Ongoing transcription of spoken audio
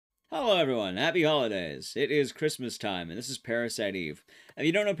Hello everyone, happy holidays! It is Christmas time, and this is Parasite Eve. If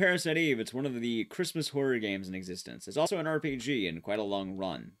you don't know Parasite Eve, it's one of the Christmas horror games in existence. It's also an RPG and quite a long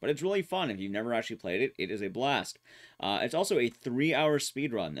run, but it's really fun. If you've never actually played it, it is a blast. It's also a 3-hour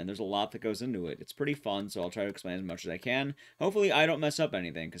speedrun, and there's a lot that goes into it. It's pretty fun, so I'll try to explain as much as I can. Hopefully I don't mess up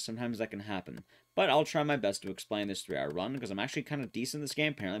anything, because sometimes that can happen. But I'll try my best to explain this 3-hour run, because I'm actually kind of decent in this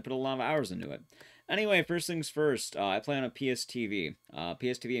game. Apparently I put a lot of hours into it. Anyway, first things first, I play on a PSTV.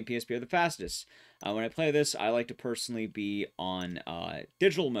 PSTV and PSP are the fastest. When I play this, I like to personally be on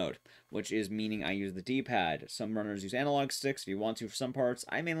digital mode, which is meaning I use the D-pad. Some runners use analog sticks if you want to for some parts.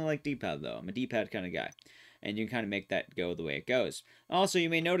 I mainly like D-pad, though. I'm a D-pad kind of guy. And you can kind of make that go the way it goes. Also, you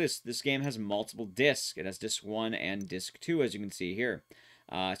may notice this game has multiple discs. It has disc 1 and disc 2, as you can see here.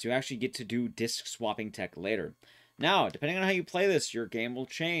 So you actually get to do disc swapping tech later. Now, depending on how you play this, your game will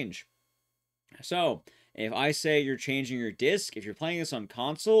change. So, if I say you're changing your disc, if you're playing this on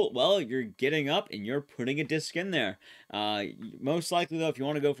console, well, you're getting up and you're putting a disc in there. Most likely, though, if you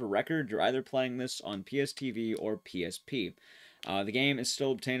want to go for record, you're either playing this on PSTV or PSP. The game is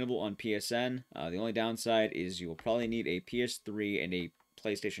still obtainable on PSN. The only downside is you will probably need a PS3 and a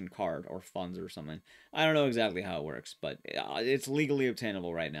PlayStation card or funds or something. I don't know exactly how it works, but it's legally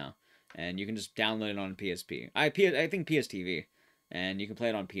obtainable right now. And you can just download it on PSP. I think PSTV, and you can play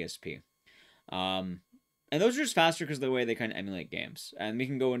it on PSP. And those are just faster because of the way they kind of emulate games. And we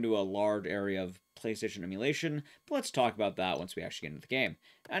can go into a large area of PlayStation emulation, but let's talk about that once we actually get into the game.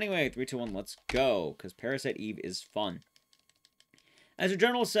 Anyway, 3, 2, 1, let's go, because Parasite Eve is fun. As a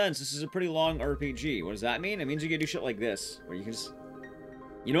general sense, this is a pretty long RPG. What does that mean? It means you can do shit like this, where you can just...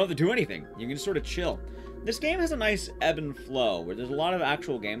 You don't have to do anything. You can just sort of chill. This game has a nice ebb and flow, where there's a lot of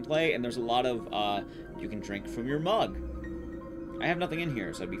actual gameplay, and there's a lot of, you can drink from your mug. I have nothing in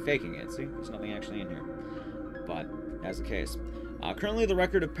here, so I'd be faking it. See? There's nothing actually in here. But, that's the case. Currently, the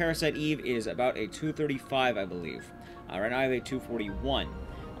record of Parasite Eve is about a 235, I believe. Right now, I have a 241.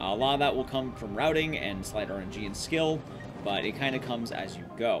 A lot of that will come from routing and slight RNG and skill, but it kind of comes as you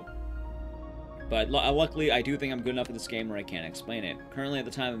go. But luckily, I do think I'm good enough at this game where I can explain it. Currently, at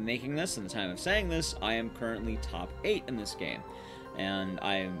the time of making this and the time of saying this, I am currently top 8 in this game. And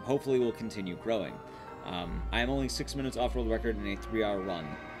I hopefully will continue growing. I am only 6 minutes off world record in a 3-hour run,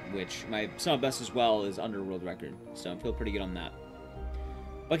 which my best as well is under world record, so I feel pretty good on that.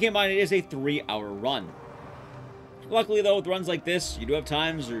 But keep in mind, it is a 3-hour run. Luckily, though, with runs like this, you do have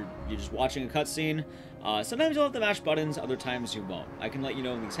times where you're just watching a cutscene. Sometimes you'll have to mash buttons, other times you won't. I can let you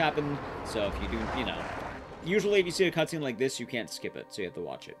know when these happen, so if you do, you know. Usually, if you see a cutscene like this, you can't skip it, so you have to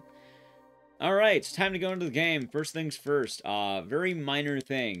watch it. Alright, it's time to go into the game. First things first, very minor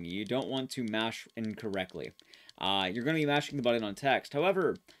thing. You don't want to mash incorrectly. You're going to be mashing the button on text.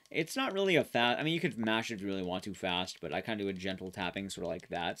 However, it's not really a fast... I mean, you could mash it if you really want to fast, but I kind of do a gentle tapping, sort of like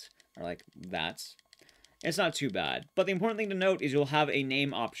that. Or like that. It's not too bad. But the important thing to note is you'll have a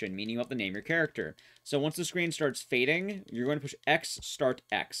name option, meaning you have to name your character. So once the screen starts fading, you're going to push X, start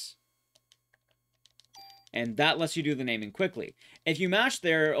X. And that lets you do the naming quickly. If you mash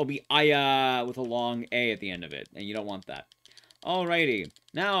there, it'll be Aya with a long A at the end of it, and you don't want that. Alrighty.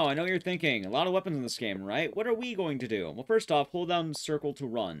 Now, I know what you're thinking. A lot of weapons in this game, right? What are we going to do? Well, first off, hold down circle to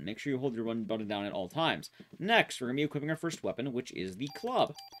run. Make sure you hold your run button down at all times. Next, we're going to be equipping our first weapon, which is the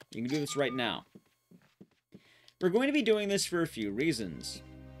club. You can do this right now. We're going to be doing this for a few reasons.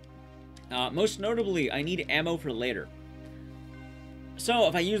 Most notably, I need ammo for later. So,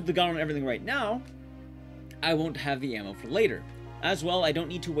 if I use the gun on everything right now, I won't have the ammo for later. As well, I don't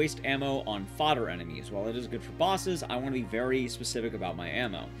need to waste ammo on fodder enemies. While it is good for bosses, I want to be very specific about my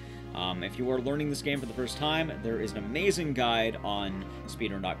ammo. If you are learning this game for the first time, there is an amazing guide on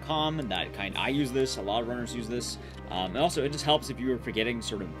Speedrun.com that I use this, a lot of runners use this. And also, it just helps if you are forgetting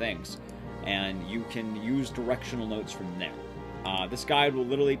certain things. And you can use directional notes from there. This guide will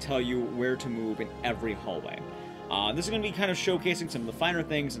literally tell you where to move in every hallway. This is going to be kind of showcasing some of the finer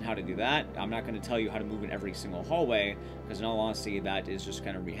things and how to do that. I'm not going to tell you how to move in every single hallway, because in all honesty, that is just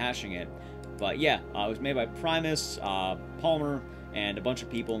kind of rehashing it. But yeah, it was made by Primus, Palmer, and a bunch of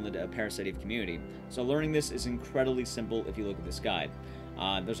people in the Parasite Eve community. So learning this is incredibly simple if you look at this guide.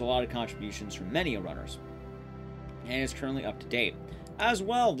 There's a lot of contributions from many runners, and it's currently up to date. As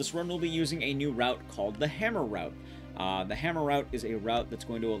well, this run will be using a new route called the Hammer Route. The Hammer Route is a route that's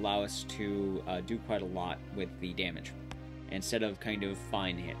going to allow us to do quite a lot with the damage, instead of kind of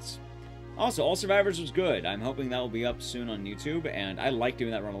fine hits. Also, All Survivors was good. I'm hoping that will be up soon on YouTube, and I like doing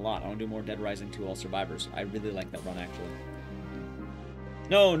that run a lot. I want to do more Dead Rising 2 All Survivors. I really like that run, actually.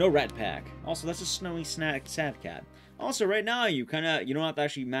 No Rat Pack. Also, that's a snowy sad cat. Also, right now, you don't have to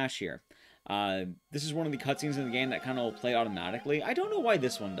actually mash here. This is one of the cutscenes in the game that kind of will play automatically. I don't know why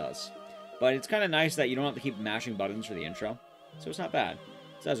this one does, but it's kind of nice that you don't have to keep mashing buttons for the intro, so it's not bad.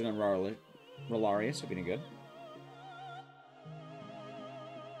 So how's it going, Rolarius? Hope you're doing good.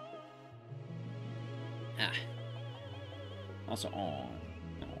 Also,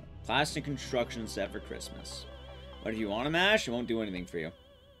 no. Plastic construction set for Christmas. But if you want to mash, it won't do anything for you.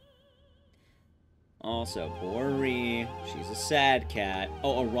 Also, Bori, she's a sad cat.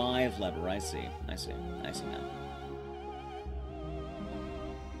 Oh, arrive lever, I see now.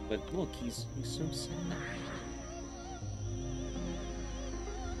 But look, he's so sad.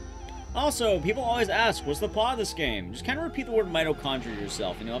 Also, people always ask, what's the plot of this game? Just kind of repeat the word mitochondria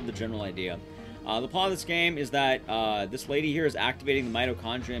yourself, and you'll have the general idea. The plot of this game is that this lady here is activating the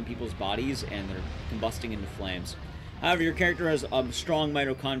mitochondria in people's bodies, and they're combusting into flames. However, your character has strong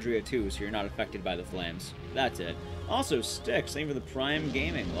mitochondria too, so you're not affected by the flames. That's it. Also, Sticks, thank you for the Prime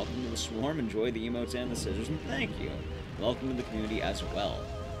Gaming. Welcome to the Swarm. Enjoy the emotes and the scissors, and thank you. Welcome to the community as well.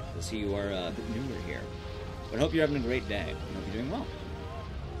 I see you are a bit newer here. But I hope you're having a great day. I hope you're doing well.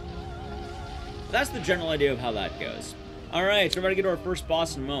 That's the general idea of how that goes. Alright, so we're about to get to our first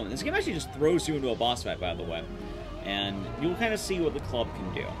boss in a moment. This game actually just throws you into a boss fight, by the way. And you'll kind of see what the club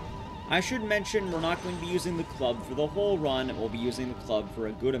can do. I should mention we're not going to be using the club for the whole run. We'll be using the club for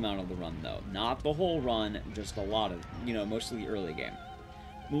a good amount of the run, though. Not the whole run, just a lot of, most of the early game.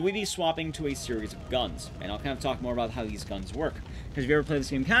 We'll be swapping to a series of guns, and I'll kind of talk more about how these guns work. Because if you ever play this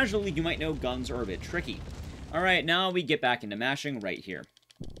game casually, you might know guns are a bit tricky. Alright, now we get back into mashing right here.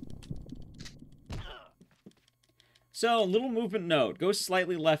 So, little movement note, go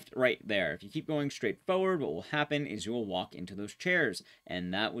slightly left right there. If you keep going straight forward, what will happen is you will walk into those chairs,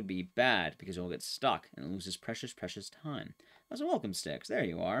 and that would be bad, because you'll get stuck, and it loses precious, precious time. That's a welcome, Sticks. There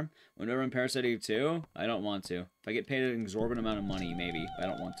you are. Want to run Parasite Eve 2? I don't want to. If I get paid an exorbitant amount of money, maybe, but I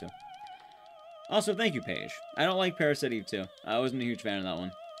don't want to. Also, thank you, Paige. I don't like Parasite Eve 2. I wasn't a huge fan of that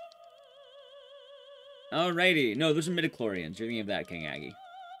one. Alrighty. No, those are midichlorians. You're thinking of that, King Aggie.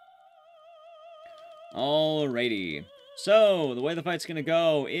 Alrighty. So, the way the fight's gonna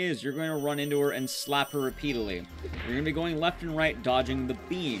go is you're going to run into her and slap her repeatedly. You're gonna be going left and right, dodging the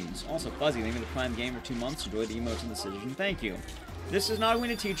beams. Also, Fuzzy, thank you for the Prime Game for 2 months. Enjoy the emotes and the decision. Thank you. This is now going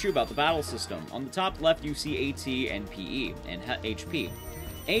to teach you about the battle system. On the top left, you see AT and PE, and HP.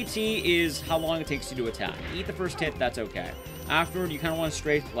 AT is how long it takes you to attack. Eat the first hit, that's okay. Afterward, you kind of want to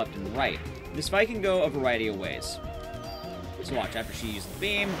strafe left and right. This fight can go a variety of ways. So watch, after she uses the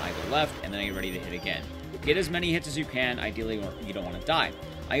beam, I go left, and then I get ready to hit again. Get as many hits as you can, ideally you don't want to die.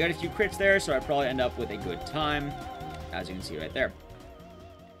 I got a few crits there, so I probably end up with a good time, as you can see right there.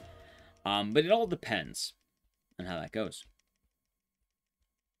 But it all depends on how that goes.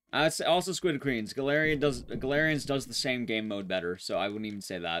 Also Squid Queens. Galarians does the same game mode better, so I wouldn't even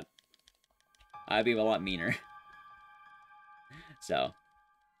say that. I'd be a lot meaner. So.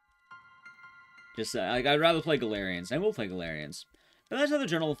 Just, I'd rather play Galarians. I will play Galarians. But that's how the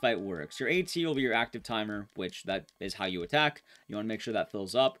general fight works. Your AT will be your active timer, which that is how you attack. You want to make sure that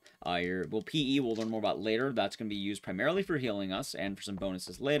fills up. Your PE we'll learn more about later. That's going to be used primarily for healing us and for some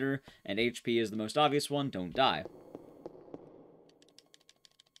bonuses later. And HP is the most obvious one. Don't die.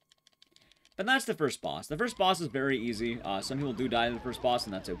 But that's the first boss. The first boss is very easy. Some people do die to the first boss,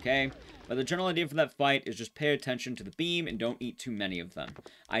 and that's okay. But the general idea for that fight is just pay attention to the beam and don't eat too many of them.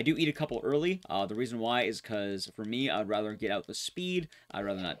 I do eat a couple early. The reason why is because, for me, I'd rather get out the speed. I'd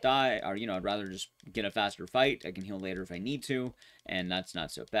rather not die. Or, I'd rather just get a faster fight. I can heal later if I need to. And that's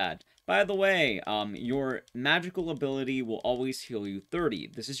not so bad. By the way, your magical ability will always heal you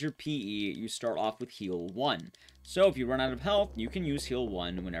 30. This is your PE. You start off with heal 1. So if you run out of health, you can use heal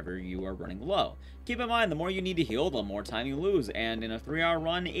 1 whenever you are running low. Keep in mind, the more you need to heal, the more time you lose, and in a 3-hour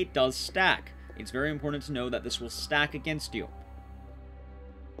run, it does stack. It's very important to know that this will stack against you.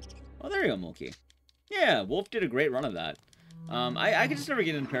 Oh, there you go, Mulkey. Yeah, Wolf did a great run of that. I could just never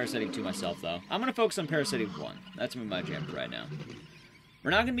get into Parasite Eve 2 myself, though. I'm going to focus on Parasite Eve 1. That's my jam for right now. We're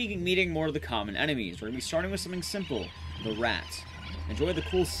not going to be meeting more of the common enemies. We're going to be starting with something simple. The rats. Enjoy the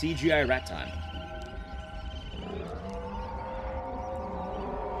cool CGI rat time.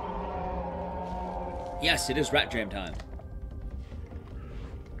 Yes, it is rat jam time.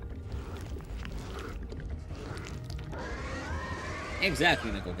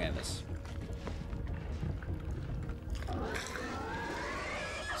 Exactly, Nickel Canvas.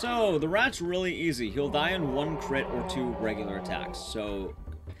 So, the rat's really easy. He'll die in 1 crit or 2 regular attacks. So,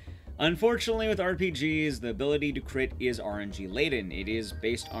 unfortunately with RPGs, the ability to crit is RNG laden. It is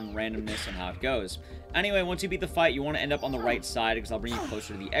based on randomness and how it goes. Anyway, once you beat the fight, you want to end up on the right side because I'll bring you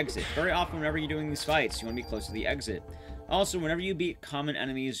closer to the exit. Very often, whenever you're doing these fights, you want to be close to the exit. Also, whenever you beat common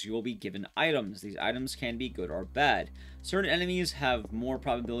enemies, you will be given items. These items can be good or bad. Certain enemies have more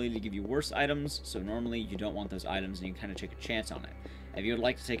probability to give you worse items, so normally you don't want those items and you kind of take a chance on it. If you would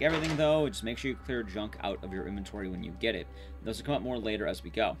like to take everything though, just make sure you clear junk out of your inventory when you get it. Those will come up more later as we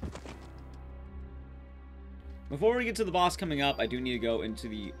go. Before we get to the boss coming up, I do need to go into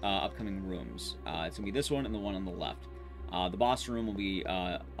the upcoming rooms. It's going to be this one and the one on the left. The boss room will be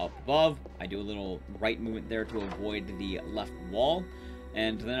up above. I do a little right movement there to avoid the left wall.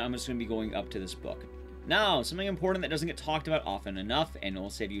 And then I'm just going to be going up to this book. Now, something important that doesn't get talked about often enough, and will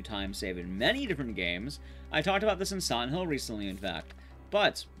save you time saved in many different games. I talked about this in Silent Hill recently, in fact.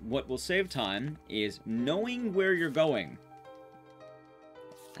 But what will save time is knowing where you're going.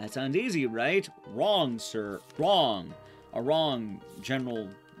 That sounds easy, right? Wrong, sir. Wrong. A wrong, general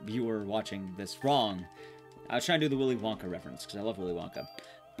viewer watching this. Wrong. I was trying to do the Willy Wonka reference, because I love Willy Wonka.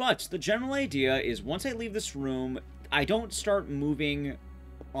 But the general idea is once I leave this room, I don't start moving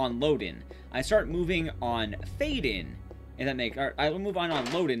on load-in. I start moving on fade-in. If that makes... I will move on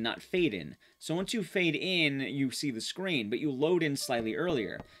load-in, not fade-in. So once you fade in, you see the screen, but you load in slightly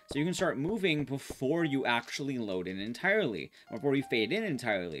earlier. So you can start moving before you actually load in entirely, or before you fade in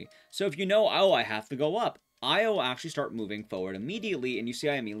entirely. So if you know, oh, I have to go up, I will actually start moving forward immediately, and you see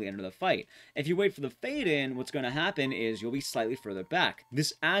I immediately enter the fight. If you wait for the fade-in, what's going to happen is you'll be slightly further back.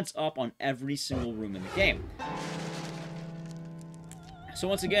 This adds up on every single room in the game. So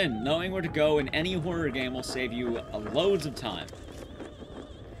once again, knowing where to go in any horror game will save you loads of time.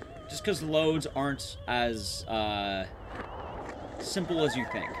 Just because the loads aren't as simple as you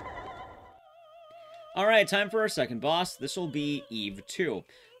think. Alright, time for our second boss. This will be Eve 2.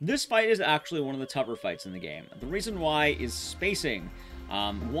 This fight is actually one of the tougher fights in the game. The reason why is spacing.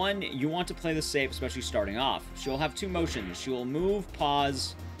 One, you want to play this safe, especially starting off. She'll have two motions. She will move,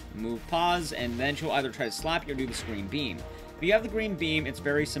 pause, and then she'll either try to slap you or do the green beam. If you have the green beam, it's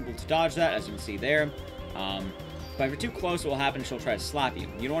very simple to dodge that, as you can see there. But if you're too close, what will happen is she'll try to slap you.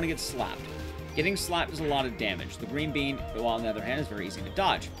 You don't want to get slapped. Getting slapped is a lot of damage. The green beam, while on the other hand, is very easy to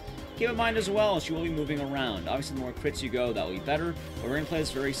dodge. Keep in mind as well, she will be moving around. Obviously, the more crits you go, that will be better. But we're going to play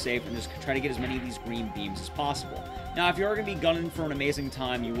this very safe and just try to get as many of these green beams as possible. Now, if you're going to be gunning for an amazing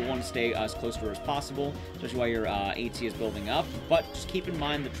time, you will want to stay as close to her as possible, especially while your AT is building up. But just keep in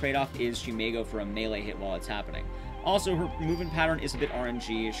mind the trade-off is she may go for a melee hit while it's happening. Also, her movement pattern is a bit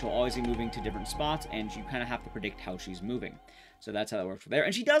RNG. She'll always be moving to different spots, and you kind of have to predict how she's moving. So that's how that works for there.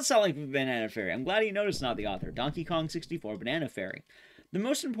 And she does sound like Banana Fairy. I'm glad you noticed, not the author. Donkey Kong 64, Banana Fairy. The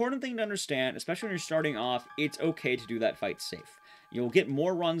most important thing to understand, especially when you're starting off, it's okay to do that fight safe. You'll get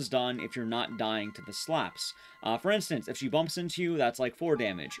more runs done if you're not dying to the slaps. For instance, if she bumps into you, that's like 4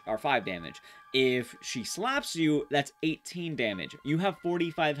 damage, or 5 damage. If she slaps you, that's 18 damage. You have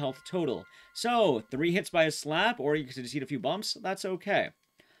 45 health total. So, 3 hits by a slap, or you can just eat a few bumps, that's okay.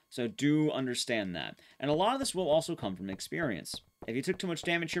 So do understand that. And a lot of this will also come from experience. If you took too much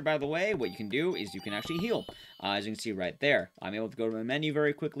damage here, by the way, what you can do is you can actually heal. As you can see right there, I'm able to go to my menu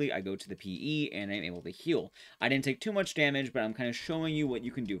very quickly. I go to the PE, and I'm able to heal. I didn't take too much damage, but I'm kind of showing you what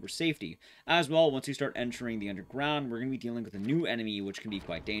you can do for safety. As well, once you start entering the underground, we're going to be dealing with a new enemy, which can be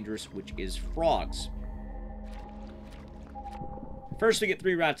quite dangerous, which is frogs. First, we get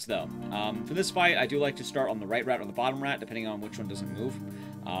 3 rats, though. For this fight, I do like to start on the right rat or the bottom rat, depending on which one doesn't move.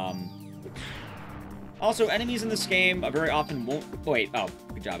 Also, enemies in this game very often won't... Oh, wait. Oh,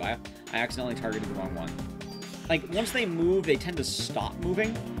 good job. I accidentally targeted the wrong one. Like, once they move, they tend to stop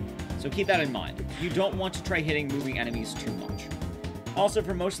moving. So keep that in mind. You don't want to try hitting moving enemies too much. Also,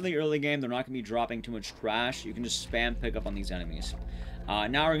 for most of the early game, they're not going to be dropping too much trash. You can just spam pick up on these enemies.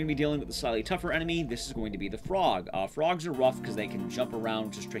 Now we're going to be dealing with the slightly tougher enemy. This is going to be the frog. Frogs are rough because they can jump around,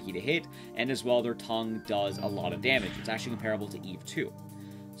 which is tricky to hit. And as well, their tongue does a lot of damage. It's actually comparable to Eve 2.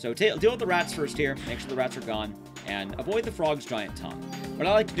 So deal with the rats first here, make sure the rats are gone, and avoid the frog's giant tongue. What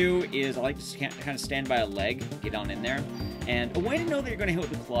I like to do is I like to kind of stand by a leg, get on in there, and a way to know that you're going to hit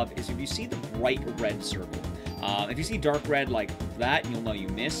with the club is if you see the bright red circle. If you see dark red like that, you'll know you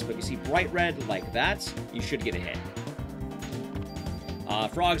missed, but if you see bright red like that, you should get a hit.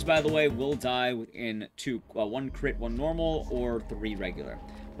 Frogs, by the way, will die within 1 crit, 1 normal, or 3 regular.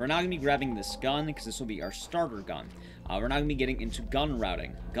 We're now going to be grabbing this gun, because this will be our starter gun. We're now going to be getting into gun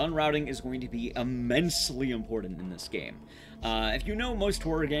routing. Gun routing is going to be immensely important in this game. If you know most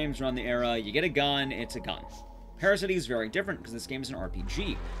horror games around the era, you get a gun, it's a gun. Parasite Eve is very different because this game is an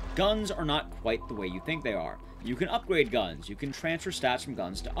RPG. Guns are not quite the way you think they are. You can upgrade guns, you can transfer stats from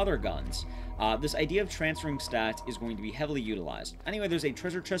guns to other guns. This idea of transferring stats is going to be heavily utilized. Anyway, there's a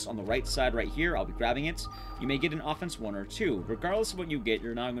treasure chest on the right side right here. I'll be grabbing it. You may get an offense 1 or 2. Regardless of what you get,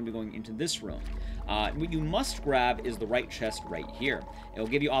 you're now going to be going into this room. What you must grab is the right chest right here. It will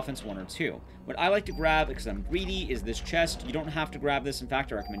give you offense 1 or 2. What I like to grab, because I'm greedy, is this chest. You don't have to grab this. In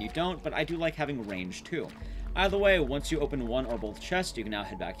fact, I recommend you don't, but I do like having range 2. Either way, once you open one or both chests, you can now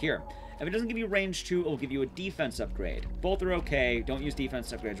head back here. If it doesn't give you range 2, it will give you a defense upgrade. Both are okay. Don't use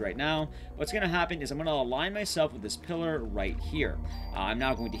defense upgrades right now. What's going to happen is I'm going to align myself with this pillar right here. I'm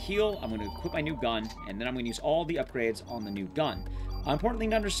now going to heal. I'm going to equip my new gun, and then I'm going to use all the upgrades on the new gun. Important thing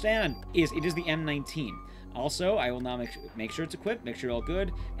to understand is it is the M19. Also, I will now make sure it's equipped, make sure it's all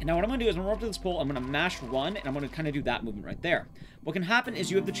good. And now what I'm going to do is I'm going to run up to this pole, I'm going to mash run, and I'm going to kind of do that movement right there. What can happen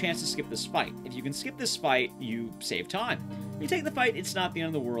is you have the chance to skip this fight. If you can skip this fight, you save time. If you take the fight, it's not the end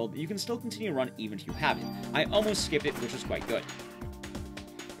of the world. You can still continue to run even if you have it. I almost skipped it, which is quite good.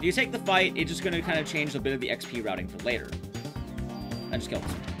 If you take the fight, it's just going to kind of change a bit of the XP routing for later. I just killed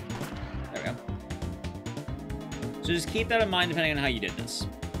this one. There we go. So just keep that in mind depending on how you did this.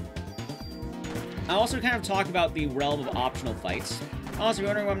 I also kind of talk about the realm of optional fights. Honestly,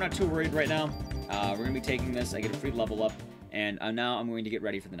 wondering why I'm not too worried right now. We're going to be taking this. I get a free level up, and now I'm going to get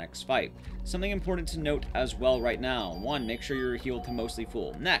ready for the next fight. Something important to note as well right now. 1, make sure you're healed to mostly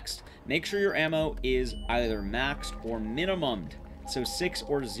full. Next, make sure your ammo is either maxed or minimumed. So 6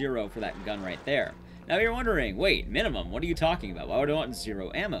 or 0 for that gun right there. Now you're wondering, wait, minimum, what are you talking about? Why would I want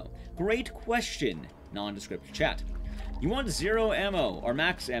 0 ammo? Great question, nondescript chat. You want 0 ammo, or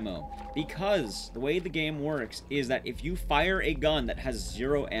max ammo, because the way the game works is that if you fire a gun that has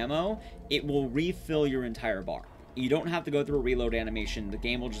 0 ammo, it will refill your entire bar. You don't have to go through a reload animation, the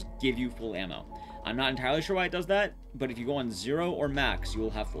game will just give you full ammo. I'm not entirely sure why it does that, but if you go on 0 or max, you will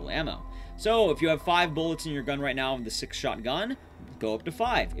have full ammo. So if you have 5 bullets in your gun right now with the 6-shot gun, go up to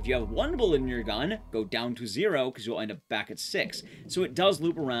 5. If you have 1 bullet in your gun, go down to 0, because you'll end up back at 6. So it does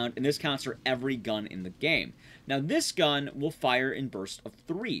loop around, and this counts for every gun in the game. Now this gun will fire in bursts of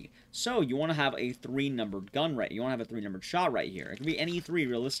 3. So you want to have a 3-numbered gun right. You want to have a 3-numbered shot right here. It can be any 3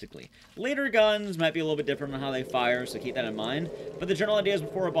 realistically. Later guns might be a little bit different on how they fire, so keep that in mind. But the general idea is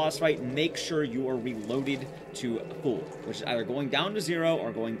before a boss fight, make sure you are reloaded to full, which is either going down to 0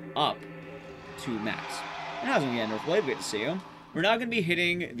 or going up to max. And how's it going to Northblade? Great to see you. We're now going to be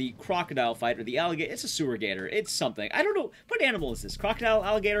hitting the crocodile fight, or the alligator. It's a sewer gator. It's something. I don't know. What animal is this? Crocodile?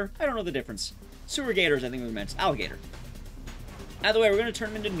 Alligator? I don't know the difference. Sewer gators, I think we meant. Alligator. Either way, we're going to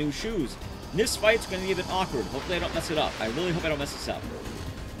turn them into new shoes. This fight's going to be a bit awkward. Hopefully I don't mess it up. I really hope I don't mess this up.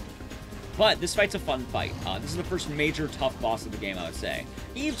 But this fight's a fun fight. This is the first major tough boss of the game, I would say.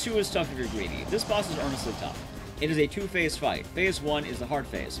 Eve 2 is tough if you're greedy. This boss is earnestly tough. It is a 2-phase fight. Phase 1 is the hard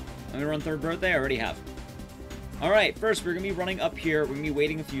phase. I'm going to run third birthday. I already have. Alright, first we're going to be running up here, we're going to be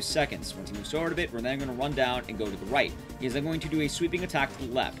waiting a few seconds. Once he moves forward a bit, we're then going to run down and go to the right. He is then going to do a sweeping attack to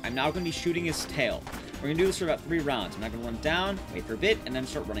the left. I'm now going to be shooting his tail. We're going to do this for about 3 rounds. I'm not going to run down, wait for a bit, and then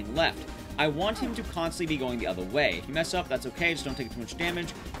start running left. I want him to constantly be going the other way. If you mess up, that's okay, just don't take too much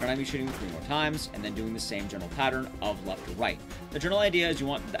damage. We're going to be shooting 3 more times, and then doing the same general pattern of left to right. The general idea is you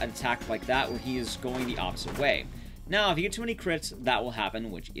want an attack like that where he is going the opposite way. Now, if you get too many crits, that will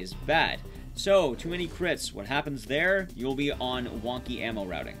happen, which is bad. So, too many crits. What happens there? You'll be on wonky ammo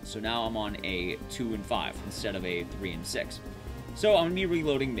routing. So now I'm on a 2 and 5 instead of a 3 and 6. So I'm going to be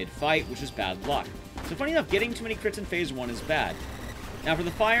reloading mid-fight, which is bad luck. So funny enough, getting too many crits in phase 1 is bad. Now for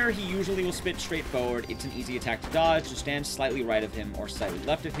the fire, he usually will spit straight forward. It's an easy attack to dodge. Just stand slightly right of him or slightly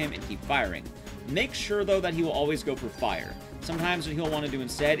left of him and keep firing. Make sure, though, that he will always go for fire. Sometimes what he'll want to do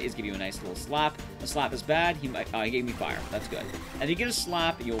instead is give you a nice little slap. A slap is bad. He gave me fire. That's good. If you get a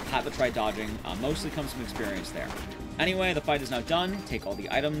slap, you'll have to try dodging. Mostly comes from experience there. Anyway, the fight is now done. Take all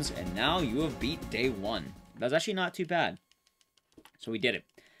the items, and now you have beat day 1. That's actually not too bad. So we did it.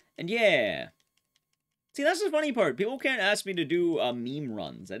 And yeah. See, that's the funny part. People can't ask me to do meme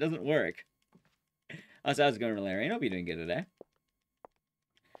runs. That doesn't work. How's that going, Larry? I hope you're doing good today.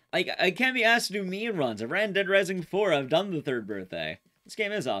 I can't be asked to do meme runs. I've ran Dead Rising 4. I've done the 3rd birthday. This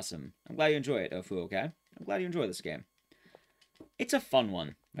game is awesome. I'm glad you enjoy it, Ofu, okay? I'm glad you enjoy this game. It's a fun one.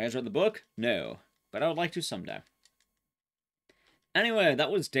 Have you guys read the book? No. But I would like to someday. Anyway, that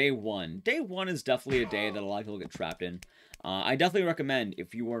was day 1. Day 1 is definitely a day that a lot of people get trapped in. I definitely recommend,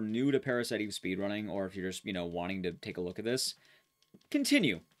 if you are new to Parasite Eve speedrunning, or if you're just, wanting to take a look at this,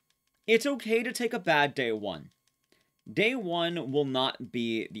 continue. It's okay to take a bad day 1. Day 1 will not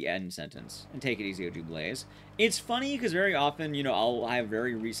be the end sentence. And take it easy, OG Blaze. It's funny because very often, I'll have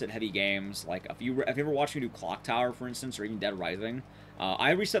very reset-heavy games. Like, if you ever watch me do Clock Tower, for instance, or even Dead Rising, I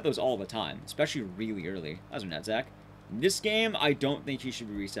reset those all the time, especially really early. That's what Zach. This game, I don't think you should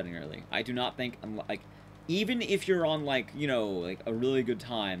be resetting early. I do not think, even if you're on, a really good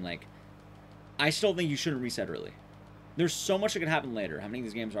time, I still think you shouldn't reset early. There's so much that can happen later. How many of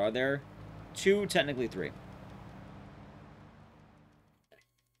these games are there? 2, technically 3.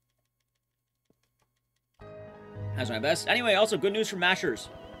 That's my best. Anyway, also good news for mashers.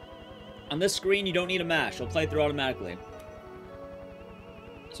 On this screen, you don't need a mash. It'll play through automatically.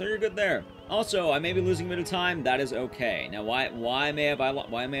 So you're good there. Also, I may be losing a bit of time. That is okay. Now, why may have I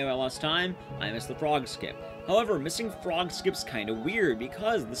lost time? I missed the frog skip. However, missing frog skip's kind of weird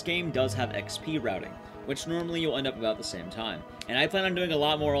because this game does have XP routing, which normally you'll end up about the same time. And I plan on doing a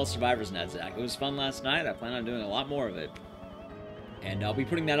lot more All Survivors NetZack. It was fun last night. I plan on doing a lot more of it. And I'll be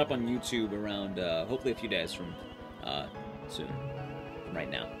putting that up on YouTube around, hopefully a few days from soon. From right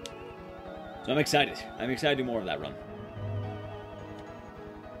now. So I'm excited. I'm excited to do more of that run.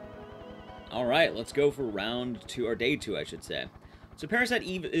 Alright, let's go for round 2, or day 2, I should say. So Parasite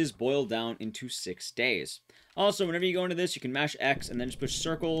Eve is boiled down into 6 days. Also, whenever you go into this, you can mash X and then just push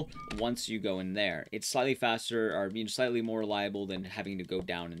circle once you go in there. It's slightly faster, or slightly more reliable than having to go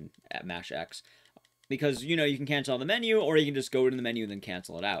down and mash X. Because, you know, you can cancel the menu, or you can just go into the menu and then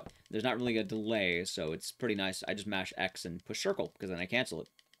cancel it out. There's not really a delay, so it's pretty nice. I just mash X and push circle, because then I cancel it.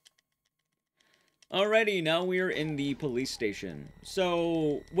 Alrighty, now we're in the police station.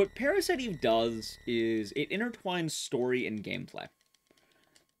 So, what Parasite Eve does is it intertwines story and gameplay.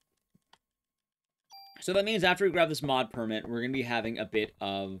 So that means after we grab this mod permit, we're going to be having a bit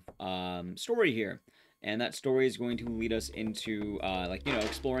of story here. And that story is going to lead us into,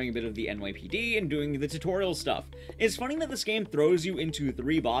 exploring a bit of the NYPD and doing the tutorial stuff. It's funny that this game throws you into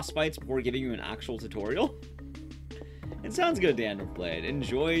 3 boss fights before giving you an actual tutorial. It sounds good, Dan. Played.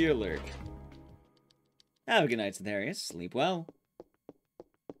 Enjoy your lurk. Have a good night, Cytharius. Sleep well.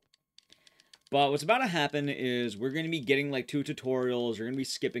 But what's about to happen is we're going to be getting like 2 tutorials. We're going to be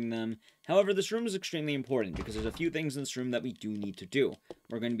skipping them. However, this room is extremely important because there's a few things in this room that we do need to do.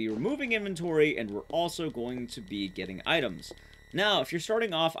 We're going to be removing inventory, and we're also going to be getting items. Now, if you're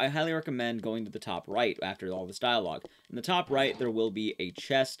starting off, I highly recommend going to the top right after all this dialogue. In the top right, there will be a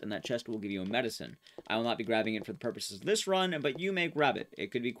chest, and that chest will give you a medicine. I will not be grabbing it for the purposes of this run, but you may grab it.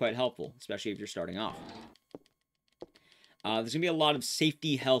 It could be quite helpful, especially if you're starting off. There's going to be a lot of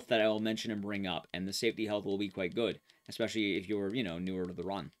safety health that I will mention and bring up, and the safety health will be quite good, especially if you're, you know, newer to the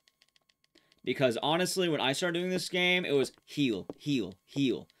run. Because, honestly, when I started doing this game, it was heal, heal,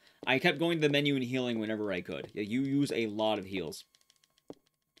 heal. I kept going to the menu and healing whenever I could. You use a lot of heals.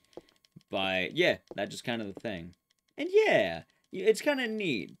 But, yeah, that's just kind of the thing. And, yeah, it's kind of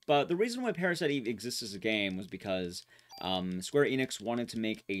neat. But the reason why Parasite Eve exists as a game was because Square Enix wanted to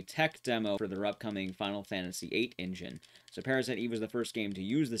make a tech demo for their upcoming Final Fantasy VIII engine. So Parasite Eve was the first game to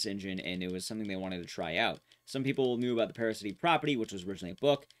use this engine, and it was something they wanted to try out. Some people knew about the Parasite Eve property, which was originally a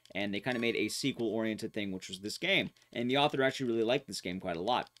book, and they kind of made a sequel-oriented thing, which was this game. And the author actually really liked this game quite a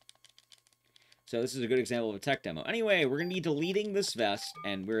lot. So this is a good example of a tech demo. Anyway, we're going to be deleting this vest,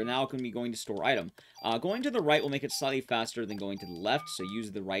 and we're now going to be going to store item. Going to the right will make it slightly faster than going to the left, so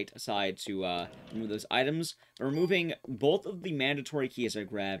use the right side to remove those items. But removing both of the mandatory keys I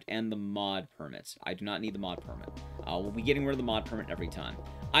grabbed and the mod permits. I do not need the mod permit. We'll be getting rid of the mod permit every time.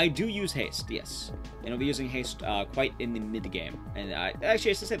 I do use haste, yes. And I'll be using haste quite in the mid-game. And actually, I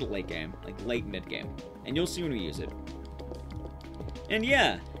should say the late game. Like, late mid-game. And you'll see when we use it. And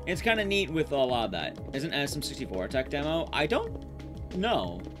yeah, it's kind of neat with a lot of that. Isn't SM64 a tech demo? I don't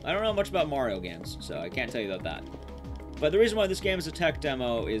know. I don't know much about Mario games, so I can't tell you about that. But the reason why this game is a tech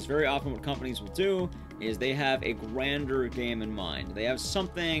demo is very often what companies will do is they have a grander game in mind. They have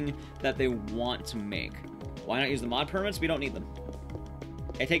something that they want to make. Why not use the mod permits? We don't need them.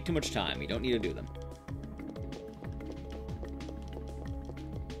 They take too much time. We don't need to do them.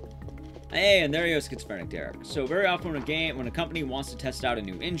 Hey, and there you go, Schizophrenic Derek. So very often when a company wants to test out a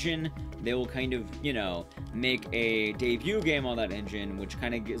new engine, they will kind of, you know, make a debut game on that engine, which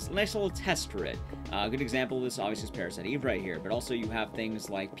kind of gives a nice little test for it. A good example of this, obviously, is Parasite Eve right here, but also you have things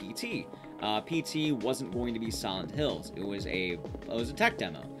like PT. PT wasn't going to be Silent Hills. It was a tech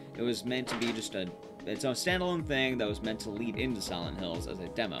demo. It was meant to be just it's a standalone thing that was meant to lead into Silent Hills as a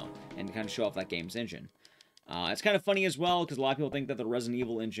demo, and kind of show off that game's engine. It's kind of funny as well, because a lot of people think that the Resident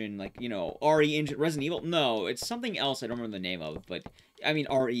Evil engine, like, you know, RE engine, Resident Evil, no, it's something else I don't remember the name of, but, I mean,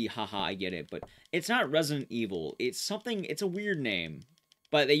 RE, haha, I get it, but it's not Resident Evil, it's something, it's a weird name,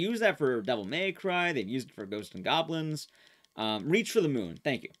 but they use that for Devil May Cry, they've used it for Ghosts and Goblins, Reach for the Moon,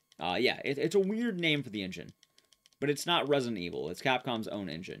 thank you, yeah, it's a weird name for the engine, but it's not Resident Evil, it's Capcom's own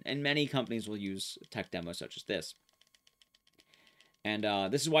engine, and many companies will use tech demos such as this. And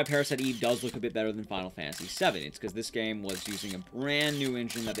this is why Parasite Eve does look a bit better than Final Fantasy VII. It's because this game was using a brand new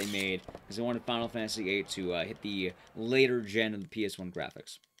engine that they made because they wanted Final Fantasy VIII to hit the later gen of the PS1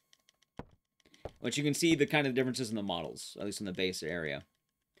 graphics. Which you can see the kind of differences in the models, at least in the base area.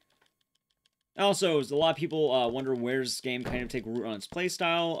 Also, a lot of people wonder where does this game kind of take root on its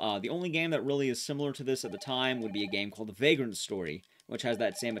playstyle. The only game that really is similar to this at the time would be a game called The Vagrant Story, which has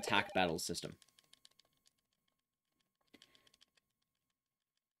that same attack battle system.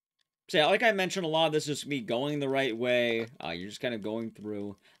 So yeah, like I mentioned, a lot of this is me going the right way. You're just kind of going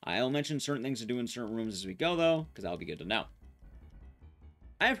through. I'll mention certain things to do in certain rooms as we go, though, because that'll be good to know.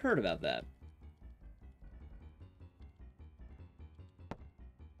 I've heard about that.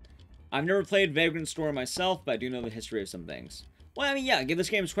 I've never played Vagrant Story myself, but I do know the history of some things. Well, I mean, yeah, this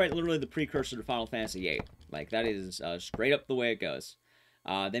game is quite literally the precursor to Final Fantasy VIII. Like, that is straight up the way it goes.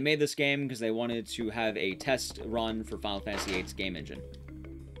 They made this game because they wanted to have a test run for Final Fantasy VIII's game engine.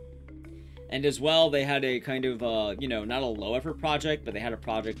 And as well, they had a kind of, you know, not a low-effort project, but they had a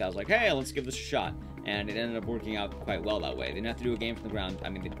project that was like, hey, let's give this a shot. And it ended up working out quite well that way. They didn't have to do a game from the ground. I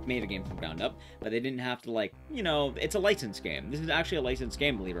mean, they made a game from the ground up, but they didn't have to, like, you know, it's a licensed game. This is actually a licensed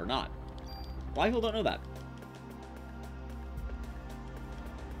game, believe it or not. A lot of people don't know that.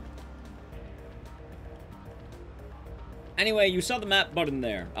 Anyway, you saw the map button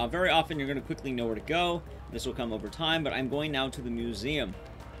there. Very often you're going to quickly know where to go. This will come over time, but I'm going now to the museum.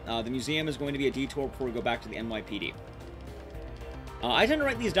 The museum is going to be a detour before we go back to the NYPD. I tend to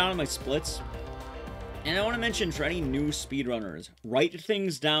write these down in my splits. And I want to mention for any new speedrunners, write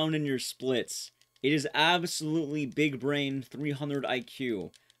things down in your splits. It is absolutely big brain 300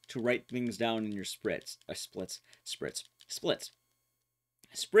 IQ to write things down in your splits. Splits.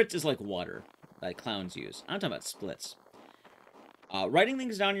 Spritz is like water that clowns use. I'm talking about splits. Writing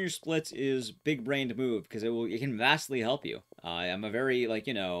things down in your splits is big-brained move, because it can vastly help you. I'm a very, like,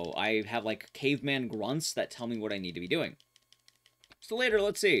 you know, I have, like, caveman grunts that tell me what I need to be doing. So later,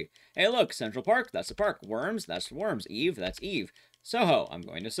 let's see. Hey, look, Central Park, that's the park. Worms, that's Worms. Eve, that's Eve. Soho, I'm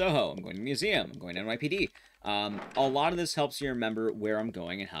going to Soho. I'm going to museum. I'm going to NYPD. A lot of this helps you remember where I'm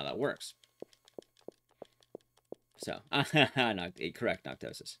going and how that works. So, correct,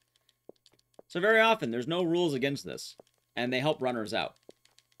 Noctosis. So very often, there's no rules against this. And they help runners out.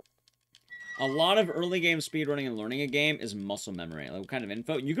 A lot of early game speedrunning and learning a game is muscle memory. Like, what kind of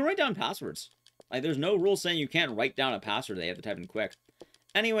info? You can write down passwords. Like, there's no rule saying you can't write down a password that you have to type in quick.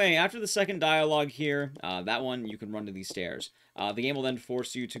 Anyway, after the second dialogue here, that one, you can run to these stairs. The game will then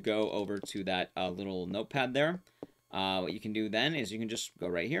force you to go over to that little notepad there. What you can do then is you can just go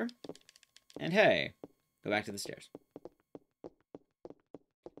right here. And hey, go back to the stairs.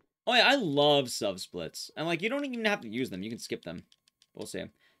 Oh yeah, I love sub-splits. And like, you don't even have to use them. You can skip them. We'll see.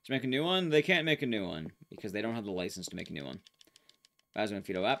 To make a new one, they can't make a new one. Because they don't have the license to make a new one. Asman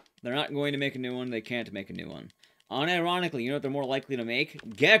Fido app. They're not going to make a new one. They can't make a new one. Unironically, you know what they're more likely to make?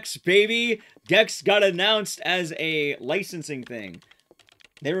 Gex, baby! Gex got announced as a licensing thing.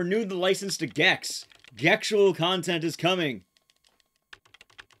 They renewed the license to Gex. Gexual content is coming.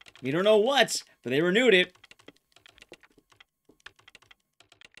 We don't know what, but they renewed it.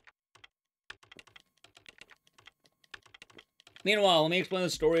 Meanwhile, let me explain the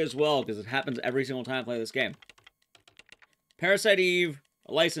story as well, because it happens every single time I play this game. Parasite Eve,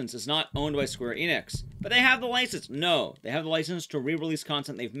 a license, is not owned by Square Enix. But they have the license. No, they have the license to re-release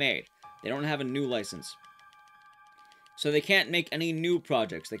content they've made. They don't have a new license. So they can't make any new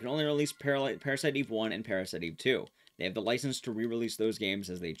projects. They can only release Parasite Eve 1 and Parasite Eve 2. They have the license to re-release those games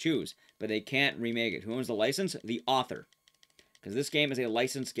as they choose. But they can't remake it. Who owns the license? The author. Because this game is a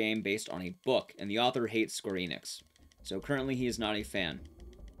licensed game based on a book, and the author hates Square Enix. So currently he is not a fan.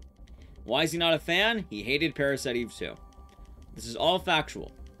 Why is he not a fan? He hated Parasite Eve 2. This is all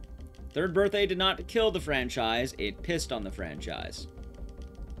factual. Third Birthday did not kill the franchise, it pissed on the franchise.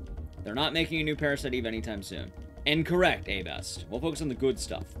 They're not making a new Parasite Eve anytime soon. Incorrect, A-Best. We'll focus on the good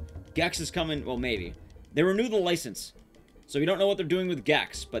stuff. Gex is coming, well maybe. They renewed the license. So we don't know what they're doing with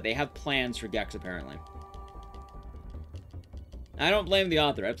Gex, but they have plans for Gex apparently. I don't blame the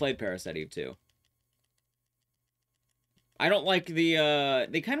author, I played Parasite Eve 2. I don't like the,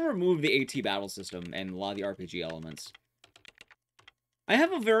 they kind of removed the AT battle system and a lot of the RPG elements. I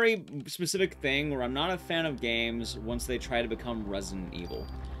have a very specific thing where I'm not a fan of games once they try to become Resident Evil.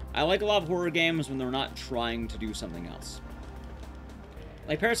 I like a lot of horror games when they're not trying to do something else.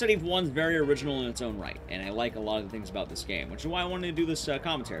 Like, Parasite Eve 1's very original in its own right, and I like a lot of the things about this game, which is why I wanted to do this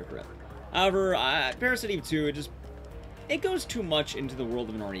commentary for it. However, Parasite Eve 2, it goes too much into the world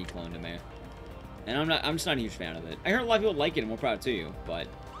of an RE clone to me. And I'm just not a huge fan of it. I heard a lot of people like it, and more proud to you, but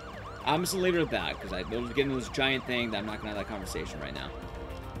I'm just gonna leave it at that, because they'll get into this giant thing that I'm not gonna have that conversation right now.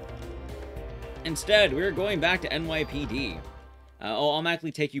 Instead, we're going back to NYPD. I'll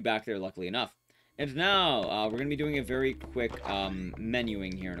automatically take you back there, luckily enough. And now, we're gonna be doing a very quick,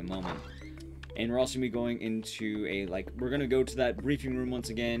 menuing here in a moment. And we're also going to be going into a, like, we're going to go to that briefing room once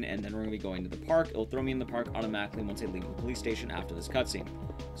again, and then we're going to be going to the park. It'll throw me in the park automatically once I leave the police station after this cutscene.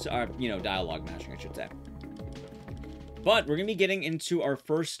 So, you know, dialogue matching, I should say. But we're going to be getting into our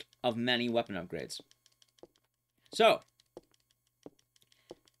first of many weapon upgrades. So,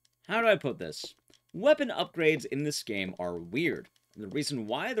 how do I put this? Weapon upgrades in this game are weird. The reason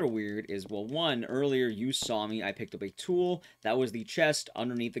why they're weird is, well, one, earlier you saw me, I picked up a tool. That was the chest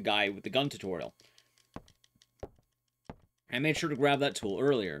underneath the guy with the gun tutorial. I made sure to grab that tool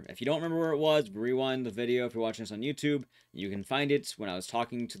earlier. If you don't remember where it was, rewind the video if you're watching this on YouTube. You can find it when I was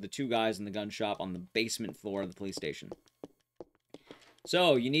talking to the two guys in the gun shop on the basement floor of the police station.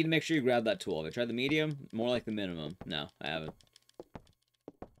 So, you need to make sure you grab that tool. Have I tried the medium? More like the minimum. No, I haven't.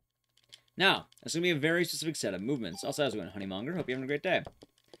 Now, it's going to be a very specific set of movements. Also, how's it going, Honeymonger? Hope you're having a great day.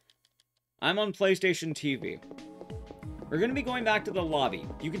 I'm on PlayStation TV. We're going to be going back to the lobby.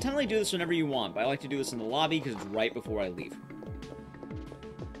 You can technically do this whenever you want, but I like to do this in the lobby because it's right before I leave.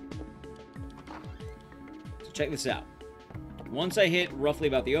 So check this out. Once I hit roughly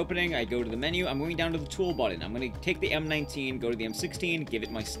about the opening, I go to the menu. I'm going down to the tool button. I'm going to take the M19, go to the M16, give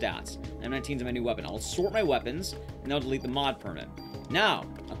it my stats. M19 is my new weapon. I'll sort my weapons, and I'll delete the mod permit. Now,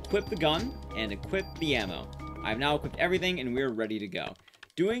 equip the gun, and equip the ammo. I've now equipped everything, and we're ready to go.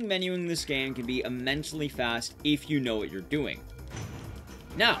 Doing menuing in this game can be immensely fast if you know what you're doing.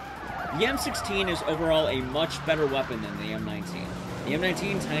 Now, the M16 is overall a much better weapon than the M19. The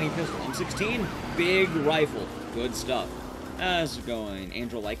M19, tiny pistol. M16, big rifle. Good stuff. How's it going?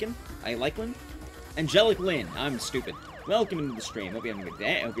 Angelic Lynn. I'm stupid. Welcome into the stream. Hope you're having a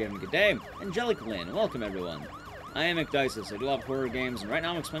good day. Angelic Lynn. Welcome, everyone. I am McDices. I do love horror games, and right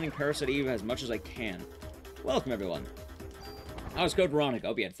now I'm explaining Parasite Eve as much as I can. Welcome, everyone. How's Code Veronica?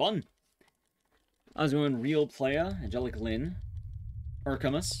 Hope you had fun. How's it going? Real Playa, Angelic Lynn,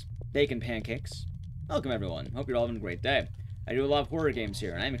 Urkamus, Bacon Pancakes. Welcome, everyone. Hope you're all having a great day. I do a lot of horror games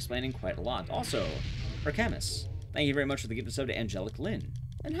here, and I'm explaining quite a lot. Also, Urkamus. Thank you very much for the gift sub to Angelic Lynn.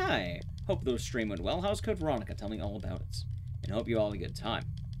 And hi. Hope the stream went well. How's Code Veronica? Tell me all about it. And hope you all had a good time.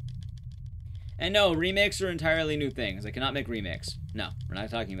 And no, remakes are entirely new things. I cannot make remakes. No, we're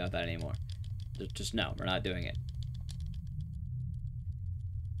not talking about that anymore. Just no, we're not doing it.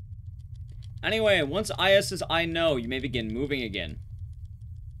 Anyway, once Aya says I know, you may begin moving again.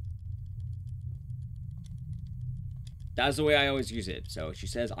 That's the way I always use it. So she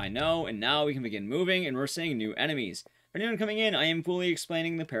says I know, and now we can begin moving, and we're seeing new enemies. For anyone coming in, I am fully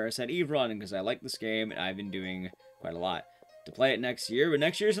explaining the Parasite Eve run, because I like this game, and I've been doing quite a lot. To play it next year, but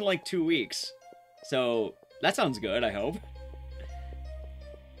next year's in like 2 weeks. So, that sounds good, I hope.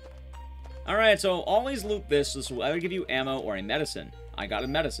 Alright, so always loot this. This will either give you ammo or a medicine. I got a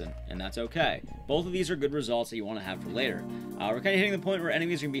medicine, and that's okay. Both of these are good results that you want to have for later. We're kind of hitting the point where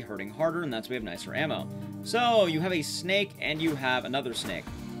enemies are going to be hurting harder, and that's why we have nicer ammo. So, you have a snake, and you have another snake.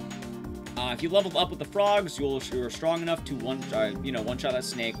 If you leveled up with the frogs, you're strong enough to one-shot that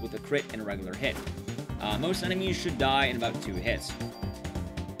snake with a crit and a regular hit. Most enemies should die in about 2 hits.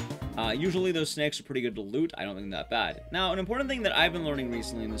 Usually those snakes are pretty good to loot. I don't think that bad. Now, an important thing that I've been learning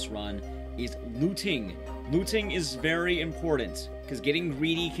recently in this run is looting. Looting is very important, because getting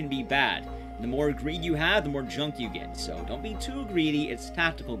greedy can be bad. The more greed you have, the more junk you get. So don't be too greedy. It's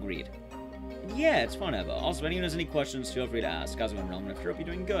tactical greed. Yeah, it's fun, Eva. Also, if anyone has any questions, feel free to ask. How's it going, Realm? I hope you're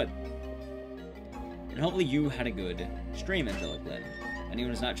doing good. And hopefully you had a good stream, Angelic Lynn. If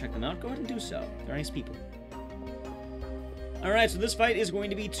anyone has not checked them out, go ahead and do so. They're nice people. Alright, so this fight is going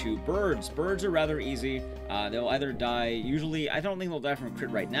to be 2 birds. Birds are rather easy. They'll either die, usually, I don't think they'll die from a crit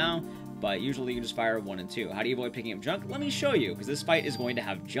right now, but usually you just fire 1 and 2. How do you avoid picking up junk? Let me show you, because this fight is going to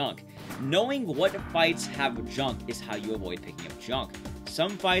have junk. Knowing what fights have junk is how you avoid picking up junk.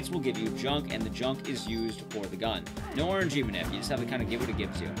 Some fights will give you junk, and the junk is used for the gun. No RNG manip, you just have to kind of give what it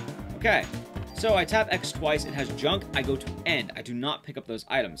gives you. Okay, so I tap X twice, it has junk, I go to end. I do not pick up those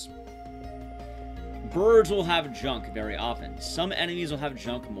items. Birds will have junk very often. Some enemies will have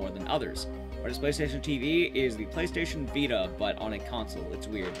junk more than others. What is PlayStation TV is the PlayStation Vita, but on a console. It's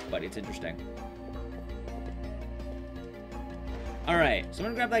weird, but it's interesting. Alright, so I'm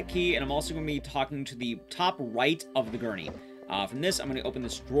going to grab that key, and I'm also going to be talking to the top right of the gurney. From this, I'm going to open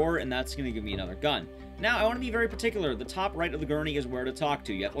this drawer, and that's going to give me another gun. Now, I want to be very particular. The top right of the gurney is where to talk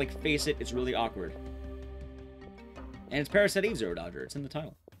to. You have to, like, face it. It's really awkward. And it's Parasite Eve Zero Dodger. It's in the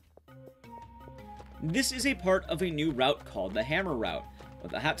title. This is a part of a new route called the Hammer Route.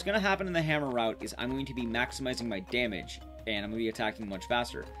 What's going to happen in the Hammer Route is I'm going to be maximizing my damage, and I'm going to be attacking much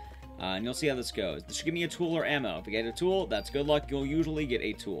faster. And you'll see how this goes. This should give me a tool or ammo. If I get a tool, that's good luck. You'll usually get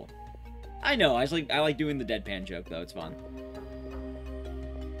a tool. I know, I like doing the deadpan joke, though. It's fun.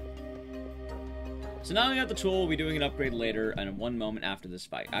 So now we got the tool, we'll be doing an upgrade later and in 1 moment after this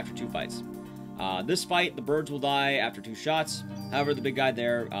fight, after 2 fights. This fight, the birds will die after 2 shots. However, the big guy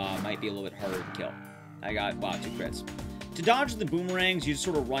there might be a little bit harder to kill. I got, wow, 2 crits. To dodge the boomerangs, you just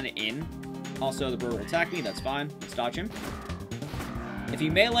sort of run in. Also, the bird will attack me, that's fine. Let's dodge him. If he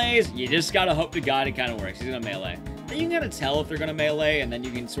melees, you just gotta hope to God it kind of works. He's gonna melee. Then you can kind of tell if they're gonna melee, and then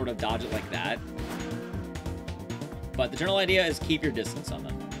you can sort of dodge it like that. But the general idea is keep your distance on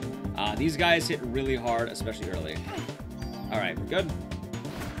them. These guys hit really hard, especially early. Alright, we're good.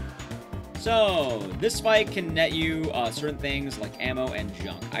 So, this fight can net you certain things like ammo and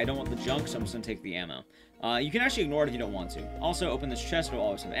junk. I don't want the junk, so I'm just going to take the ammo. You can actually ignore it if you don't want to. Also, open this chest, it'll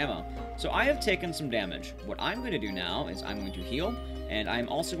always have ammo. So I have taken some damage. What I'm going to do now is I'm going to heal, and I'm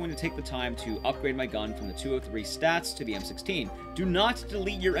also going to take the time to upgrade my gun from the 203 stats to the M16. Do not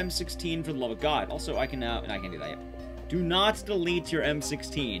delete your M16 for the love of God. Also, I can I can't do that yet. Do not delete your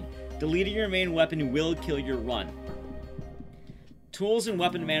M16. Deleting your main weapon will kill your run. Tools and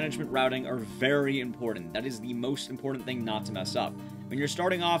weapon management routing are very important. That is the most important thing not to mess up. When you're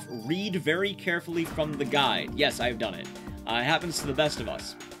starting off, read very carefully from the guide. Yes, I've done it. It happens to the best of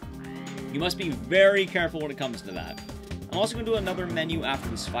us. You must be very careful when it comes to that. I'm also going to do another menu after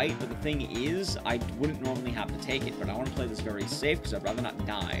this fight, but the thing is, I wouldn't normally have to take it, but I want to play this very safe because I'd rather not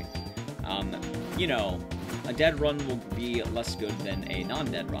die. You know, a dead run will be less good than a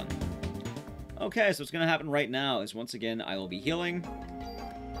non-dead run. Okay, so what's going to happen right now is, once again, I will be healing.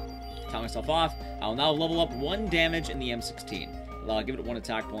 Top myself off. I'll now level up 1 damage in the M16. I'll give it 1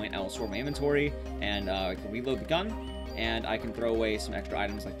 attack point. I will sort my inventory, and I can reload the gun, and I can throw away some extra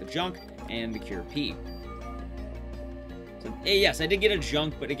items like the junk and the Cure P. So, yes, I did get a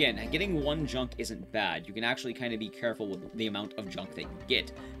junk, but again, getting 1 junk isn't bad. You can actually kind of be careful with the amount of junk that you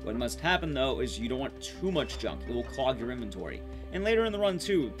get. What must happen, though, is you don't want too much junk. It will clog your inventory. And later in the run,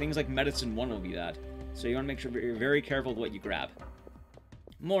 too, things like Medicine 1 will be that. So you want to make sure you're very careful with what you grab.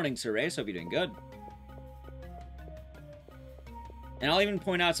 Morning, Sir Ace. Hope you're doing good. And I'll even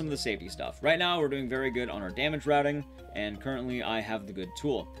point out some of the safety stuff. Right now, we're doing very good on our damage routing, and currently I have the good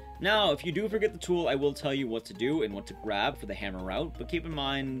tool. Now, if you do forget the tool, I will tell you what to do and what to grab for the hammer route, but keep in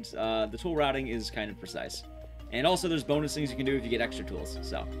mind, the tool routing is kind of precise. And also, there's bonus things you can do if you get extra tools,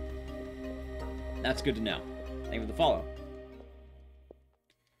 so that's good to know. Thank you for the follow.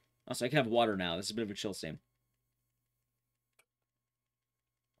 Also, I can have water now. This is a bit of a chill scene.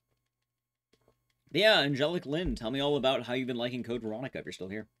 But yeah, Angelic Lynn, tell me all about how you've been liking Code Veronica if you're still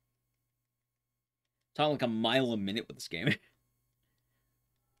here. Talking like a mile a minute with this game.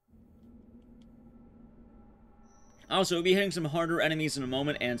 Also, we'll be hitting some harder enemies in a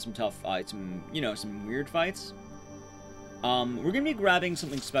moment and some tough, some weird fights. We're gonna be grabbing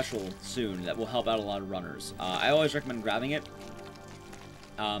something special soon that will help out a lot of runners. I always recommend grabbing it.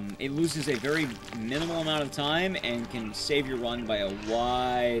 It loses a very minimal amount of time and can save your run by a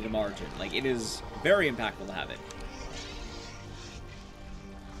wide margin. Like, it is very impactful to have it.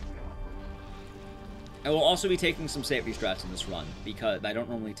 I will also be taking some safety strats in this run, because I don't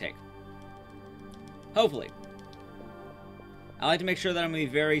normally take. Hopefully. I like to make sure that I'm going to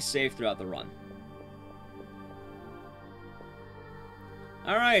be very safe throughout the run.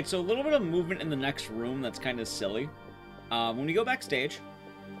 Alright, so a little bit of movement in the next room that's kind of silly. When we go backstage,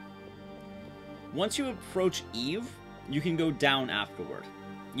 once you approach Eve, you can go down afterward.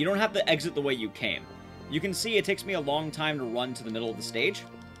 You don't have to exit the way you came. You can see it takes me a long time to run to the middle of the stage.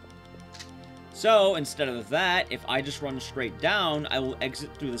 So, instead of that, if I just run straight down, I will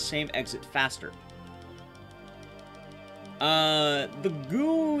exit through the same exit faster. The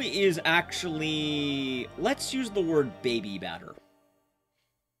goo is actually... Let's use the word baby batter,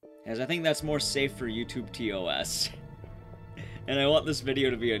 as I think that's more safe for YouTube TOS. And I want this video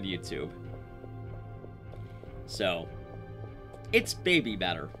to be on YouTube. So, it's baby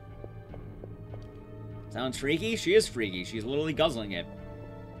batter. Sounds freaky? She is freaky. She's literally guzzling it.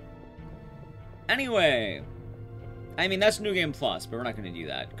 Anyway. I mean, that's New Game Plus, but we're not going to do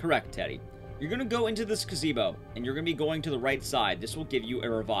that. Correct, Teddy. You're going to go into this gazebo, and you're going to be going to the right side. This will give you a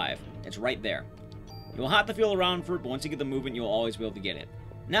revive. It's right there. You'll have to feel around for it, but once you get the movement, you'll always be able to get it.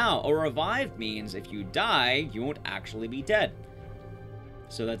 Now, a revive means if you die, you won't actually be dead.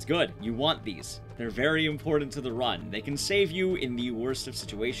 So that's good. You want these. They're very important to the run. They can save you in the worst of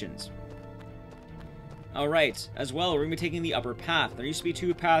situations. Alright, as well, we're going to be taking the upper path. There used to be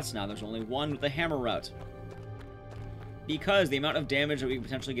 2 paths now. There's only one with the hammer route. Because the amount of damage that we can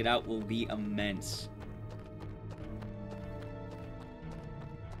potentially get out will be immense.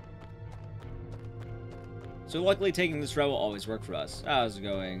 So luckily taking this route will always work for us. How's it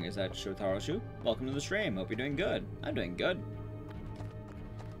going? Is that Shotaro Shu? Welcome to the stream. Hope you're doing good. I'm doing good.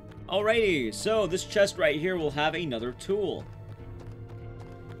 Alrighty, so this chest right here will have another tool.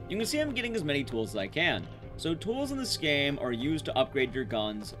 You can see I'm getting as many tools as I can. So tools in this game are used to upgrade your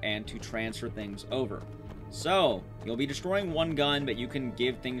guns and to transfer things over. So, you'll be destroying one gun, but you can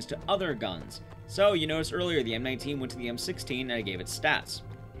give things to other guns. So, you noticed earlier the M19 went to the M16 and I gave it stats.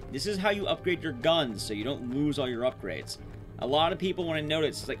 This is how you upgrade your guns so you don't lose all your upgrades. A lot of people, when I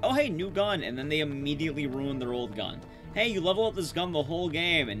notice, it's like, oh hey, new gun, and then they immediately ruin their old gun. Hey, you level up this gun the whole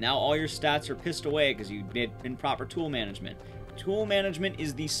game, and now all your stats are pissed away because you did improper tool management. Tool management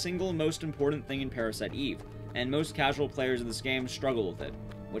is the single most important thing in Parasite Eve, and most casual players of this game struggle with it,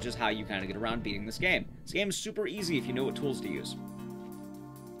 which is how you kind of get around beating this game. This game is super easy if you know what tools to use.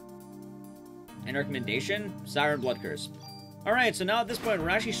 And recommendation, Siren Blood Curse. Alright, so now at this point, we're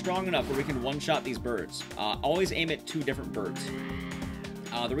actually strong enough where we can one-shot these birds. Always aim at 2 different birds.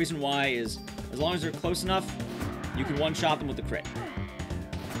 The reason why is, as long as they're close enough, you can one-shot them with the crit.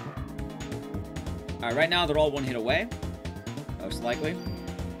 Alright, right now they're all 1 hit away. Most likely.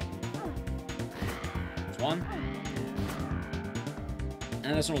 There's 1.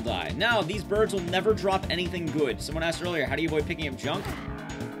 And this one will die. Now, these birds will never drop anything good. Someone asked earlier, how do you avoid picking up junk?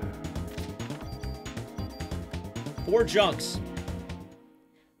 4 junks.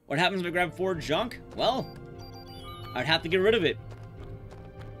 What happens if I grab 4 junk? Well, I'd have to get rid of it.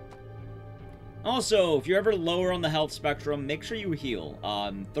 Also, if you're ever lower on the health spectrum, make sure you heal.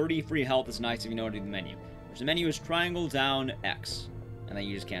 30 free health is nice if you know how to do the menu. Which the menu is triangle down X. And then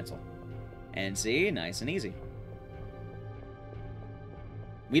you just cancel. And see, nice and easy.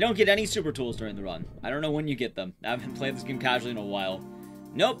 We don't get any super tools during the run. I don't know when you get them. I haven't played this game casually in a while.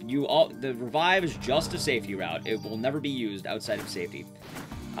 Nope, the revive is just a safety route. It will never be used outside of safety.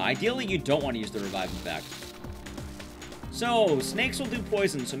 Ideally, you don't want to use the revive, in fact. So, snakes will do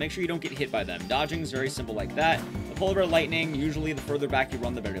poison, so make sure you don't get hit by them. Dodging is very simple like that. The polar bear lightning, usually the further back you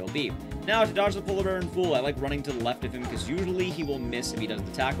run, the better it'll be. Now, to dodge the polar bear in full, I like running to the left of him, because usually he will miss if he does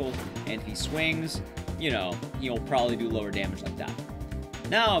the tackle, and if he swings, you know, he'll probably do lower damage like that.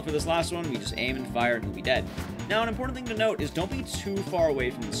 Now, for this last one, we just aim and fire and he'll be dead. Now, an important thing to note is don't be too far away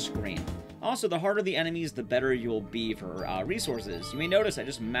from the screen. Also, the harder the enemies, the better you'll be for resources. You may notice I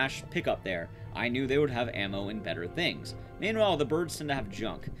just mashed pickup there. I knew they would have ammo and better things. Meanwhile, the birds tend to have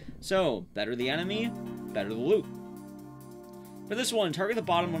junk. So, better the enemy, better the loot. For this one, target the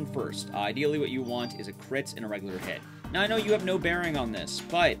bottom one first. Ideally, what you want is a crit and a regular hit. Now, I know you have no bearing on this,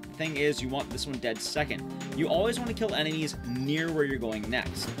 but the thing is, you want this one dead second. You always want to kill enemies near where you're going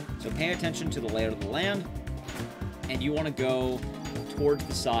next. So pay attention to the layout of the land, and you want to go towards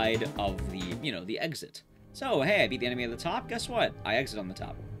the side of the, you know, the exit. So, hey, I beat the enemy at the top. Guess what? I exit on the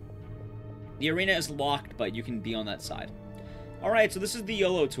top. The arena is locked, but you can be on that side. Alright, so this is the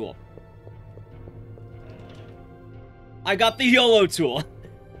YOLO tool. I got the YOLO tool!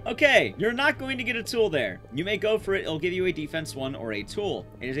 Okay, you're not going to get a tool there. You may go for it, it'll give you a defense one or a tool.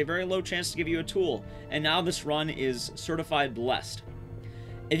 It is a very low chance to give you a tool, and now this run is certified blessed.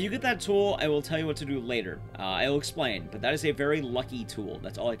 If you get that tool, I will tell you what to do later. I will explain, but that is a very lucky tool.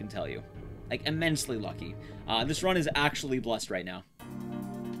 That's all I can tell you. Like, immensely lucky. This run is actually blessed right now.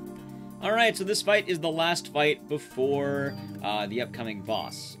 Alright, so this fight is the last fight before the upcoming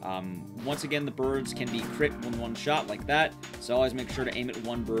boss. Once again, the birds can be crit in one shot like that, so always make sure to aim at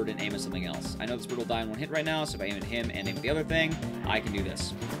one bird and aim at something else. I know this bird will die in one hit right now, so if I aim at him and aim at the other thing, I can do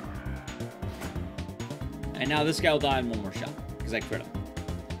this. And now this guy will die in one more shot, because I crit him.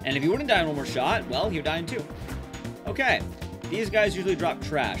 And if he wouldn't die in one more shot, well, he would die in 2. Okay, these guys usually drop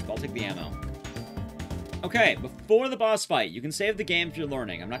trash, but I'll take the ammo. Okay, before the boss fight, you can save the game if you're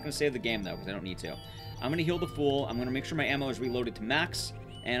learning. I'm not going to save the game, though, because I don't need to. I'm going to heal the fool, I'm going to make sure my ammo is reloaded to max,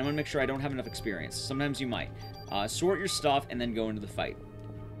 and I'm going to make sure I don't have enough experience. Sometimes you might. Sort your stuff, and then go into the fight.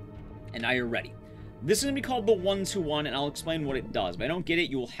 And now you're ready. This is going to be called the 1-2-1, and I'll explain what it does. If I don't get it,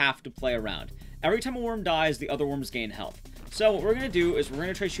 you will have to play around. Every time a worm dies, the other worms gain health. So what we're going to do is we're going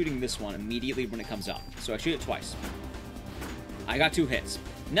to try shooting this one immediately when it comes up. So I shoot it twice. I got 2 hits.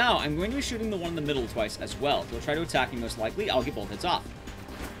 Now, I'm going to be shooting the one in the middle twice as well. If he'll try to attack me, most likely, I'll get both hits off.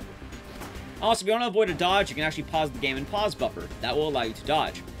 Also, if you want to avoid a dodge, you can actually pause the game and pause buffer. That will allow you to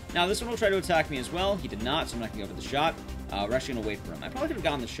dodge. Now, this one will try to attack me as well. He did not, so I'm not going to go for the shot. We're actually going to wait for him. I probably could have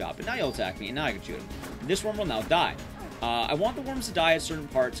gotten the shot, but now he'll attack me, and now I can shoot him. This worm will now die. I want the worms to die at certain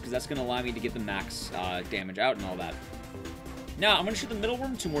parts, because that's going to allow me to get the max damage out and all that. Now, I'm going to shoot the middle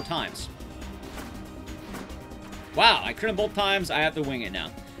worm 2 more times. Wow, I crit him both times. I have to wing it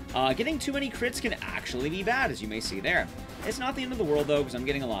now. Getting too many crits can actually be bad, as you may see there. It's not the end of the world, though, because I'm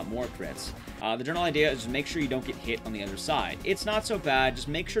getting a lot more crits. The general idea is just make sure you don't get hit on the other side. It's not so bad. Just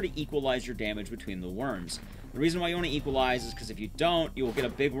make sure to equalize your damage between the worms. The reason why you want to equalize is because if you don't, you will get a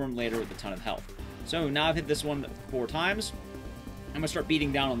big worm later with a ton of health. So now I've hit this one 4 times. I'm going to start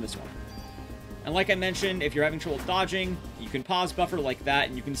beating down on this one. And like I mentioned, if you're having trouble dodging, you can pause buffer like that,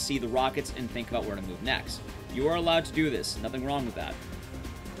 and you can see the rockets and think about where to move next. You are allowed to do this. Nothing wrong with that.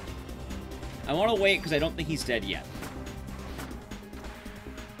 I want to wait because I don't think he's dead yet.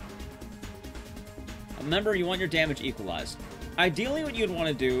 Remember, you want your damage equalized. Ideally, what you'd want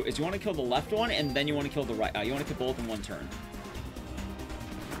to do is you want to kill the left one, and then you want to kill the right. You want to kill both in one turn.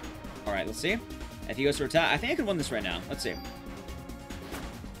 Alright, let's see. If he goes to attack, I think I can win this right now. Let's see.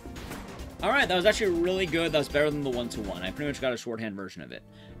 Alright, that was actually really good. That was better than the 1-to-1. I pretty much got a shorthand version of it.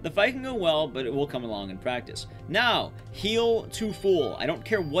 The fight can go well, but it will come along in practice. Now, heal to full. I don't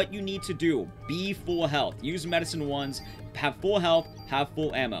care what you need to do. Be full health. Use medicine ones. Have full health. Have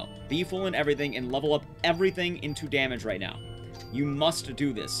full ammo. Be full in everything and level up everything into damage right now. You must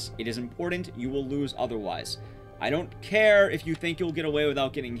do this. It is important. You will lose otherwise. I don't care if you think you'll get away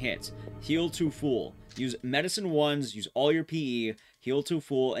without getting hit. Heal to full. Use medicine ones, use all your PE, heal to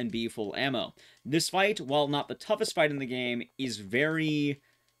full, and be full ammo. This fight, while not the toughest fight in the game, is very...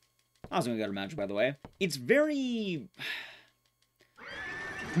 I was going to go to magic, by the way. It's very...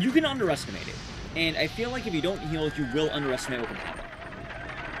 You can underestimate it. And I feel like if you don't heal, you will underestimate what can happen.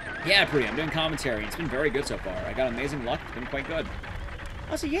 Yeah, Pri, I'm doing commentary. It's been very good so far. I got amazing luck. It's been quite good.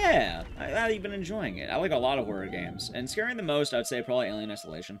 Also, yeah, I've been enjoying it. I like a lot of horror games. And scaring the most, I'd say probably Alien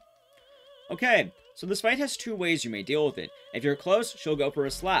Isolation. Okay, so this fight has 2 ways you may deal with it. If you're close, she'll go for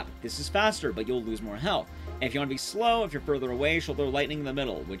a slap. This is faster, but you'll lose more health. And if you want to be slow, if you're further away, she'll throw lightning in the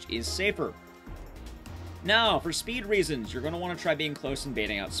middle, which is safer. Now, for speed reasons, you're going to want to try being close and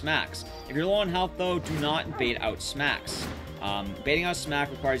baiting out smacks. If you're low on health, though, do not bait out smacks. Baiting out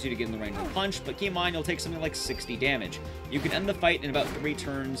smack requires you to get in the range of a punch, but keep in mind you'll take something like 60 damage. You can end the fight in about 3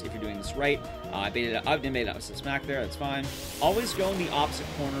 turns if you're doing this right. I didn't bait out a smack there, that's fine. Always go in the opposite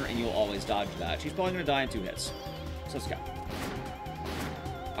corner and you'll always dodge that. She's probably going to die in 2 hits. So let's go.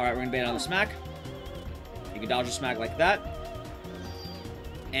 Alright, we're going to bait out the smack. You can dodge a smack like that.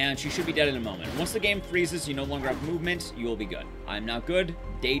 And she should be dead in a moment. Once the game freezes, you no longer have movement, you will be good. I'm now good.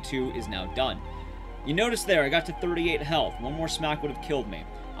 Day 2 is now done. You notice there, I got to 38 health. 1 more smack would have killed me.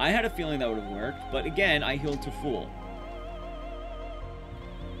 I had a feeling that would have worked, but again, I healed to full.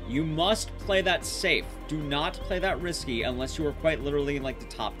 You must play that safe. Do not play that risky unless you are quite literally in like the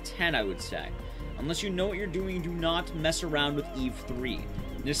top 10, I would say. Unless you know what you're doing, do not mess around with Eve 3.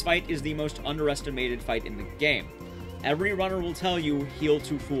 This fight is the most underestimated fight in the game. Every runner will tell you, heal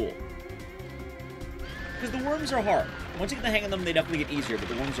to full. Because the worms are hard. Once you get the hang of them, they definitely get easier, but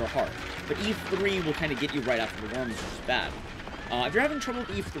the worms are hard. But Eve 3 will kind of get you right after the worms, which is bad. If you're having trouble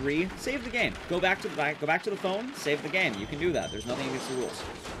with Eve 3, save the game. Go back to the phone, save the game. You can do that. There's nothing against the rules.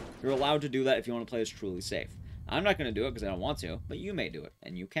 You're allowed to do that if you want to play this truly safe. I'm not going to do it because I don't want to, but you may do it,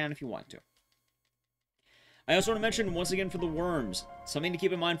 and you can if you want to. I also want to mention, once again, for the worms, something to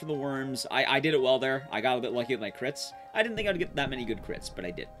keep in mind for the worms. I did it well there. I got a bit lucky with my crits. I didn't think I'd get that many good crits, but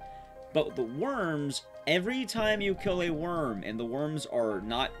I did. But the worms, every time you kill a worm, and the worms are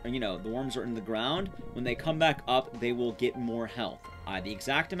not, the worms are in the ground, when they come back up, they will get more health. The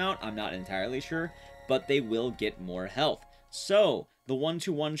exact amount, I'm not entirely sure, but they will get more health. So, the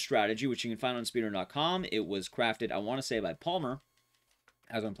 1-to-1 strategy, which you can find on Speedrun.com, it was crafted, I want to say, by Palmer,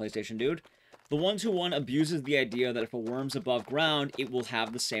 as on PlayStation Dude. The 1-to-1 abuses the idea that if a worm's above ground, it will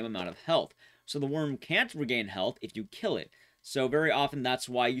have the same amount of health. So the worm can't regain health if you kill it. So very often that's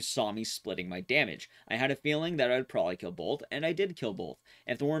why you saw me splitting my damage. I had a feeling that I'd probably kill both, and I did kill both.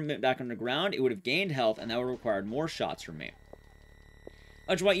 If the worm went back underground, it would have gained health, and that would have required more shots from me.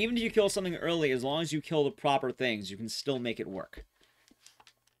 That's why even if you kill something early, as long as you kill the proper things, you can still make it work.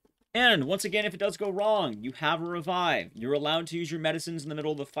 And, once again, if it does go wrong, you have a revive. You're allowed to use your medicines in the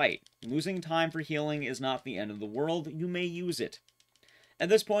middle of the fight. Losing time for healing is not the end of the world. You may use it. At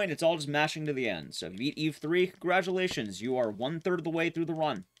this point, it's all just mashing to the end. So if you beat Eve 3, congratulations. You are 1/3 of the way through the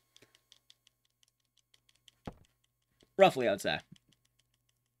run. Roughly, I'd say.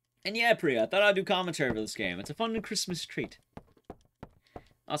 And yeah, Priya, I thought I'd do commentary for this game. It's a fun Christmas treat.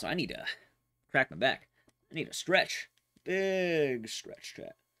 Also, I need to crack my back. I need a stretch. Big stretch,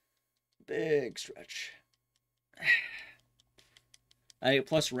 chat. Big stretch.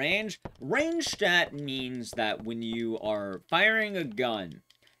 Plus range. Range stat means that when you are firing a gun,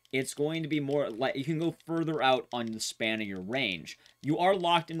 it's going to be more like you can go further out on the span of your range. You are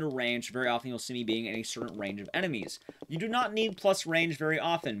locked into range. Very often you'll see me being in a certain range of enemies. You do not need plus range very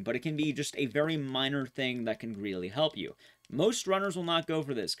often, but it can be just a very minor thing that can really help you. Most runners will not go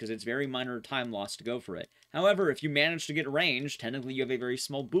for this because it's very minor time loss to go for it. However, if you manage to get range, technically you have a very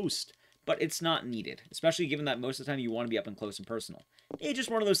small boost. but it's not needed, especially given that most of the time you want to be up and close and personal. It's just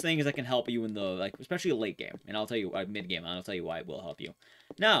one of those things that can help you in the, like, especially a late game, and I'll tell you, mid-game, and I'll tell you why it will help you.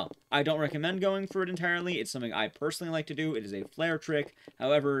 Now, I don't recommend going for it entirely. It's something I personally like to do. It is a flare trick.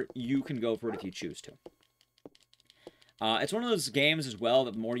 However, you can go for it if you choose to. It's one of those games as well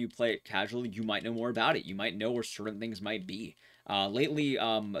that the more you play it casually, you might know more about it. You might know where certain things might be. Lately,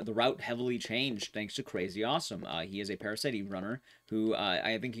 the route heavily changed thanks to Crazy Awesome. He is a Parasite Eve runner who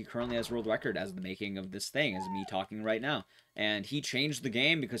I think he currently has world record as the making of this thing, as me talking right now. And he changed the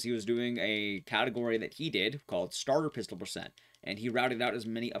game because he was doing a category that he did called Starter Pistol Percent. And he routed out as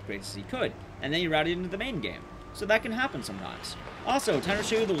many upgrades as he could. And then he routed into the main game. So that can happen sometimes. Also, time to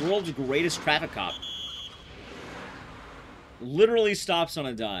show you the world's greatest traffic cop. Literally stops on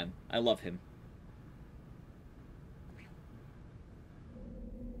a dime. I love him.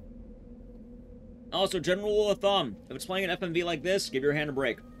 Also, general rule of thumb, if it's playing an FMV like this, give your hand a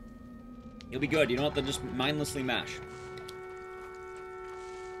break. You'll be good. You don't have to just mindlessly mash.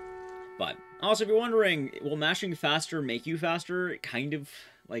 But, also, if you're wondering, will mashing faster make you faster? Kind of.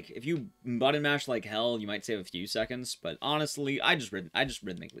 Like, if you button mash like hell, you might save a few seconds. But honestly, I just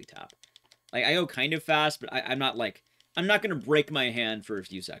rhythmically tap. Like, I go kind of fast, but I'm not, like... I'm not going to break my hand for a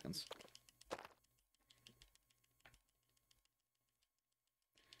few seconds.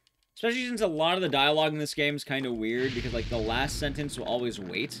 Especially since a lot of the dialogue in this game is kind of weird, because, like, the last sentence will always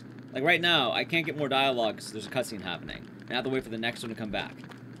wait. Like, right now, I can't get more dialogue because there's a cutscene happening. And I have to wait for the next one to come back.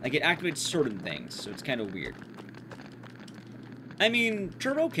 Like, it activates certain things, so it's kind of weird. I mean,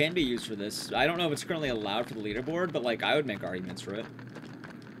 Turbo can be used for this. I don't know if it's currently allowed for the leaderboard, but, like, I would make arguments for it.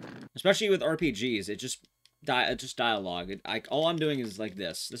 Especially with RPGs, it just dialogue. All I'm doing is like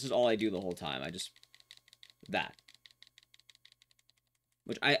this. This is all I do the whole time. That.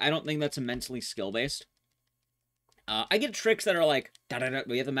 Which I don't think that's immensely skill-based. I get tricks that are like, da-da-da,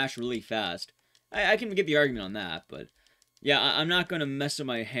 but you have to mash really fast. I can get the argument on that, but yeah, I'm not going to mess with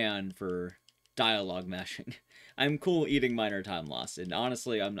my hand for dialogue mashing. I'm cool eating minor time loss, and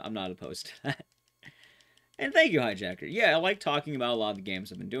honestly, I'm not opposed to that. And thank you, Hijacker. Yeah, I like talking about a lot of the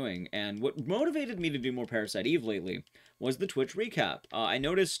games I've been doing, and what motivated me to do more Parasite Eve lately was the Twitch recap. I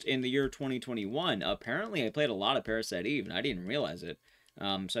noticed in the year 2021, apparently I played a lot of Parasite Eve, and I didn't realize it.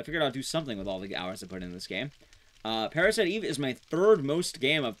 So I figured I'd do something with all the hours I put in this game. Parasite Eve is my third most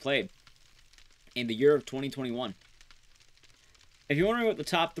game I've played in the year of 2021. If you're wondering what the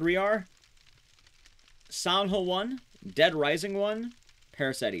top 3 are, Silent Hill 1, Dead Rising 1,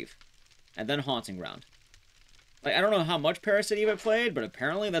 Parasite Eve, and then Haunting Ground. Like, I don't know how much Parasite Eve I played, but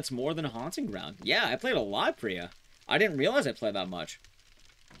apparently that's more than Haunting Ground. Yeah, I played a lot, Priya. I didn't realize I played that much.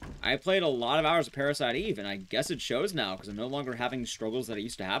 I played a lot of hours of Parasite Eve, and I guess it shows now, because I'm no longer having struggles that I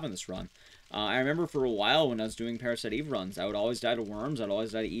used to have in this run. I remember for a while when I was doing Parasite Eve runs, I would always die to worms, I'd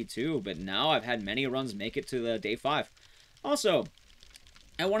always die to E2, but now I've had many runs make it to the day 5. Also,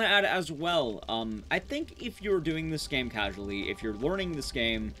 I want to add as well, I think if you're doing this game casually, if you're learning this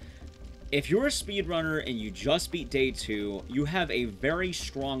game... If you're a speedrunner and you just beat day 2, you have a very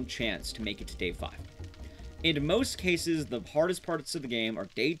strong chance to make it to day 5. In most cases, the hardest parts of the game are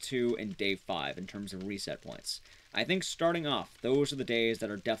day 2 and day 5 in terms of reset points. I think starting off, those are the days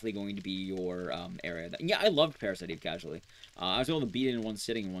that are definitely going to be your area. Yeah, I loved Parasite Eve casually. I was able to beat it in one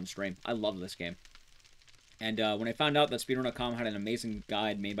sitting in one stream. I love this game. And when I found out that Speedrun.com had an amazing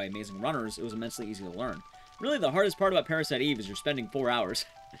guide made by amazing runners, it was immensely easy to learn. Really, the hardest part about Parasite Eve is you're spending 4 hours.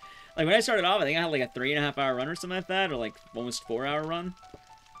 Like, when I started off, I think I had like a 3.5 hour run or something like that, or like almost 4 hour run.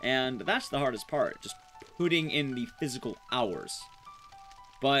 And that's the hardest part, just putting in the physical hours.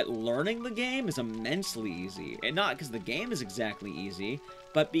 But learning the game is immensely easy. And not because the game is exactly easy,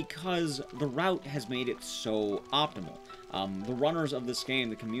 but because the route has made it so optimal. The runners of this game,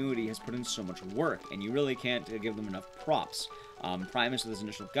 the community, has put in so much work, and you really can't give them enough props. Primus with his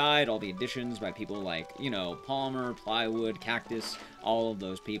initial guide, all the additions by people like, you know, Palmer, Plywood, Cactus, all of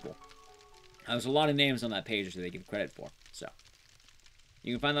those people. There's a lot of names on that page that they give credit for, so.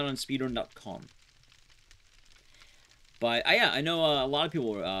 You can find that on speedrun.com. But, yeah, I know a lot of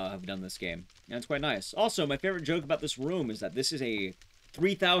people have done this game, and it's quite nice. Also, my favorite joke about this room is that this is a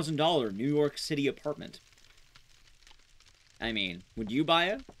 $3,000 New York City apartment. I mean, would you buy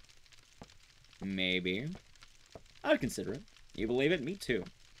it? Maybe. I would consider it. You believe it? Me too.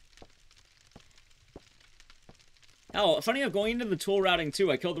 Oh, funny enough, going into the tool routing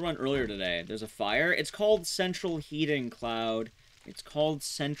too, I killed the run earlier today. There's a fire. It's called Central Heating, Cloud. It's called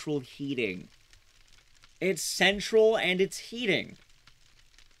Central Heating. It's central and it's heating.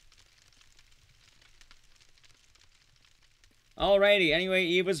 Alrighty, anyway,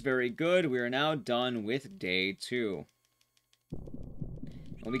 Eve was very good. We are now done with day 2.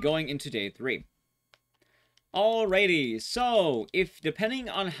 We'll be going into day 3. Alrighty, so, depending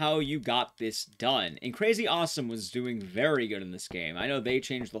on how you got this done, and Crazy Awesome was doing very good in this game. I know they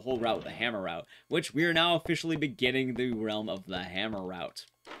changed the whole route with the hammer route, which we are now officially beginning the realm of the hammer route.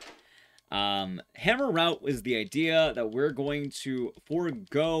 Hammer route is the idea that we're going to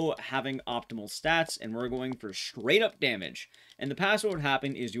forego having optimal stats, and we're going for straight up damage. In the past, what would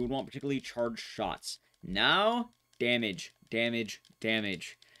happen is you would want particularly charged shots. Now, damage, damage,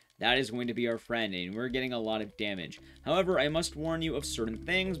 damage. That is going to be our friend, and we're getting a lot of damage. However, I must warn you of certain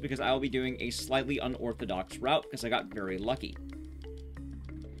things, because I will be doing a slightly unorthodox route, because I got very lucky.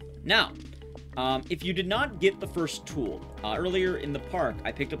 Now, if you did not get the first tool, earlier in the park,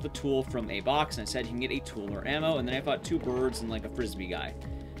 I picked up the tool from a box, and I said you can get a tool or ammo, and then I fought 2 birds and like a frisbee guy.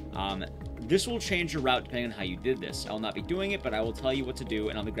 This will change your route depending on how you did this. I will not be doing it, but I will tell you what to do,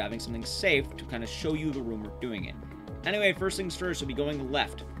 and I'll be grabbing something safe to kind of show you the room we're doing it. Anyway, first things first, we'll be going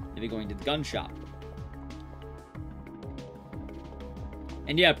left. We'll be going to the gun shop.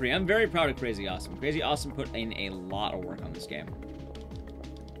 And yeah, I'm very proud of Crazy Awesome. Crazy Awesome put in a lot of work on this game.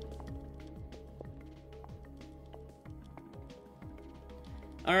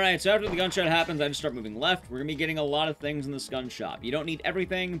 Alright, so after the gunshot happens, I just start moving left. We're going to be getting a lot of things in this gun shop. You don't need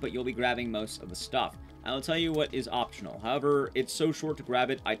everything, but you'll be grabbing most of the stuff. I will tell you what is optional. However, it's so short to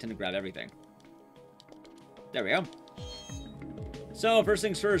grab it, I tend to grab everything. There we go. So, first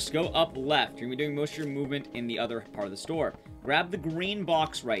things first, go up left. You're going to be doing most of your movement in the other part of the store. Grab the green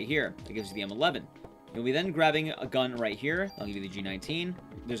box right here. That gives you the M11. You'll be then grabbing a gun right here. I'll give you the G19.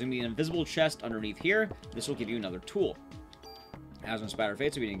 There's going to be an invisible chest underneath here. This will give you another tool. As on Spider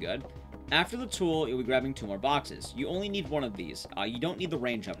Fates, we're doing good. After the tool, you'll be grabbing 2 more boxes. You only need 1 of these. You don't need the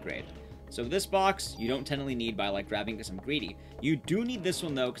range upgrade. So this box, you don't technically need by like grabbing because I'm greedy. You do need this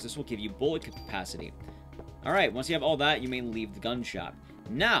one though, because this will give you bullet capacity. Alright, once you have all that, you may leave the gun shop.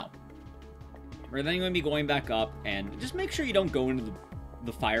 Now, we're then going to be going back up, and just make sure you don't go into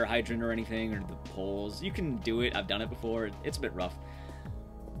the fire hydrant or anything, or the poles. You can do it, I've done it before, it's a bit rough.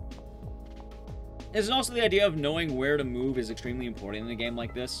 There's also the idea of knowing where to move is extremely important in a game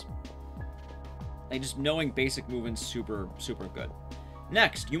like this. Like, just knowing basic movements super, super good.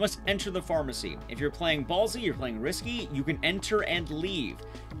 Next, you must enter the pharmacy. If you're playing ballsy, you're playing risky, you can enter and leave.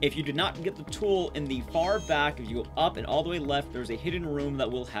 If you did not get the tool in the far back, if you go up and all the way left, there's a hidden room that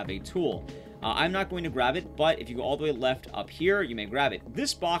will have a tool. I'm not going to grab it, but if you go all the way left up here, you may grab it.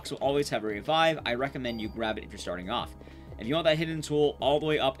 This box will always have a revive. I recommend you grab it if you're starting off. If you want that hidden tool all the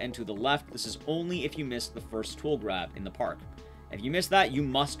way up and to the left, this is only if you missed the first tool grab in the park. If you miss that, you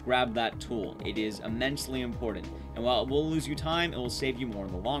must grab that tool. It is immensely important. And while it will lose you time, it will save you more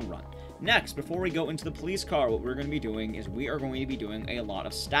in the long run. Next, before we go into the police car, what we're going to be doing is we are going to be doing a lot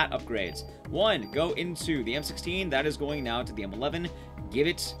of stat upgrades. 1, go into the M16. That is going now to the M11. Give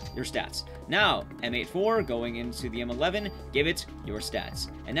it your stats. Now, M84 going into the M11. Give it your stats.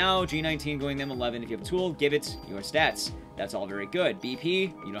 And now, G19 going to M11. If you have a tool, give it your stats. That's all very good.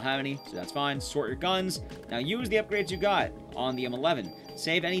 BP, you don't have any, so that's fine. Sort your guns. Now use the upgrades you got on the M11.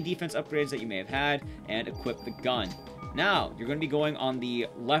 Save any defense upgrades that you may have had, and equip the gun. Now, you're going to be going on the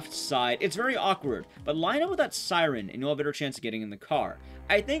left side. It's very awkward, but line up with that siren, and you'll have a better chance of getting in the car.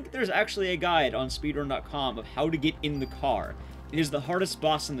 I think there's actually a guide on Speedrun.com of how to get in the car. It is the hardest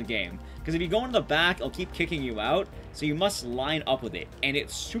boss in the game, because if you go in the back, it'll keep kicking you out, so you must line up with it, and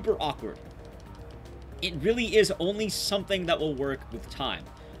it's super awkward. It really is only something that will work with time.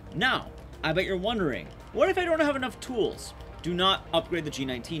 Now, I bet you're wondering, what if I don't have enough tools? Do not upgrade the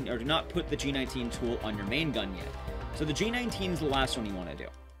G19, or do not put the G19 tool on your main gun yet. So the G19 is the last one you want to do.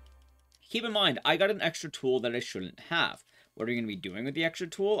 Keep in mind, I got an extra tool that I shouldn't have. What are you going to be doing with the extra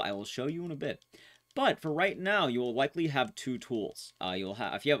tool? I will show you in a bit. But for right now, you will likely have 2 tools. You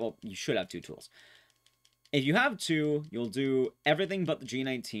should have 2 tools. If you have 2, you'll do everything but the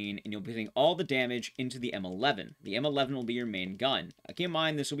G19, and you'll be putting all the damage into the M11. The M11 will be your main gun. Keep in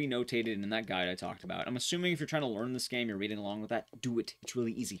mind, this will be notated in that guide I talked about. I'm assuming if you're trying to learn this game, you're reading along with that, do it. It's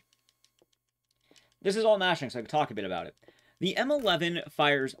really easy. This is all mashing, so I can talk a bit about it. The M11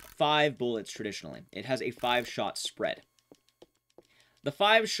 fires 5 bullets traditionally. It has a 5-shot spread. The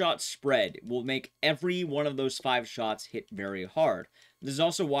 5-shot spread will make every one of those 5 shots hit very hard. This is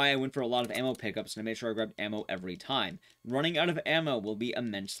also why I went for a lot of ammo pickups, and I made sure I grabbed ammo every time. Running out of ammo will be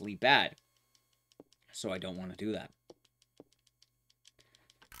immensely bad. So I don't want to do that.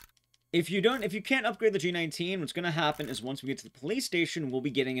 If you can't upgrade the G19, what's going to happen is once we get to the police station, we'll be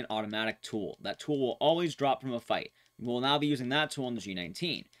getting an automatic tool. That tool will always drop from a fight. We'll now be using that tool on the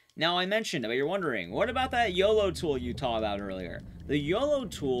G19. Now, I mentioned, but you're wondering, what about that YOLO tool you talked about earlier? The YOLO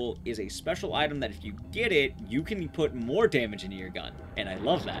tool is a special item that if you get it, you can put more damage into your gun, and I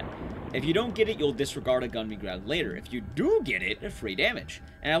love that. If you don't get it, you'll disregard a gun you grabbed later. If you do get it, free damage.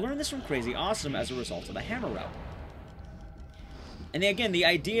 And I learned this from Crazy Awesome as a result of the hammer route. And again, the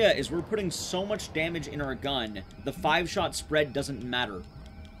idea is we're putting so much damage in our gun, the 5-shot spread doesn't matter.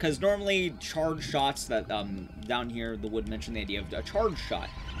 Because normally, charge shots that, down here, the Wood mentioned the idea of a charge shot.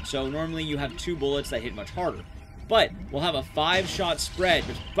 So normally you have 2 bullets that hit much harder. But we'll have a 5-shot spread,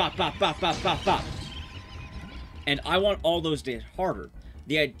 just bop, bop, bop, bop, bop, bop. And I want all those to hit harder.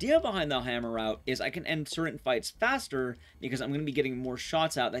 The idea behind the hammer route is I can end certain fights faster because I'm going to be getting more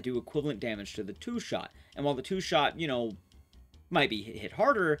shots out that do equivalent damage to the 2-shot. And while the 2-shot, you know, might be hit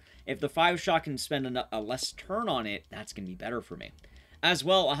harder, if the 5-shot can spend a less turn on it, that's going to be better for me. As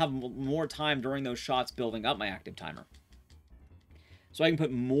well, I'll have more time during those shots building up my active timer. So I can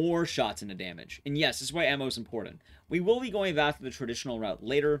put more shots into damage. And yes, this is why ammo is important. We will be going back to the traditional route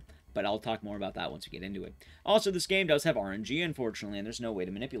later, but I'll talk more about that once we get into it. Also, this game does have RNG, unfortunately, and there's no way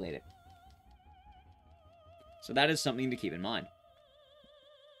to manipulate it. So that is something to keep in mind.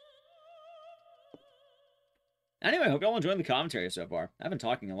 Anyway, I hope y'all enjoyed the commentary so far. I've been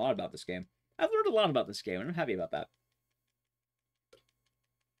talking a lot about this game. I've learned a lot about this game, and I'm happy about that.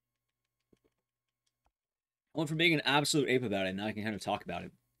 I went from being an absolute ape about it, now I can kind of talk about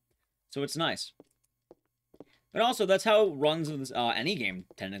it. So it's nice. But also, that's how runs of this, any game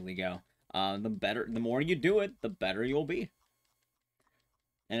technically go. The more you do it, the better you'll be.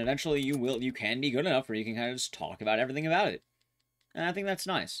 And eventually you can be good enough where you can kind of just talk about everything about it. And I think that's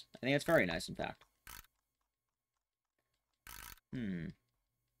nice. I think that's very nice, in fact.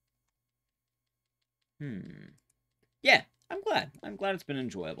 Yeah, I'm glad. I'm glad it's been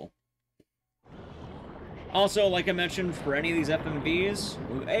enjoyable. Also, like I mentioned, for any of these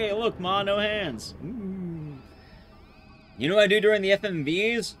FMVs... Hey, look, Ma, no hands. Ooh. You know what I do during the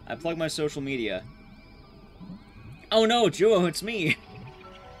FMVs? I plug my social media. Oh no, Juo, it's me.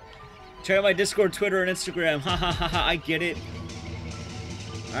 Check out my Discord, Twitter, and Instagram. Ha ha ha ha, I get it.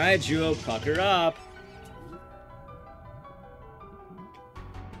 Alright, Juo, pucker up.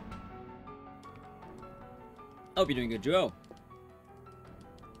 Hope you're doing good, Juo.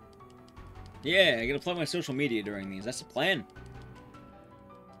 Yeah, I gotta plug my social media during these. That's the plan.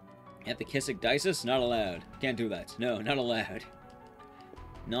 At the Kissick Dices? Not allowed. Can't do that. No, not allowed.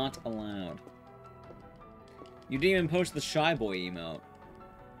 Not allowed. You didn't even post the Shy Boy emote.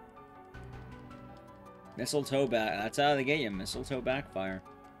 Mistletoe back. That's how they get you. Mistletoe backfire.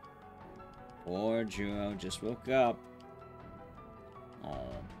 Poor Juo just woke up. Oh,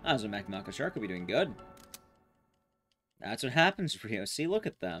 how's a Macamaka Shark? Could be doing good. That's what happens for you. See, look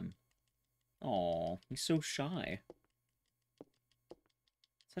at them. Aw, he's so shy.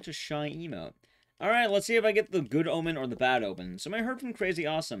 Such a shy emote. Alright, let's see if I get the good omen or the bad omen. So I heard from Crazy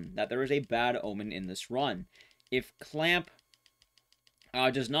Awesome that there is a bad omen in this run. If Clamp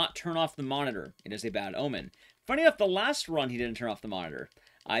does not turn off the monitor, it is a bad omen. Funny enough, the last run he didn't turn off the monitor.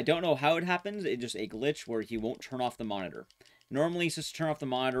 I don't know how it happens. It's just a glitch where he won't turn off the monitor. Normally he's supposed to turn off the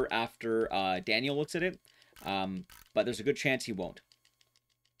monitor after Daniel looks at it. But there's a good chance he won't.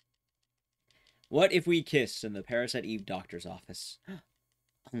 What if we kiss in the Parasite Eve doctor's office?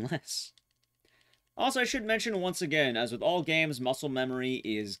 Unless. Also, I should mention once again, as with all games, muscle memory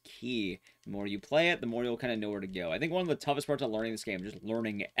is key. The more you play it, the more you'll kind of know where to go. I think one of the toughest parts of learning this game is just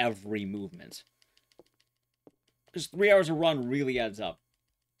learning every movement. Because 3 hours of run really adds up.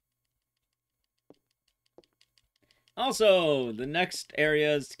 Also, the next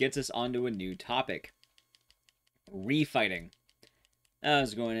area gets us onto a new topic. Refighting.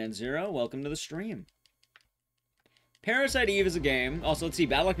 How's it going, N0? Welcome to the stream. Parasite Eve is a game. Also, let's see,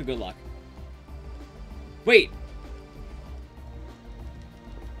 bad luck or good luck? Wait.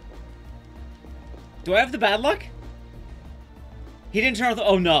 Do I have the bad luck? He didn't turn off the...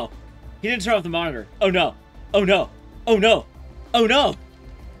 Oh, no. He didn't turn off the monitor. Oh, no. Oh, no. Oh, no. Oh, no.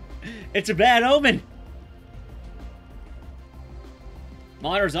 It's a bad omen.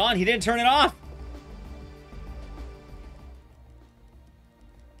 Monitor's on. He didn't turn it off.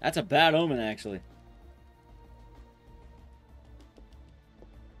 That's a bad omen, actually.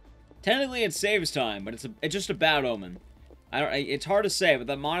 Technically, it saves time, but it's just a bad omen. It's hard to say, but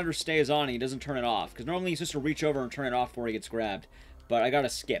the monitor stays on and he doesn't turn it off. Because normally he's supposed to reach over and turn it off before he gets grabbed. But I gotta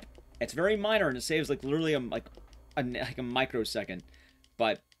skip. It's very minor and it saves like literally a microsecond.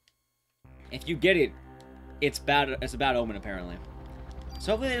 But if you get it, it's bad. It's a bad omen apparently.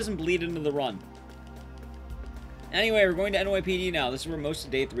 So hopefully it doesn't bleed into the run. Anyway, we're going to NYPD now. This is where most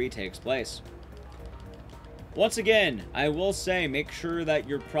of Day 3 takes place. Once again, I will say, make sure that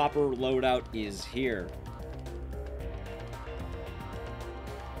your proper loadout is here.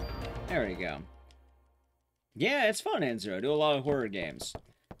 There we go. Yeah, it's fun, Enzo. I do a lot of horror games.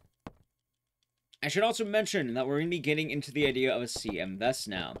 I should also mention that we're going to be getting into the idea of a CM vest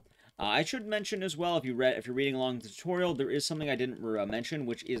now. I should mention as well, if you're reading along the tutorial, there is something I didn't mention,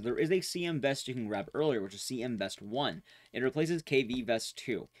 which is there is a CM vest you can grab earlier, which is CM Vest 1. It replaces KV Vest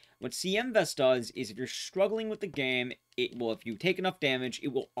 2. What CM Vest does is if you're struggling with the game, if you take enough damage,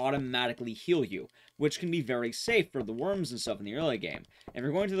 it will automatically heal you, which can be very safe for the worms and stuff in the early game. If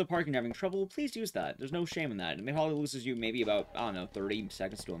you're going through the park and you're having trouble, please use that. There's no shame in that. It probably loses you maybe about, I don't know, 30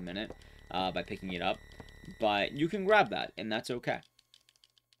 seconds to a minute by picking it up. But you can grab that, and that's okay.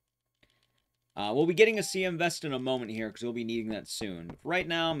 We'll be getting a CM vest in a moment here, because we'll be needing that soon. But right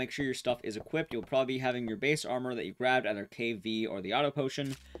now, make sure your stuff is equipped. You'll probably be having your base armor that you grabbed, either KV or the auto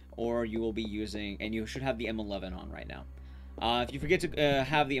potion, or you will be using, and you should have the M11 on right now. If you forget to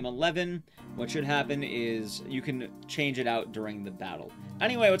have the M11, what should happen is you can change it out during the battle.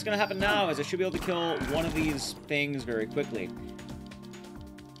 Anyway, what's going to happen now is I should be able to kill one of these things very quickly.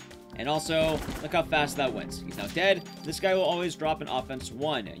 And also, look how fast that went. He's now dead. This guy will always drop an offense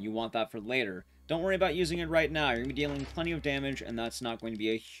 1. You want that for later. Don't worry about using it right now. You're going to be dealing plenty of damage, and that's not going to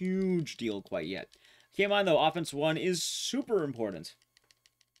be a huge deal quite yet. Keep in mind, though, offense 1 is super important.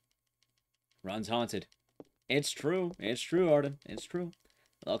 Run's haunted. It's true. It's true, Arden. It's true.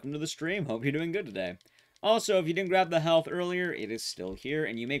 Welcome to the stream. Hope you're doing good today. Also, if you didn't grab the health earlier, it is still here,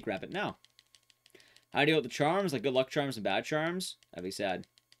 and you may grab it now. How to deal with the charms, like good luck charms and bad charms? That'd be sad.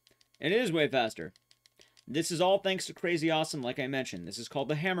 It is way faster. This is all thanks to Crazy Awesome, like I mentioned. This is called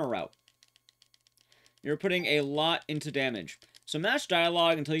the hammer route. You're putting a lot into damage. So mash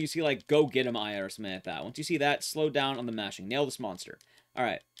dialogue until you see, like, go get him, Aya, or something like that. Once you see that, slow down on the mashing. Nail this monster.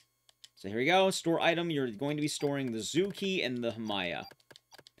 Alright. So here we go. Store item. You're going to be storing the Zuki and the Hamaya.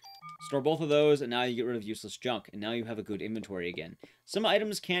 Store both of those, and now you get rid of useless junk. And now you have a good inventory again. Some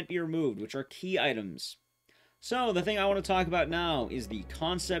items can't be removed, which are key items. So, the thing I want to talk about now is the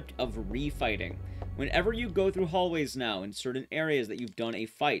concept of refighting. Whenever you go through hallways now in certain areas that you've done a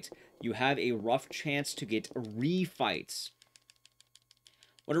fight, you have a rough chance to get refights.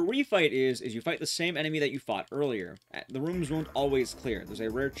 What a refight is you fight the same enemy that you fought earlier. The rooms won't always clear. There's a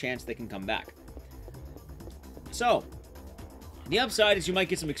rare chance they can come back. So, the upside is you might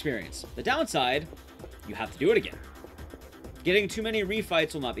get some experience. The downside, you have to do it again. Getting too many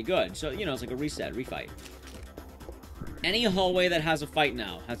refights will not be good. So, you know, it's like a reset, refight. Any hallway that has a fight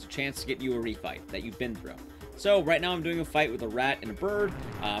now has a chance to get you a refight that you've been through. So, right now I'm doing a fight with a rat and a bird.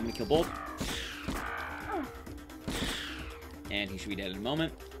 I'm going to kill both. And he should be dead in a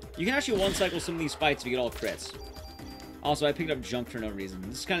moment. You can actually one-cycle some of these fights if you get all crits. Also, I picked up junk for no reason.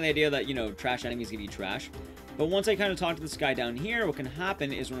 This is kind of the idea that, you know, trash enemies give you trash. But once I kind of talk to this guy down here, what can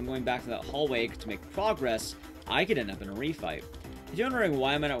happen is when I'm going back to that hallway to make progress, I could end up in a refight. If you're wondering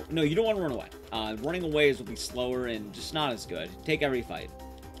why I'm at no, you don't want to run away. Running away will be slower and just not as good. Take every fight.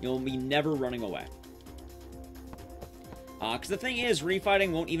 You'll be never running away. Because the thing is,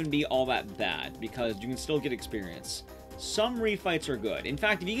 refighting won't even be all that bad, because you can still get experience. Some refights are good. In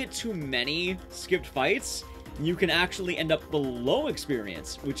fact, if you get too many skipped fights, you can actually end up below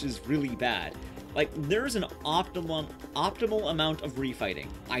experience, which is really bad. Like, there's an optimal amount of refighting.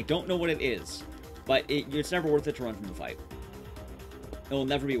 I don't know what it is, but it's never worth it to run from the fight. It will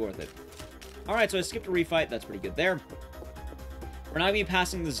never be worth it. Alright, so I skipped a refight. That's pretty good there. We're now going to be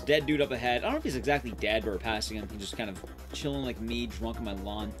passing this dead dude up ahead. I don't know if he's exactly dead, but we're passing him. He's just kind of chilling like me, drunk on my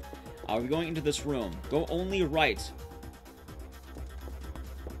lawn. We're going into this room. Go only right.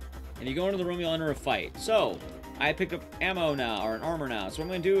 And you go into the room, you'll enter a fight. So, I picked up ammo now, or an armor now. So what I'm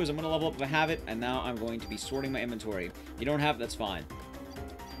going to do is I'm going to level up if I have it, and now I'm going to be sorting my inventory. If you don't have it, that's fine.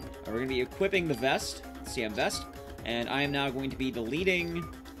 We're going to be equipping the vest, CM vest. And I am now going to be deleting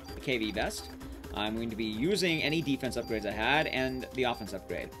the KV vest. I'm going to be using any defense upgrades I had and the offense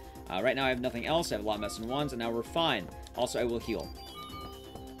upgrade. Right now I have nothing else. I have a lot of medicine ones, and now we're fine. Also, I will heal.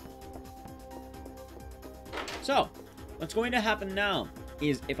 So, what's going to happen now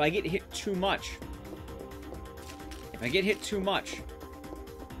is if I get hit too much,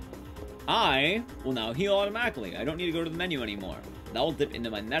 I will now heal automatically. I don't need to go to the menu anymore. That'll dip into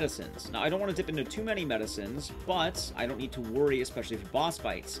my medicines. Now, I don't want to dip into too many medicines, but I don't need to worry, especially for boss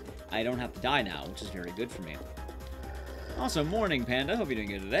fights. I don't have to die now, which is very good for me. Also, morning, Panda. Hope you're doing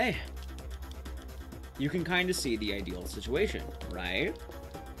good today. You can kind of see the ideal situation, right?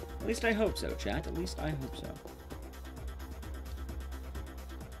 At least I hope so, chat. At least I hope so.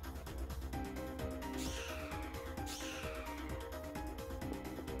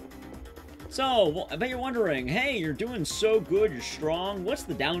 So, well, I bet you're wondering, hey, you're doing so good, you're strong, what's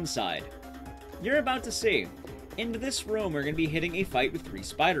the downside? You're about to see. In this room, we're going to be hitting a fight with 3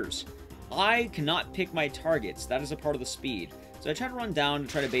 spiders. I cannot pick my targets. That is a part of the speed. So I try to run down to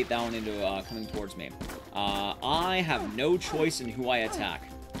try to bait that one into coming towards me. I have no choice in who I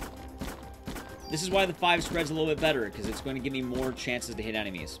attack. This is why the 5 spread's a little bit better, because it's going to give me more chances to hit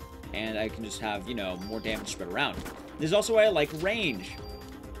enemies. And I can just have, you know, more damage spread around. This is also why I like range.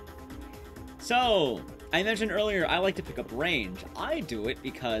 So, I mentioned earlier I like to pick up range. I do it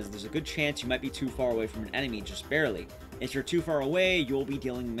because there's a good chance you might be too far away from an enemy, just barely. If you're too far away, you'll be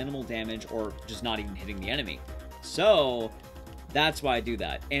dealing minimal damage or just not even hitting the enemy. So, that's why I do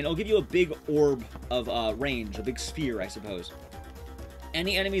that. And it'll give you a big orb of range, a big sphere, I suppose.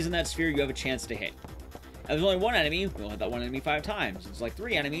 Any enemies in that sphere you have a chance to hit. If there's only 1 enemy, we'll hit that 1 enemy 5 times. If it's like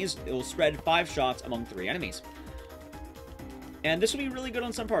 3 enemies, it will spread 5 shots among 3 enemies. And this will be really good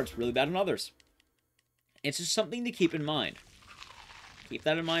on some parts, really bad on others. It's just something to keep in mind. Keep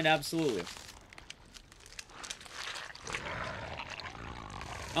that in mind, absolutely.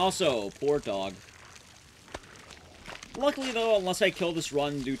 Also, poor dog. Luckily, though, unless I kill this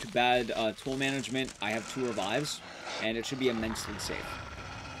run due to bad tool management, I have 2 revives, and it should be immensely safe.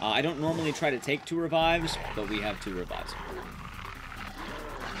 I don't normally try to take 2 revives, but we have 2 revives.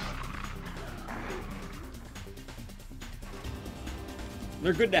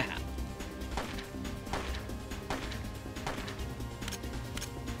 They're good to have.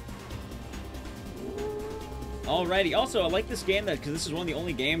 Alrighty, also, I like this game because this is one of the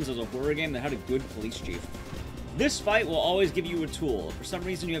only games as a horror game that had a good police chief. This fight will always give you a tool. If for some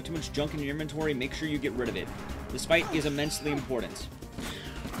reason you have too much junk in your inventory, make sure you get rid of it. This fight is immensely important.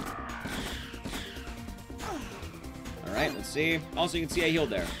 Alright, let's see. Also, you can see I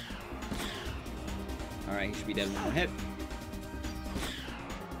healed there. Alright, he should be dead in 1 more hit.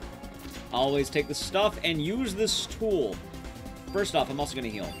 Always take the stuff and use this tool. First off, I'm also going to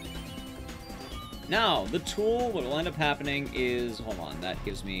heal. Now, the tool, what will end up happening is... Hold on, that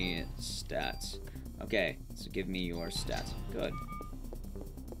gives me stats. Okay, so give me your stats. Good.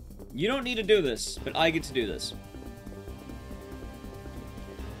 You don't need to do this, but I get to do this.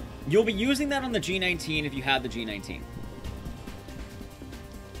 You'll be using that on the G19 if you had the G19.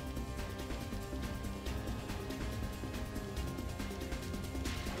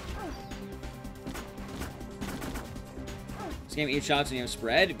 This game, 8 shots and you have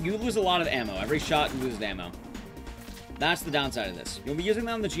spread. You lose a lot of ammo. Every shot, you lose ammo. That's the downside of this. You'll be using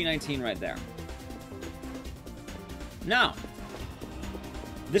that on the G19 right there. Now,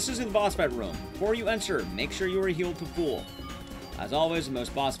 this is in the boss fight room. Before you enter, make sure you are healed to full. As always, in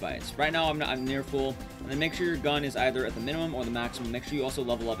most boss fights. Right now, I'm near full. And then make sure your gun is either at the minimum or the maximum. Make sure you also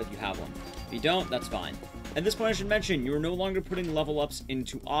level up if you have one. If you don't, that's fine. At this point, I should mention, you are no longer putting level ups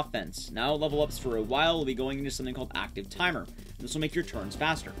into offense. Now, level ups for a while will be going into something called active timer. This will make your turns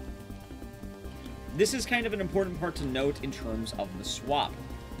faster. This is kind of an important part to note in terms of the swap.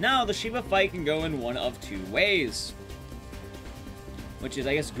 Now, the Shiva fight can go in one of 2 ways. Which is,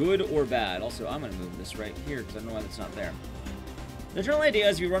 I guess, good or bad. Also, I'm going to move this right here, because I don't know why that's not there. The general idea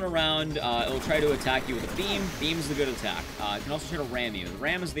is you run around, it'll try to attack you with a beam. Beam's the good attack. It can also try to ram you. The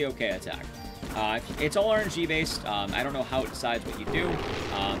ram is the okay attack. It's all RNG-based. I don't know how it decides what you do.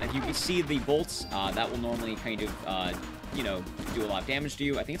 If you see the bolts, that will normally kind of, you know, do a lot of damage to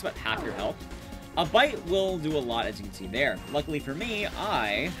you. I think it's about half your health. A bite will do a lot, as you can see there. Luckily for me,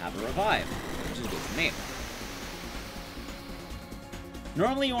 I have a revive, which is good for me.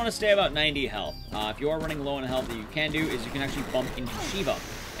 Normally, you want to stay about 90 health. If you are running low on health, what you can do is you can actually bump into Shiva,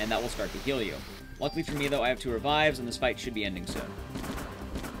 and that will start to heal you. Luckily for me, though, I have 2 revives, and this fight should be ending soon.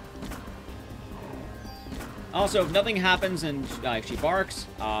 Also, if nothing happens and if she barks,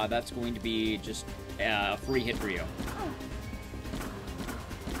 that's going to be just a free hit for you.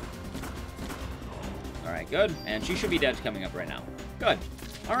 Alright, good. And she should be dead coming up right now. Good.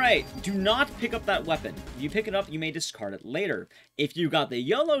 Alright, do not pick up that weapon. If you pick it up, you may discard it later. If you got the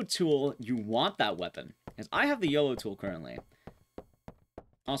yellow tool, you want that weapon. Because I have the yellow tool currently.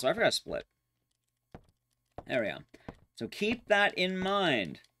 Also, I forgot to split. There we go. So keep that in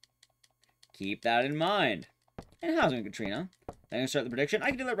mind. Keep that in mind. And how's it going, Katrina? I'm going to start the prediction. I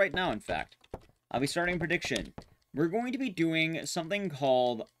can do that right now, in fact. I'll be starting prediction. We're going to be doing something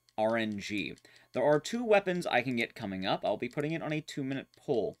called RNG. There are 2 weapons I can get coming up. I'll be putting it on a 2-minute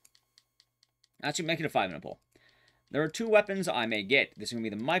poll. Actually, make it a 5-minute poll. There are 2 weapons I may get. This is going to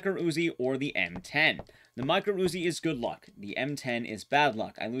be the Micro Uzi or the M10. The Micro Uzi is good luck. The M10 is bad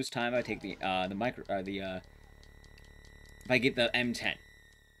luck. I lose time if I take if I get the M10.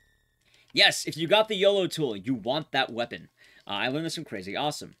 Yes, if you got the YOLO tool, you want that weapon. I learned this from Crazy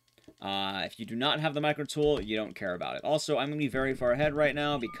Awesome. If you do not have the micro tool, you don't care about it. Also, I'm going to be very far ahead right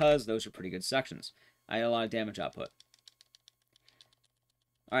now because those are pretty good sections. I had a lot of damage output.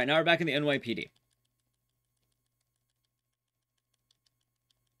 Alright, now we're back in the NYPD.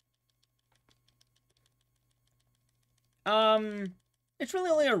 It's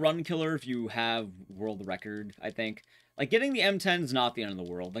really only a run killer if you have world record, I think. Like, getting the M10 is not the end of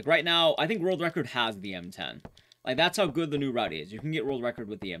the world. Like, right now, I think world record has the M10. Like, that's how good the new route is. You can get world record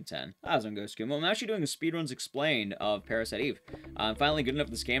with the M10. How's it going, Skumo? I'm actually doing a Speedruns Explained of Parasite Eve. I'm finally good enough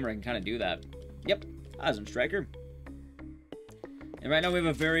with this game where I can kind of do that. Yep, how's it, Striker? And right now we have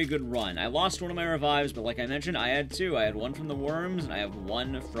a very good run. I lost one of my revives, but like I mentioned, I had two. I had one from the worms, and I have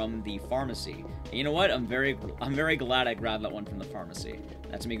one from the pharmacy. And you know what? I'm very glad I grabbed that one from the pharmacy.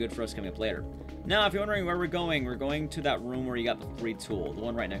 That's gonna be good for us coming up later. Now, if you're wondering where we're going to that room where you got the free tool, the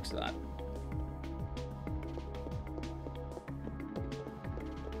one right next to that.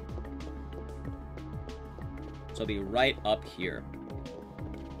 So it'll be right up here.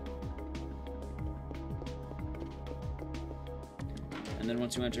 And then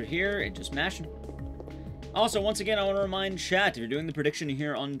once you enter here, it just mashes. Also, once again, I want to remind chat, if you're doing the prediction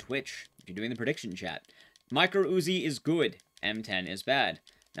here on Twitch, if you're doing the prediction chat, Micro Uzi is good, M10 is bad.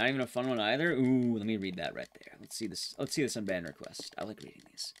 Not even a fun one either. Ooh, let me read that right there. Let's see this. Let's see this on ban request. I like reading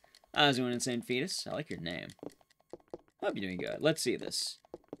these. How's it going, Insane Fetus? I like your name. Hope you're doing good. Let's see this.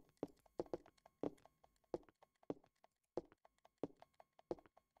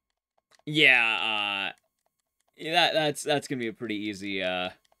 Yeah, that's gonna be a pretty easy,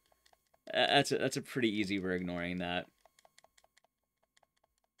 that's a pretty easy, we're ignoring that.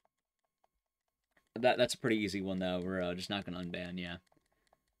 That's a pretty easy one, though. We're just not gonna unban, yeah.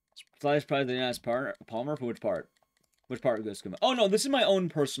 Fly's probably the nice part. Palmer, for which part? Which part goes to... Oh, no, this is my own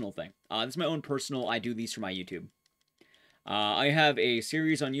personal thing. This is my own personal... I do these for my YouTube. I have a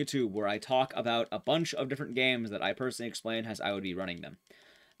series on YouTube where I talk about a bunch of different games that I personally explain as I would be running them.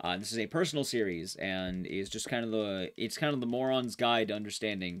 This is a personal series, and it's just kind of the... It's kind of the moron's guide to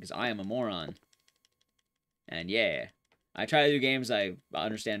understanding, because I am a moron. And yeah, I try to do games I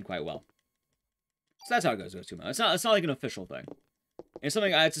understand quite well. So that's how it goes to me. It's not like an official thing. It's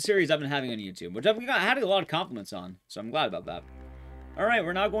something. It's a series I've been having on YouTube, which I had a lot of compliments on, so I'm glad about that. All right,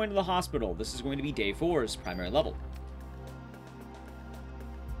 we're now going to the hospital. This is going to be day 4's primary level.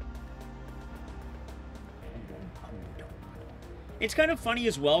 It's kind of funny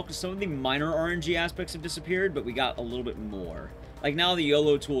as well, because some of the minor RNG aspects have disappeared, but we got a little bit more. Like, now the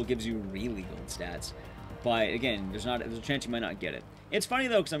YOLO tool gives you really good stats. But, again, there's a chance you might not get it. It's funny,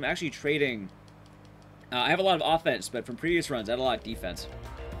 though, because I'm actually trading... I have a lot of offense, but from previous runs, I had a lot of defense.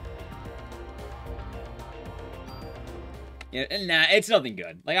 Yeah, nah, it's nothing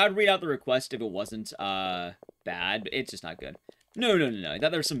good. Like, I would read out the request if it wasn't, bad, but it's just not good. No. I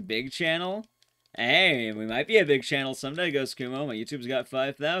thought there was some big channel. Hey, we might be a big channel someday, Ghost Kumo. My YouTube's got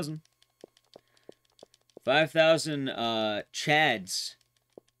 5,000. 5,000, Chads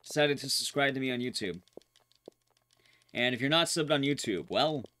decided to subscribe to me on YouTube. And if you're not subbed on YouTube,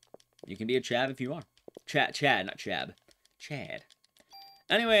 well, you can be a Chad if you are. Chad, not Chab. Chad.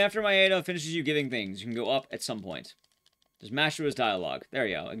 Anyway, after Maeda finishes you giving things, you can go up at some point. Just mash through his dialogue. There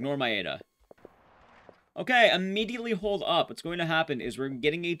you go. Ignore Maeda. Okay, immediately hold up. What's going to happen is we're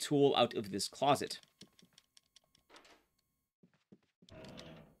getting a tool out of this closet.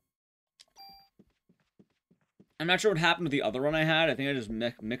 I'm not sure what happened with the other one I had. I think I just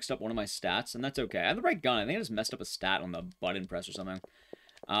mixed up one of my stats, and that's okay. I had the right gun. I think I just messed up a stat on the button press or something.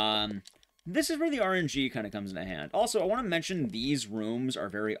 This is where the RNG kind of comes into hand. Also, I want to mention these rooms are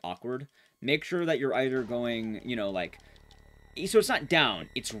very awkward. Make sure that you're either going, you know, like... So it's not down,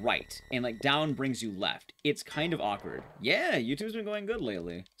 it's right. And, like, down brings you left. It's kind of awkward. Yeah, YouTube's been going good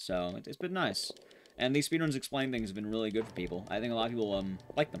lately. So, it's been nice. And these Speedruns Explained things have been really good for people. I think a lot of people,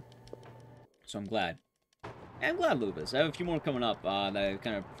 like them. So I'm glad. And I'm glad, Lupus. I have a few more coming up, that I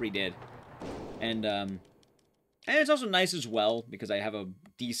kind of pre-did. And it's also nice as well, because I have a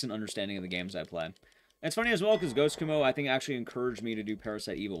decent understanding of the games I play. And it's funny as well, because Ghost Kumo, I think, actually encouraged me to do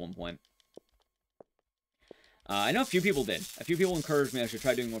Parasite Eve at one point. I know a few people did. A few people encouraged me I should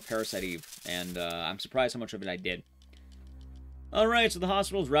try doing more Parasite Eve, and I'm surprised how much of it I did. Alright, so the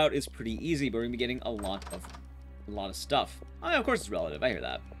hospital's route is pretty easy, but we're going to be getting a lot of stuff. Oh, yeah, of course it's relative, I hear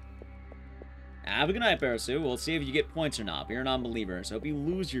that. Have a good night, Parasu. We'll see if you get points or not, but you're a non-believer, so hope you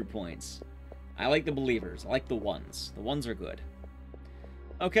lose your points. I like the believers. I like the ones. The ones are good.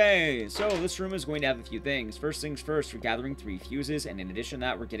 Okay, so this room is going to have a few things. First things first, we're gathering 3 fuses, and in addition to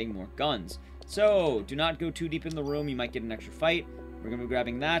that, we're getting more guns. So, do not go too deep in the room, you might get an extra fight. We're going to be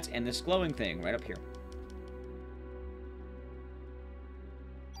grabbing that, and this glowing thing right up here.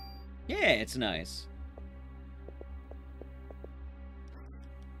 Yeah, it's nice.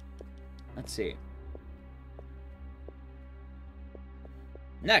 Let's see.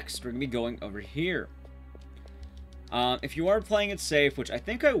 Next, we're going to be going over here. If you are playing it safe, which I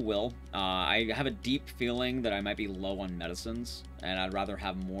think I will, I have a deep feeling that I might be low on medicines, and I'd rather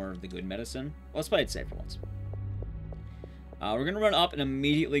have more of the good medicine. Let's play it safe for once. We're going to run up and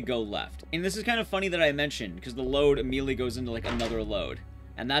immediately go left. And this is kind of funny that I mentioned, because the load immediately goes into, like, another load.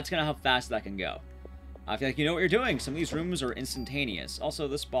 And that's kind of how fast that can go. I feel like you know what you're doing. Some of these rooms are instantaneous. Also,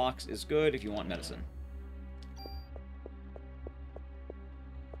 this box is good if you want medicine.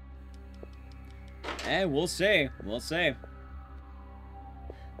 We'll see. We'll see. And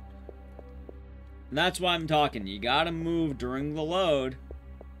that's why I'm talking. You gotta move during the load.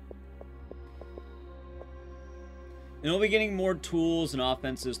 And we'll be getting more tools and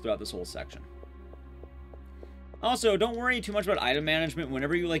offenses throughout this whole section. Also, don't worry too much about item management.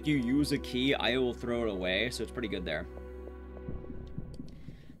 Whenever you use a key, I will throw it away, so it's pretty good there.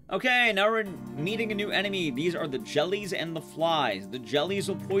 Okay, now we're meeting a new enemy. These are the jellies and the flies. The jellies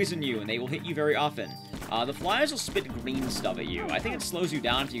will poison you, and they will hit you very often. The flies will spit green stuff at you. I think it slows you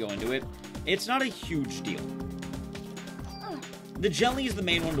down if you go into it. It's not a huge deal. The jelly is the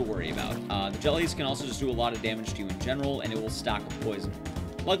main one to worry about. The jellies can also just do a lot of damage to you in general, and it will stack with poison.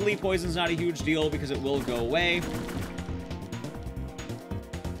 Luckily, poison's not a huge deal because it will go away.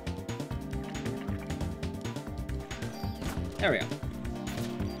 There we go.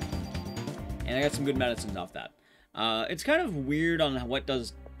 And I got some good medicines off that. It's kind of weird on what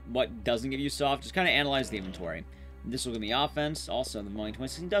doesn't give you soft. Just kind of analyze the inventory. This will give me offense. Also, the Mulling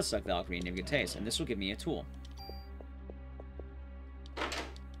 26 does suck Valkyrie and give good taste. And this will give me a tool.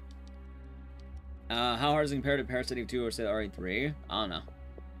 How hard is it compared to Parasite Eve 2 or say RE3? I don't know.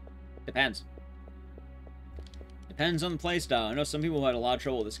 Depends. Depends on the playstyle. I know some people who had a lot of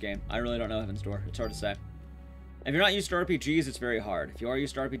trouble with this game. I really don't know Heaven's Door. It's hard to say. If you're not used to RPGs, it's very hard. If you are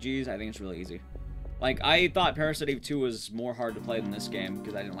used to RPGs, I think it's really easy. Like, I thought Parasite Eve 2 was more hard to play than this game,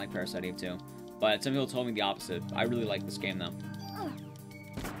 because I didn't like Parasite Eve 2. But some people told me the opposite. I really like this game, though.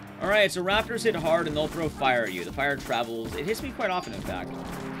 Alright, so raptors hit hard, and they'll throw fire at you. The fire travels. It hits me quite often, in fact.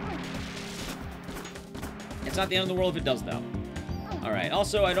 It's not the end of the world if it does, though. Alright,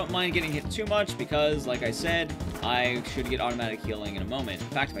 also, I don't mind getting hit too much, because, like I said, I should get automatic healing in a moment. In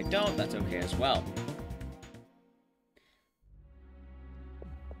fact, if I don't, that's okay as well.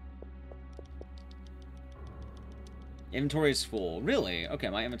 Inventory is full. Really? Okay,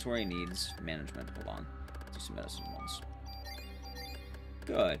 my inventory needs management. Hold on. Let's do some medicine once.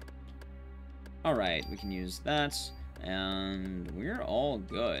 Good. Alright, we can use that. And we're all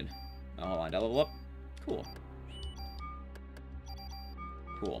good. Oh, hold on. Did I level up? Cool.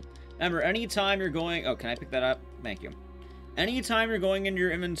 Cool. Remember, anytime you're going... Oh, can I pick that up? Thank you. Anytime you're going into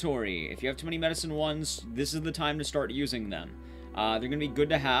your inventory, if you have too many medicine ones, this is the time to start using them. They're going to be good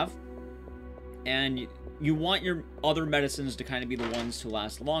to have. And you want your other medicines to kind of be the ones to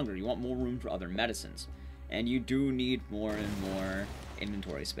last longer. You want more room for other medicines. And you do need more and more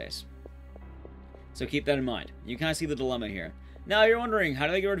inventory space. So keep that in mind. You kind of see the dilemma here. Now you're wondering, how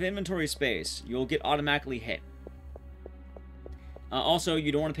do I get rid of inventory space? You'll get automatically hit. Also,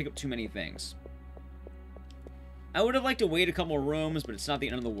 you don't want to pick up too many things. I would have liked to wait a couple more rooms, but it's not the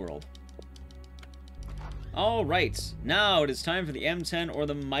end of the world. Alright, now it is time for the M10 or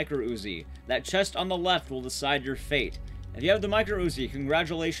the Micro Uzi. That chest on the left will decide your fate. If you have the Micro Uzi,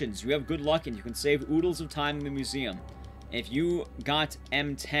 congratulations, you have good luck and you can save oodles of time in the museum. If you got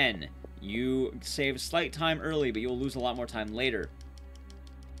M10, you save slight time early, but you'll lose a lot more time later.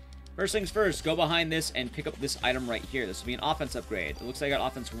 First things first, go behind this and pick up this item right here. This will be an offense upgrade. It looks like I got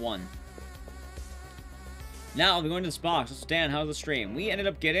offense 1. Now, I'll be going to this box. So Dan, how's the stream? We ended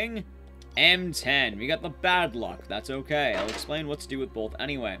up getting M10. We got the bad luck. That's okay. I'll explain what to do with both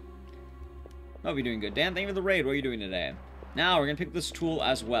anyway. Hope you're doing good. Dan, thank you for the raid. What are you doing today? Now, we're going to pick this tool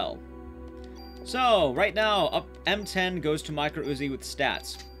as well. So, right now, up M10 goes to Micro Uzi with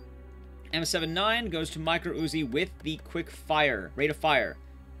stats. M79 goes to Micro Uzi with the quick fire, rate of fire,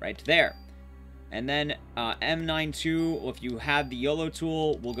 right there. And then M92, if you have the YOLO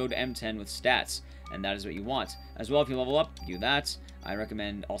tool, will go to M10 with stats. And that is what you want. As well, if you level up, do that. I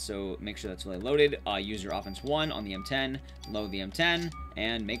recommend also make sure that's fully loaded. Use your offense 1 on the M10, load the M10,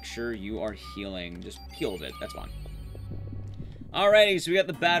 and make sure you are healing. Just heal a bit, that's fine. Alrighty, so we got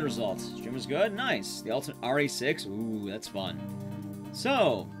the bad results. Stream was good? Nice. The ultimate RE6? Ooh, that's fun.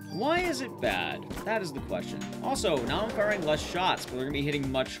 So, why is it bad? That is the question. Also, now I'm firing less shots, but they're going to be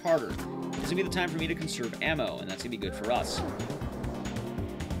hitting much harder. This is going to be the time for me to conserve ammo, and that's going to be good for us.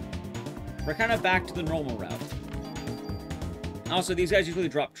 We're kind of back to the normal route. Also, these guys usually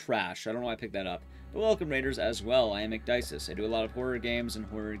drop trash. I don't know why I picked that up. But welcome, Raiders, as well. I am McDices. I do a lot of horror games and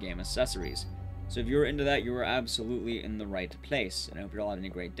horror game accessories. So if you're into that, you are absolutely in the right place. And I hope you're all having a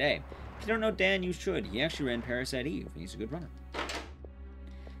great day. If you don't know Dan, you should. He actually ran Parasite Eve. He's a good runner.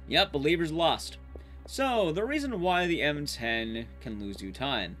 Yep, Believers lost. So, the reason why the M10 can lose you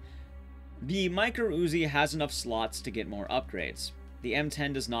time. The Micro Uzi has enough slots to get more upgrades. The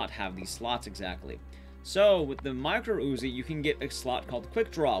M10 does not have these slots exactly. So, with the Micro Uzi, you can get a slot called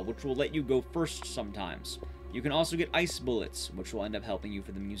Quick Draw, which will let you go first sometimes. You can also get Ice Bullets, which will end up helping you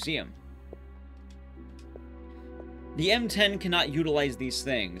for the museum. The M10 cannot utilize these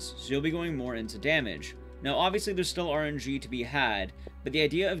things, so you'll be going more into damage. Now, obviously, there's still RNG to be had, but the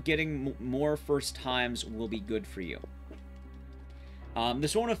idea of getting more first times will be good for you.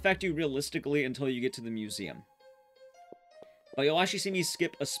 This won't affect you realistically until you get to the museum. But you'll actually see me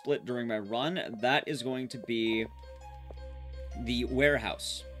skip a split during my run. That is going to be the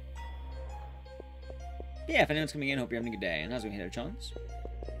warehouse. Yeah, if anyone's coming in, hope you're having a good day. And how's it going, Hater Chons?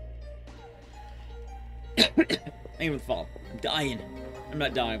 Thank you for the fall. I'm dying. I'm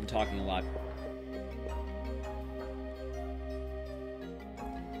not dying, I'm talking a lot.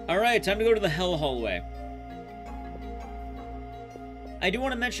 Alright, time to go to the Hell Hallway. I do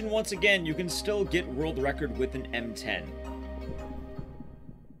want to mention once again, you can still get world record with an M10.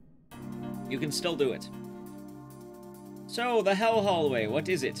 You can still do it. So, the Hell Hallway, what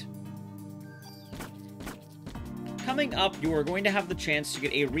is it? Coming up, you are going to have the chance to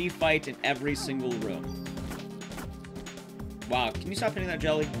get a refight in every single room. Wow, can you stop hitting that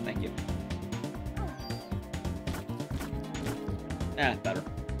jelly? Thank you. Better.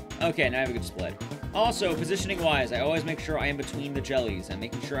 Okay, now I have a good split. Also, positioning-wise, I always make sure I am between the jellies. I'm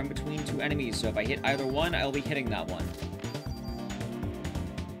making sure I'm between two enemies, so if I hit either one, I'll be hitting that one.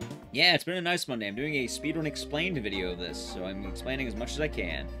 Yeah, it's been a nice Monday. I'm doing a Speedrun Explained video of this, so I'm explaining as much as I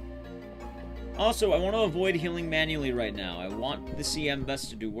can. Also, I want to avoid healing manually right now. I want the CM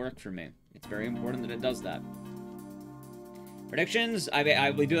vest to do work for me. It's very important that it does that. Predictions? I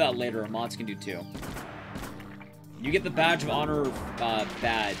will do that later. Mods can do too. You get the Badge of Honor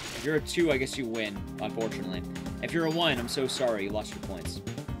badge. If you're a 2, I guess you win, unfortunately. If you're a 1, I'm so sorry, you lost your points.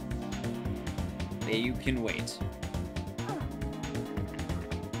 Yeah, you can wait.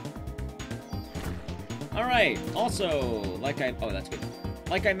 Alright, also, oh, that's good.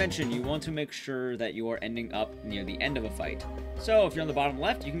 Like I mentioned, you want to make sure that you are ending up near the end of a fight. So, if you're on the bottom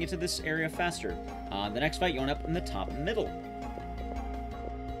left, you can get to this area faster. The next fight, you end up in the top middle.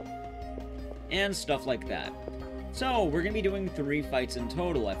 And stuff like that. So, we're going to be doing 3 fights in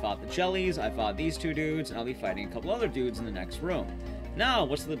total. I fought the Jellies, I fought these 2 dudes, and I'll be fighting a couple other dudes in the next room. Now,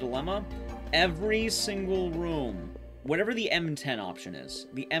 what's the dilemma? Every single room, whatever the M10 option is,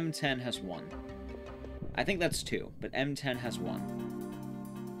 the M10 has 1. I think that's 2, but M10 has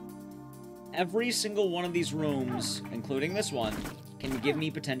 1. Every single one of these rooms, including this one, can give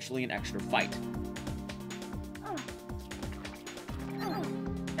me potentially an extra fight.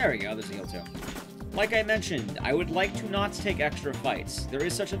 There we go, there's a heal too. Like I mentioned, I would like to not take extra fights. There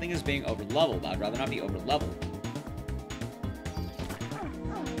is such a thing as being over-leveled. I'd rather not be over-leveled.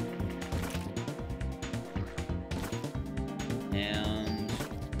 And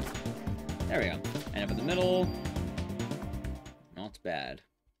there we go. End up in the middle. Not bad.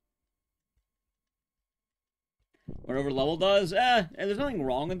 What over-level does? There's nothing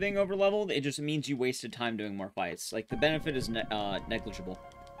wrong with being over-leveled. It just means you wasted time doing more fights. Like, the benefit is negligible.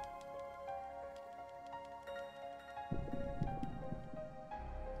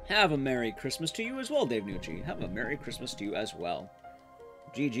 Have a Merry Christmas to you as well, Dave Nucci. Have a Merry Christmas to you as well.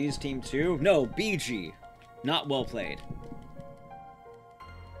 GG's Team 2? No, BG. Not well played.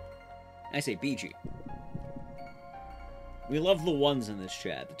 I say BG. We love the 1s in this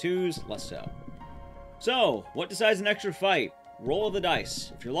chat. The 2s, less so. So, what decides an extra fight? Roll of the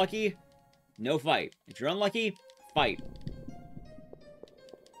dice. If you're lucky, no fight. If you're unlucky, fight.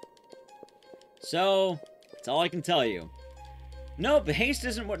 So, that's all I can tell you. Nope, haste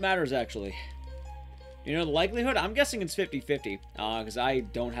isn't what matters, actually. You know the likelihood? I'm guessing it's 50-50, because I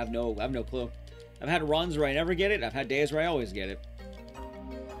have no clue. I've had runs where I never get it. I've had days where I always get it.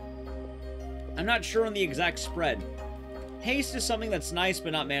 I'm not sure on the exact spread. Haste is something that's nice,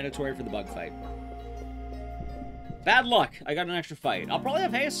 but not mandatory for the bug fight. Bad luck. I got an extra fight. I'll probably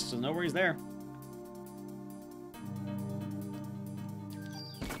have haste, so no worries there.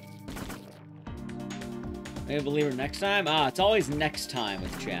 Maybe a believer next time? It's always next time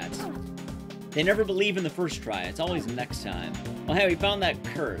with chats. They never believe in the first try. It's always next time. Well, hey, we found that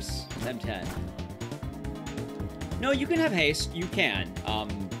curse. M10. No, you can have haste. You can.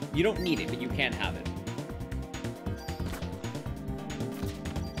 You don't need it, but you can have it.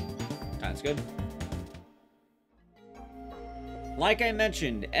 Sounds good. Like I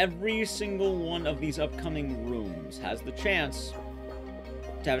mentioned, every single one of these upcoming rooms has the chance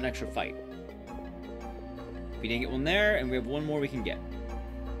to have an extra fight. We didn't get one there, and we have one more we can get.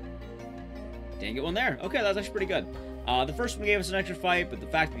 Didn't get one there. Okay, that was actually pretty good. The first one gave us an extra fight, but the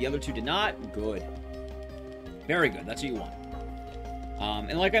fact that the other two did not, good. Very good. That's what you want.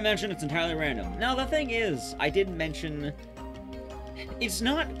 And like I mentioned, it's entirely random. Now, the thing is, I did mention, it's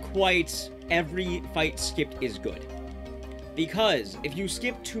not quite every fight skipped is good. Because if you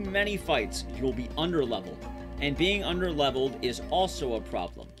skip too many fights, you'll be underleveled. And being underleveled is also a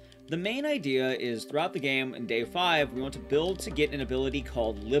problem. The main idea is, throughout the game, in Day 5, we want to build to get an ability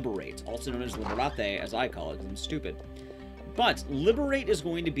called Liberate, also known as Liberate, as I call it, because I'm stupid. But Liberate is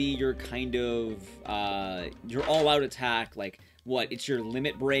going to be your kind of, your all-out attack, like, what, it's your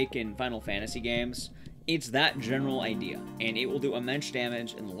limit break in Final Fantasy games? It's that general idea, and it will do immense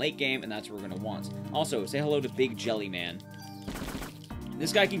damage in the late game, and that's what we're going to want. Also, say hello to Big Jelly Man.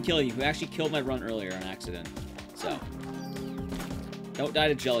 This guy can kill you, who actually killed my run earlier on accident, so... Don't die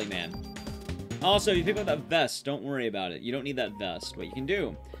to Jelly Man. Also, if you pick up that vest, don't worry about it. You don't need that vest. What you can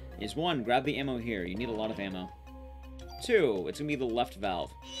do is, 1, grab the ammo here. You need a lot of ammo. 2, it's going to be the left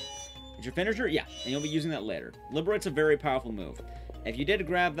valve. It's your finisher? Yeah, and you'll be using that later. Liberate's a very powerful move. If you did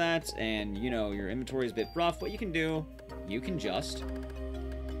grab that, and, you know, your inventory is a bit rough, what you can do, you can just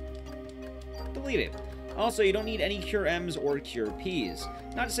delete it. Also, you don't need any Cure M's or Cure P's.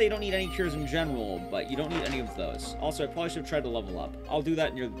 Not to say you don't need any cures in general, but you don't need any of those. Also, I probably should have tried to level up. I'll do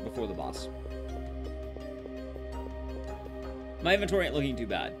that before the boss. My inventory ain't looking too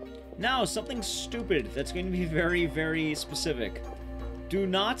bad. Now, something stupid that's going to be very, very specific. Do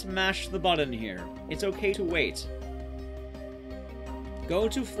not mash the button here. It's okay to wait. Go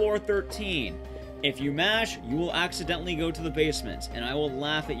to floor 13. If you mash, you will accidentally go to the basement, and I will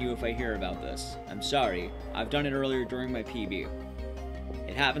laugh at you if I hear about this. I'm sorry. I've done it earlier during my PB.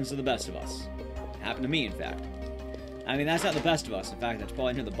 It happens to the best of us. It happened to me, in fact. I mean, that's not the best of us. In fact, that's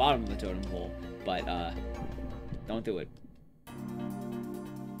probably near the bottom of the totem pole. But, don't do it.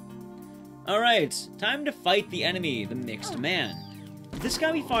 Alright, time to fight the enemy, the Mixed Man. This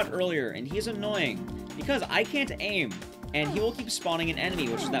guy we fought earlier, and he's annoying, because I can't aim. And he will keep spawning an enemy,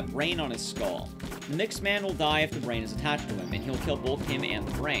 which is that brain on his skull. The Mixed Man will die if the brain is attached to him, and he'll kill both him and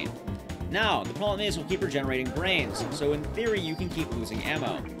the brain. Now, the problem is he'll keep regenerating brains, so in theory you can keep losing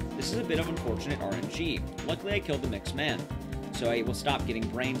ammo. This is a bit of unfortunate RNG. Luckily I killed the Mixed Man, so I will stop getting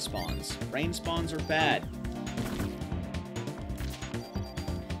brain spawns. Brain spawns are bad.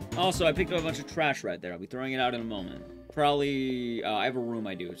 Also, I picked up a bunch of trash right there. I'll be throwing it out in a moment. Probably, I have a room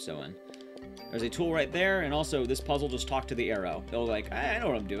I do so in. There's a tool right there, and also this puzzle, just talk to the arrow. It'll like, I know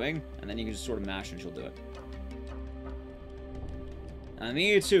what I'm doing, and then you can just sort of mash and she'll do it.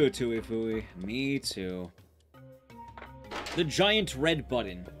 Me too, Tooey Fooey. Me too. The giant red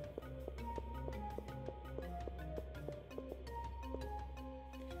button.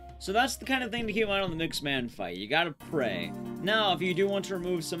 So that's the kind of thing to keep in mind on the Mixed Man fight. You gotta pray. Now, if you do want to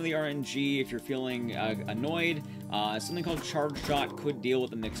remove some of the RNG, if you're feeling annoyed, something called Charge Shot could deal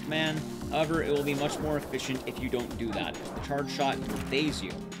with the Mixed Man. However, it will be much more efficient if you don't do that. The Charge Shot will phase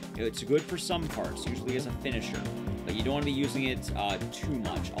you. It's good for some parts, usually as a finisher, but you don't want to be using it too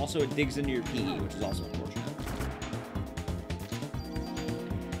much. Also, it digs into your PE, which is also unfortunate.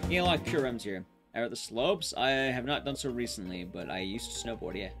 You get a lot of Cure M's here. Are the slopes? I have not done so recently, but I used to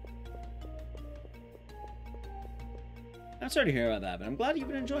snowboard, yeah. I'm sorry to hear about that, but I'm glad you've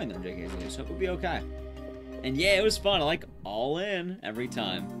been enjoying them, JKZ, so hope it'll be okay. And yeah, it was fun. I like all in every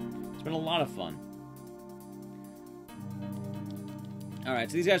time. It's been a lot of fun. Alright,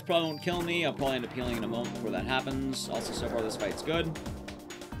 so these guys probably won't kill me. I'll probably end up healing in a moment before that happens. Also, so far this fight's good.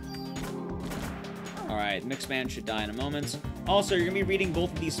 Alright, Mixed Man should die in a moment. Also, you're going to be reading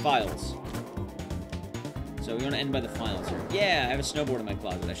both of these files. So we want to end by the files here. Yeah, I have a snowboard in my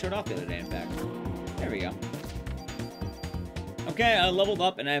closet. I showed off the other day, in fact. There we go. Okay, I leveled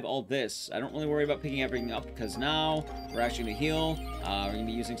up and I have all this. I don't really worry about picking everything up because now we're actually going to heal. We're going to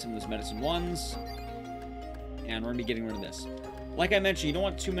be using some of those medicine ones. And we're going to be getting rid of this. Like I mentioned, you don't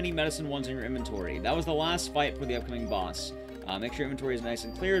want too many medicine ones in your inventory. That was the last fight for the upcoming boss. Make sure your inventory is nice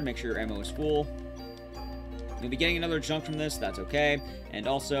and cleared. Make sure your ammo is full. You'll be getting another junk from this. That's okay. And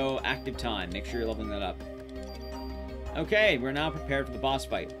also, active time. Make sure you're leveling that up. Okay, we're now prepared for the boss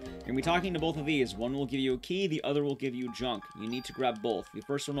fight. You're going to be talking to both of these. One will give you a key, the other will give you junk. You need to grab both. The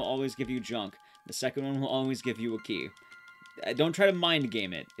first one will always give you junk. The second one will always give you a key. Don't try to mind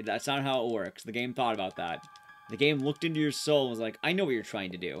game it. That's not how it works. The game thought about that. The game looked into your soul and was like, I know what you're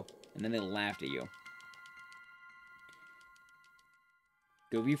trying to do. And then they laughed at you.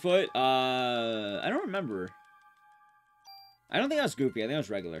 Goofy foot? I don't remember. I don't think that was Goofy. I think that was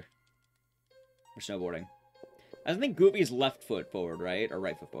regular. For snowboarding. I think Goofy is left foot forward, right? Or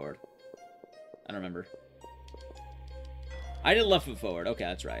right foot forward. I don't remember. I did left foot forward. Okay,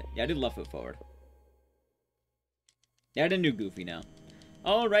 that's right. Yeah, I did left foot forward. Yeah, I didn't do Goofy now.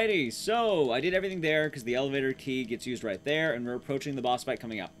 Alrighty, so I did everything there because the elevator key gets used right there, and we're approaching the boss fight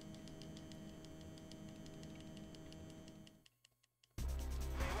coming up.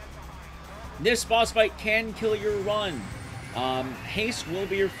 This boss fight can kill your run. Haste will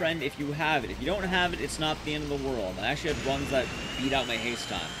be your friend if you have it. If you don't have it, it's not the end of the world. I actually had runs that beat out my haste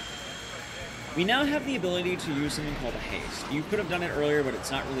time. We now have the ability to use something called a haste. You could have done it earlier, but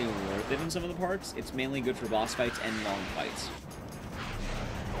it's not really worth it in some of the parts. It's mainly good for boss fights and long fights.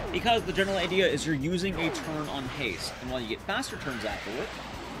 Because the general idea is you're using a turn on haste, and while you get faster turns afterward,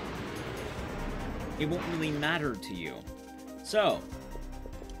 it won't really matter to you. So,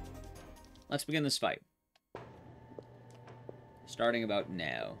 let's begin this fight. Starting about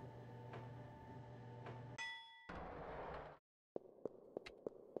now.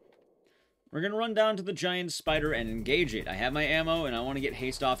 We're going to run down to the giant spider and engage it. I have my ammo, and I want to get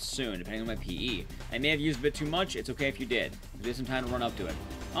haste off soon, depending on my PE. I may have used a bit too much. It's okay if you did. Give me some time to run up to it.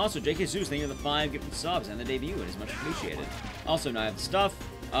 Also, JK Zeus, thank you for the 5 gifted subs and the debut. It is much appreciated. Also, now I have the stuff.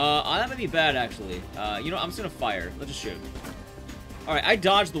 That might be bad, actually. You know, I'm just going to fire. Let's just shoot. Alright, I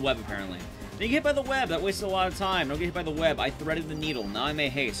dodged the web, apparently. Didn't get hit by the web. That wasted a lot of time. Don't get hit by the web. I threaded the needle. Now I may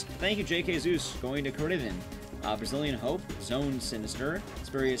haste. Thank you, JK Zeus. Going to Caribbean. Brazilian Hope, Zone Sinister,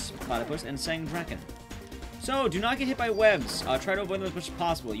 Spurious Platypus, and Sang Draken. So, do not get hit by webs. Try to avoid them as much as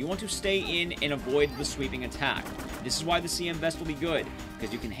possible. You want to stay in and avoid the sweeping attack. This is why the CM Vest will be good,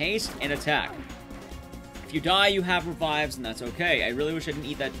 because you can haste and attack. If you die, you have revives, and that's okay. I really wish I didn't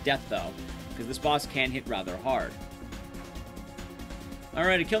eat that death, though, because this boss can hit rather hard.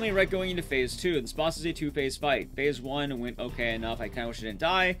 Alright, it killed me right going into Phase 2. This boss is a 2-phase fight. Phase 1 went okay enough. I kind of wish I didn't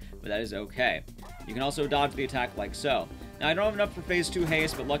die, but that is okay. You can also dodge the attack like so. Now, I don't have enough for Phase 2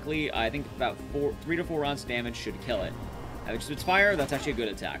 haste, but luckily, I think about 3 to 4 rounds of damage should kill it. If it spits fire, that's actually a good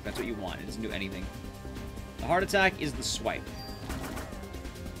attack. That's what you want. It doesn't do anything. The hard attack is the swipe.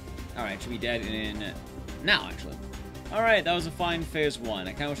 Alright, should be dead in... now, actually. Alright, that was a fine Phase 1.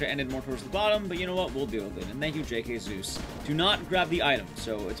 I kind of wish I ended more towards the bottom, but you know what? We'll deal with it. And thank you, JK Zeus. Do not grab the item.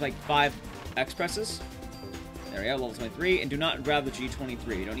 So, it's like 5 X presses. There we go, level 23. And do not grab the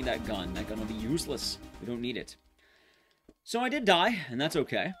G23. You don't need that gun. That gun will be useless. We don't need it. So I did die, and that's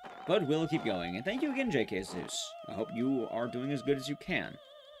okay. But we'll keep going. And thank you again, JK Zeus. I hope you are doing as good as you can.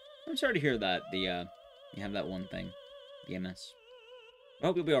 I'm sorry to hear that, you have that one thing. The MS. I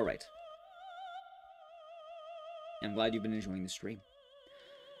hope you'll be alright. I'm glad you've been enjoying the stream.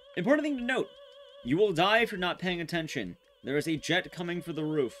 Important thing to note. You will die if you're not paying attention. There is a jet coming for the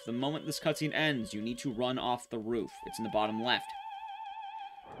roof. The moment this cutscene ends, you need to run off the roof. It's in the bottom left.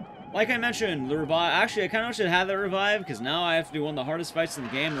 Like I mentioned, the revive... actually, I kind of should have that revive, because now I have to do one of the hardest fights in the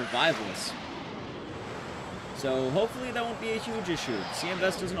game, Revivalist. So, hopefully that won't be a huge issue. CM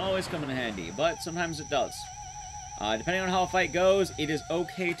Vest doesn't always come in handy, but sometimes it does. Depending on how a fight goes, it is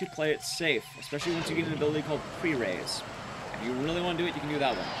okay to play it safe, especially once you get an ability called Pre-Raise. If you really want to do it, you can do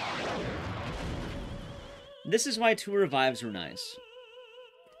that one. This is why 2 revives are nice.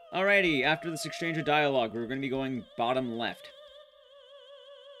 Alrighty, after this exchange of dialogue, we're going to be going bottom left.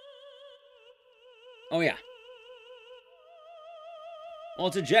 Oh yeah. Well,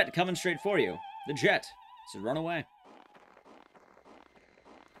 it's a jet coming straight for you. The jet. So run away.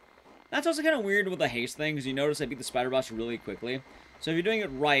 That's also kind of weird with the haste thing, because you notice I beat the spider boss really quickly. So if you're doing it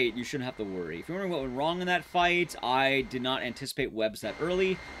right, you shouldn't have to worry. If you're wondering what went wrong in that fight, I did not anticipate webs that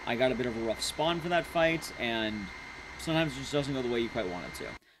early. I got a bit of a rough spawn for that fight, and sometimes it just doesn't go the way you quite want it to.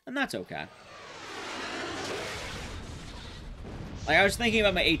 And that's okay. Like, I was thinking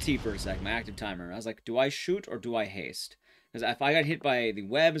about my AT for a sec, my active timer. I was like, do I shoot or do I haste? Because if I got hit by the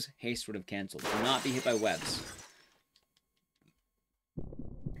webs, haste would have canceled. Do not be hit by webs.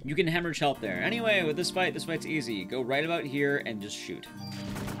 You can hemorrhage health there. Anyway, with this fight's easy. Go right about here and just shoot.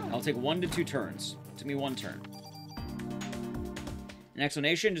 I'll take 1 to 2 turns. It took me 1 turn. An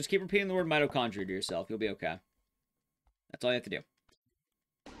explanation, just keep repeating the word mitochondria to yourself. You'll be okay. That's all you have to do.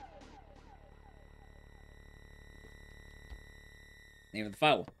 Thank you for the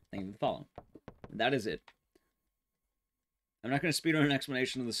follow. Thank you for the follow. That is it. I'm not going to speed on an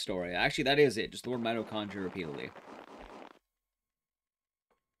explanation of the story. Actually, that is it. Just the word mitochondria repeatedly.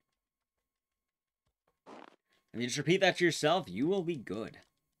 If you just repeat that to yourself, you will be good.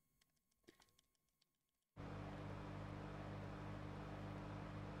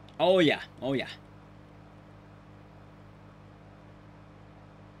 Oh yeah. Oh yeah.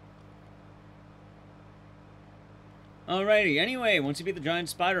 Alrighty, anyway, once you beat the giant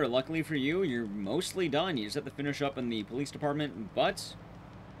spider, luckily for you, you're mostly done. You just have to finish up in the police department, but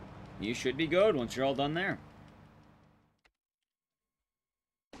you should be good once you're all done there.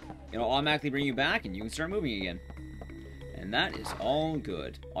 It'll automatically bring you back, and you can start moving again. And that is all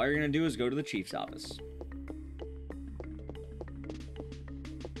good. All you're going to do is go to the chief's office.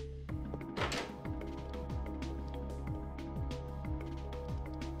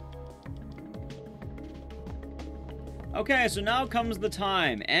 Okay, so now comes the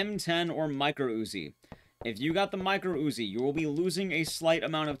time. M10 or Micro Uzi. If you got the Micro Uzi, you will be losing a slight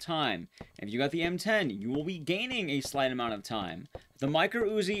amount of time. If you got the M10, you will be gaining a slight amount of time. The Micro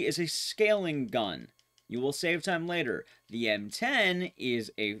Uzi is a scaling gun. You will save time later. The M10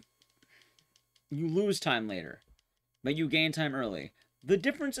 is a... You lose time later, but you gain time early. The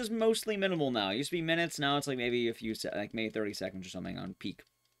difference is mostly minimal now. It used to be minutes, now it's like maybe a few, like maybe 30 seconds or something on peak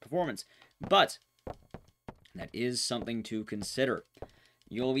performance. But that is something to consider.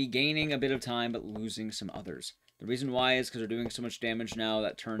 You'll be gaining a bit of time, but losing some others. The reason why is because they're doing so much damage now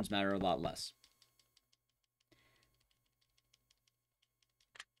that turns matter a lot less.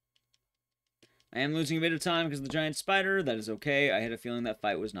 I am losing a bit of time because of the giant spider. That is okay. I had a feeling that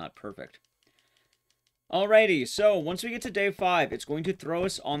fight was not perfect. Alrighty, so once we get to day 5, it's going to throw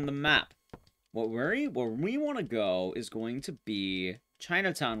us on the map. Where we want to go is going to be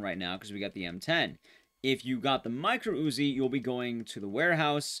Chinatown right now because we got the M10. If you got the Micro Uzi, you'll be going to the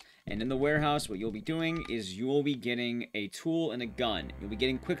warehouse, and in the warehouse, what you'll be doing is you will be getting a tool and a gun. You'll be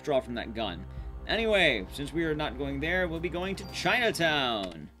getting quick draw from that gun. Anyway, since we are not going there, we'll be going to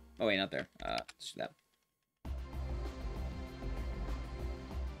Chinatown. Oh wait, not there. Let's do that.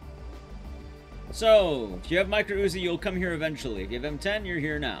 So, if you have Micro Uzi, you'll come here eventually. If you have M10, you're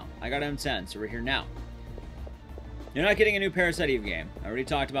here now. I got M10, so we're here now. You're not getting a new Parasite Eve game. I already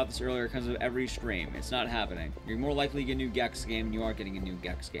talked about this earlier because of every stream. It's not happening. You're more likely to get a new Gex game than you are getting a new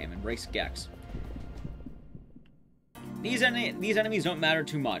Gex game. Embrace Gex. These enemies don't matter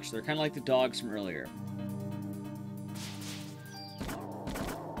too much. They're kind of like the dogs from earlier.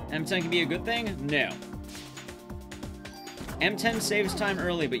 M10 can be a good thing? No. M10 saves time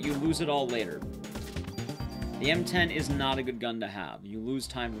early, but you lose it all later. The M10 is not a good gun to have. You lose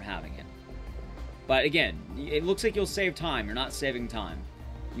time from having it. But again, it looks like you'll save time. You're not saving time.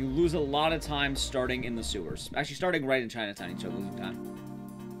 You lose a lot of time starting in the sewers. Actually, starting right in Chinatown, you start losing time.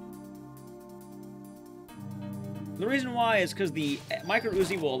 The reason why is because the Micro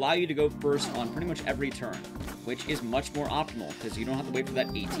Uzi will allow you to go first on pretty much every turn, which is much more optimal because you don't have to wait for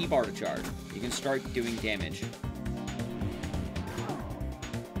that AT bar to charge. You can start doing damage.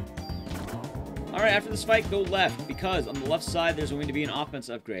 Alright, after this fight, go left, because on the left side, there's going to be an offense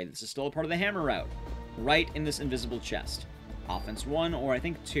upgrade. This is still a part of the hammer route. Right in this invisible chest. Offense 1, or I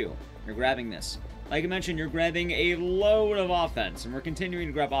think 2. You're grabbing this. Like I mentioned, you're grabbing a load of offense, and we're continuing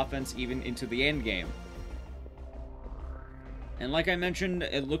to grab offense even into the end game. And like I mentioned,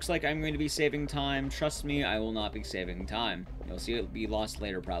 it looks like I'm going to be saving time. Trust me, I will not be saving time. You'll see it be lost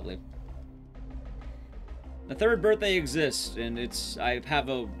later, probably. The third birthday exists, and I have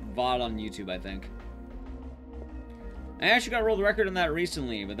a VOD on YouTube, I think. I actually got a world record on that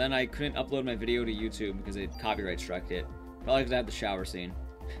recently, but then I couldn't upload my video to YouTube because it copyright struck it. Probably because I had the shower scene.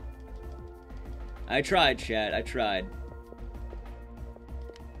 I tried, chat. I tried.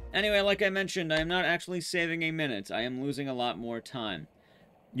 Anyway, like I mentioned, I am not actually saving a minute. I am losing a lot more time.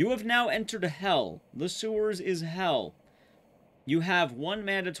 You have now entered hell. The sewers is hell. You have 1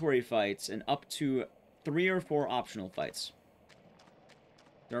 mandatory fights and up to 3 or 4 optional fights.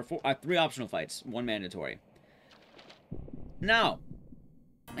 There are 3 optional fights, 1 mandatory. Now,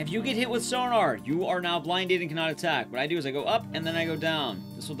 if you get hit with sonar, you are now blinded and cannot attack. What I do is I go up and then I go down.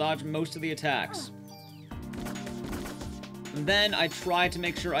 This will dodge most of the attacks. And then I try to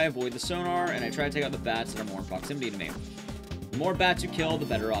make sure I avoid the sonar, and I try to take out the bats that are more in proximity to me. The more bats you kill, the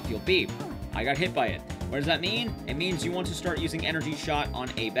better off you'll be. I got hit by it. What does that mean? It means you want to start using energy shot on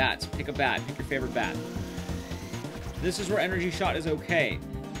a bat. Pick a bat. Pick your favorite bat. This is where energy shot is okay.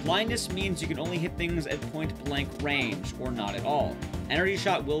 Blindness means you can only hit things at point-blank range, or not at all. Energy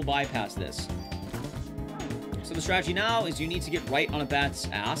shot will bypass this. So the strategy now is you need to get right on a bat's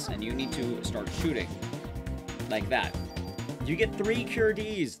ass, and you need to start shooting. Like that. You get 3 Cure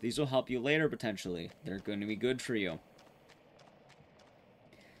Ds. These will help you later, potentially. They're going to be good for you.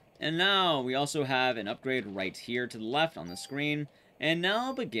 And now, we also have an upgrade right here to the left on the screen. And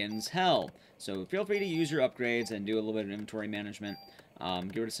now begins hell. So feel free to use your upgrades and do a little bit of inventory management.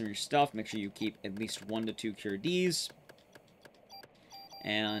 Get rid of some of your stuff. Make sure you keep at least 1 to 2 Cure Ds.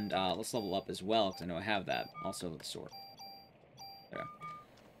 And let's level up as well, because I know I have that. Also with the sword. There.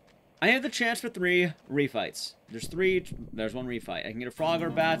 I have the chance for 3 refights. There's 1 refight. I can get a frog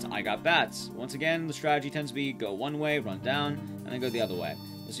or bats. I got bats. Once again, the strategy tends to be go one way, run down, and then go the other way.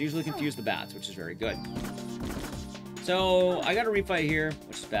 This usually confuse the bats, which is very good. So, I got a refight here,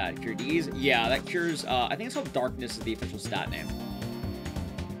 which is bad. Cure D's. Yeah, that cures, I think it's called Darkness is the official stat name.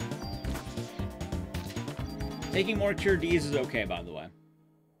 Taking more Cure D's is okay, by the way.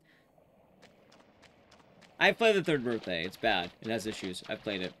 I've played the Third Birthday. It's bad. It has issues. I've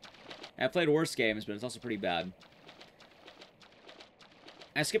played it. I've played worse games, but it's also pretty bad.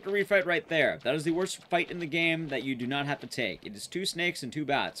 I skipped a refight right there. That is the worst fight in the game that you do not have to take. It is 2 snakes and 2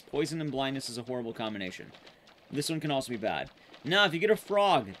 bats. Poison and blindness is a horrible combination. This one can also be bad. Now, if you get a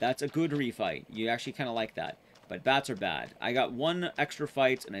frog, that's a good refight. You actually kind of like that. But bats are bad. I got 1 extra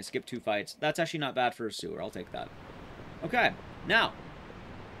fight, and I skipped 2 fights. That's actually not bad for a sewer. I'll take that. Okay, now,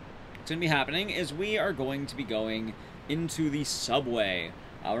 what's going to be happening is we are going to be going into the subway.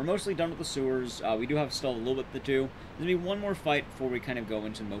 We're mostly done with the sewers. We do have still a little bit to do. There's going to be 1 more fight before we kind of go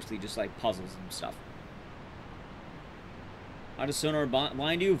into mostly just like puzzles and stuff. How does sonar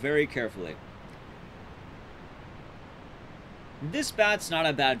blind you? Very carefully. This bat's not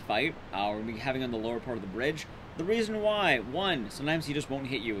a bad fight. We're going to be having on the lower part of the bridge. The reason why, 1, sometimes he just won't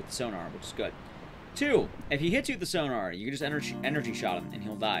hit you with the sonar, which is good. 2, if he hits you with the sonar, you can just energy shot him, and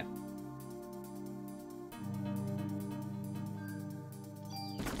he'll die.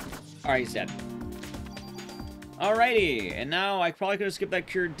 Alright, he's dead. Alrighty, and now I probably could have skipped that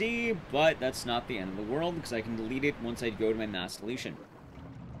Cure D, but that's not the end of the world, because I can delete it once I go to my mass deletion.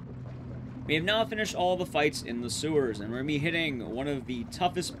 We have now finished all the fights in the sewers, and we're going to be hitting one of the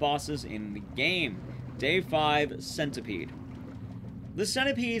toughest bosses in the game. Day 5, Centipede. The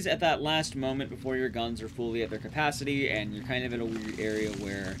centipedes at that last moment before your guns are fully at their capacity, and you're kind of in a weird area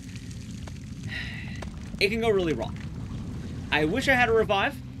where it can go really wrong. I wish I had a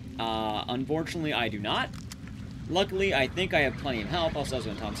revive. Unfortunately, I do not. Luckily, I think I have plenty of health. Also, I was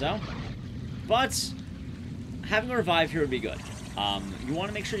going to Tom out. But having a revive here would be good. You want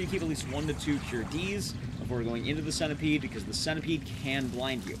to make sure you keep at least 1 to 2 Cure Ds before going into the centipede, because the centipede can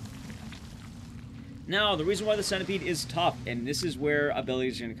blind you. Now, the reason why the centipede is tough, and this is where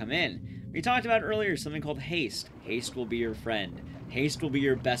abilities are going to come in. We talked about earlier something called haste. Haste will be your friend. Haste will be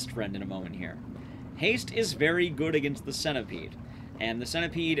your best friend in a moment here. Haste is very good against the centipede, and the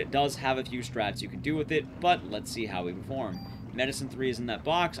centipede does have a few strats you can do with it, but let's see how we perform. Medicine 3 is in that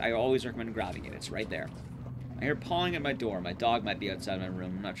box. I always recommend grabbing it. It's right there. I hear pawing at my door. My dog might be outside my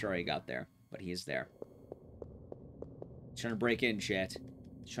room. I'm not sure how he got there, but he is there. He's trying to break in, chat.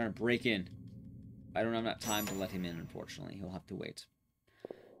 He's trying to break in. I don't have enough time to let him in, unfortunately. He'll have to wait.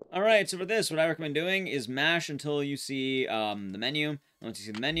 Alright, so for this, what I recommend doing is mash until you see the menu. And once you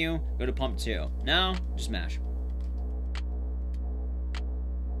see the menu, go to pump 2. Now, just mash.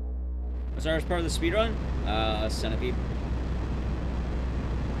 What's our part of the speedrun? Centipede.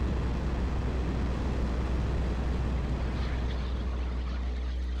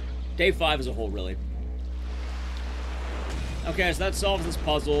 Day 5 as a whole, really. Okay, so that solves this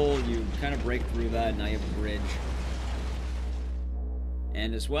puzzle. You kind of break through that, and now you have a bridge.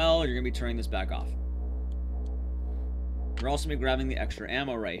 And as well, you're going to be turning this back off. We're also going to be grabbing the extra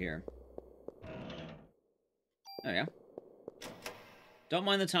ammo right here. There you go. Don't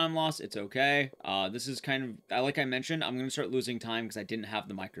mind the time loss, it's okay. This is kind of, like I mentioned, I'm going to start losing time because I didn't have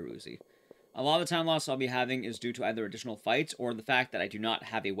the micro Uzi. A lot of the time loss I'll be having is due to either additional fights or the fact that I do not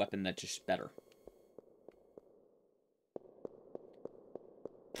have a weapon that's just better.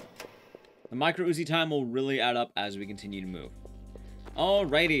 The micro Uzi time will really add up as we continue to move.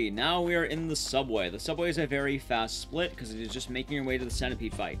 Alrighty, now we are in the subway. The subway is a very fast split because it is just making your way to the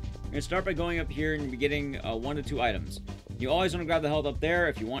centipede fight. You're going to start by going up here and be getting 1 to 2 items. You always want to grab the health up there.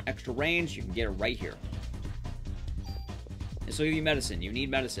 If you want extra range, you can get it right here. This will give you medicine. You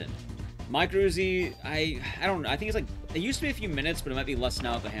need medicine. Micro Uzi, I don't know. I think it's like, it used to be a few minutes, but it might be less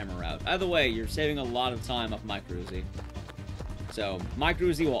now with the hammer route. Either way, you're saving a lot of time off Micro Uzi. So, Micro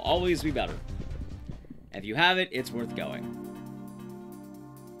Uzi will always be better. If you have it, it's worth going.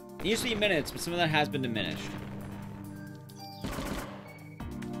 It used to be minutes, but some of that has been diminished.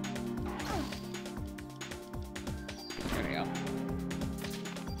 There we go.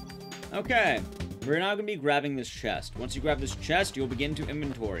 Okay, we're now going to be grabbing this chest. Once you grab this chest, you'll begin to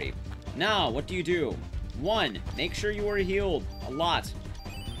inventory. Now, what do you do? 1, make sure you are healed. A lot.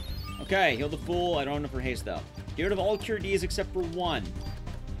 Okay, heal the full. I don't have enough for haste, though. Get rid of all Cure Ds except for 1.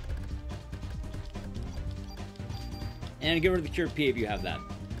 And get rid of the Cure P if you have that.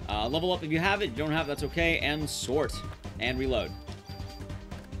 Level up if you have it. If you don't have it, that's okay. And sort. And reload.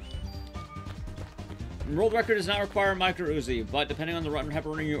 World record does not require micro Uzi, but depending on the run type of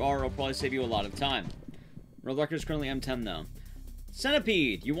runner you are, it'll probably save you a lot of time. World record is currently M10 though.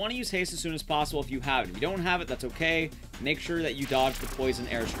 Centipede. You want to use haste as soon as possible if you have it. If you don't have it, that's okay. Make sure that you dodge the poison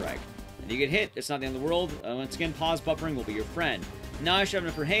airstrike. If you get hit, it's not the end of the world. Once again, pause buffering will be your friend. Now I should have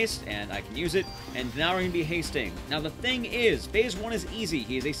enough for haste, and I can use it. And now we're going to be hasting. Now the thing is, phase 1 is easy.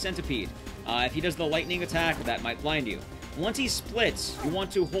 He is a centipede. If he does the lightning attack, that might blind you. Once he splits, you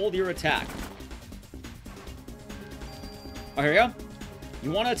want to hold your attack. Oh, here we go.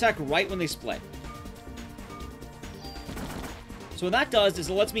 You want to attack right when they split. So what that does is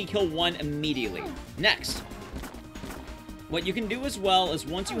it lets me kill one immediately. Next, what you can do as well is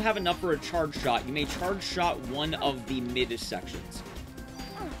once you have enough for a charge shot, you may charge shot one of the mid sections.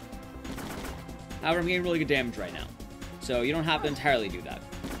 However, I'm getting really good damage right now, so you don't have to entirely do that.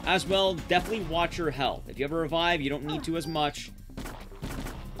 As well, definitely watch your health. If you ever revive, you don't need to as much.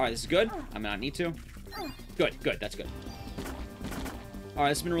 Alright, this is good. I may not need to. Good, good, that's good. Alright,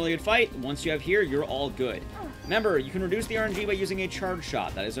 this has been a really good fight. Once you have here, you're all good. Remember, you can reduce the RNG by using a charge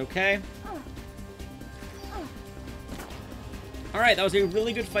shot. That is okay. Alright, that was a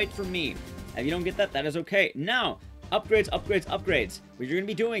really good fight for me. If you don't get that, that is okay. Now, upgrades, upgrades, upgrades. What you're going to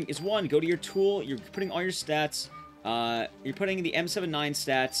be doing is, one, go to your tool. You're putting all your stats. You're putting the M79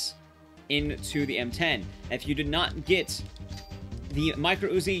 stats into the M10. If you did not get the micro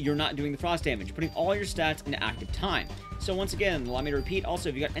Uzi, you're not doing the frost damage. You're putting all your stats into active time. So once again, allow me to repeat. Also,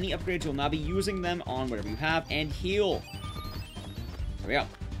 if you got any upgrades, you'll now be using them on whatever you have, and heal. There we go.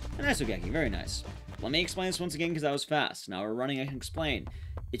 And that's okay. Very nice. Let me explain this once again because that was fast. Now we're running, I can explain.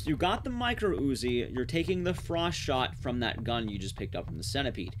 If you got the micro Uzi, you're taking the frost shot from that gun you just picked up from the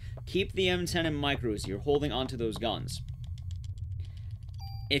centipede. Keep the M10 and micro Uzi. You're holding onto those guns.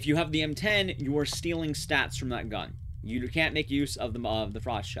 If you have the M10, you are stealing stats from that gun. You can't make use of the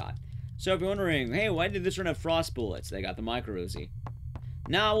frost shot. So if you're wondering, hey, why did this run have frost bullets? They got the micro Uzi.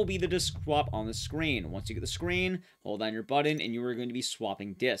 Now will be the disc swap on the screen. Once you get the screen, hold down your button, and you are going to be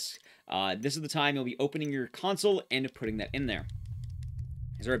swapping discs. This is the time you'll be opening your console and putting that in there.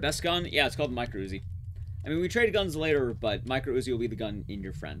 Is there a best gun? Yeah, it's called the micro Uzi. I mean, we trade guns later, but micro Uzi will be the gun in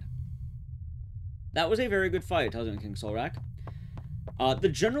your friend. That was a very good fight, tells you King Solrak. The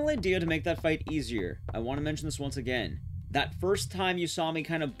general idea to make that fight easier, I want to mention this once again. That first time you saw me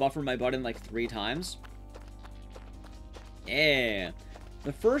kind of buffer my button like 3 times. Yeah.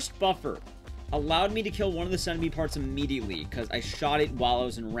 The first buffer allowed me to kill one of the centipede parts immediately because I shot it while I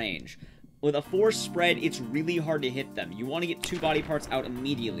was in range. With a force spread, it's really hard to hit them. You want to get 2 body parts out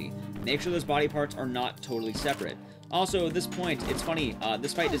immediately. Make sure those body parts are not totally separate. Also, at this point, it's funny,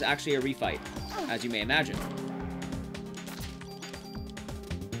 this fight is actually a refight, as you may imagine.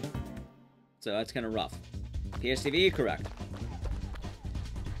 So that's kind of rough. PSTV, correct.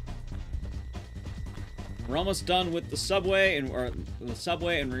 We're almost done with the subway, and we're going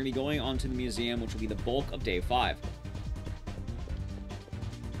to be going on to the museum, which will be the bulk of day 5.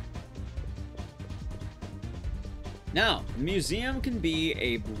 Now, the museum can be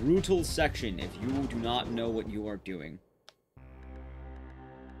a brutal section if you do not know what you are doing.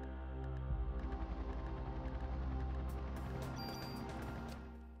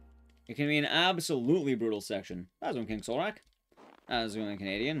 It can be an absolutely brutal section. That's one King Solrak. That's one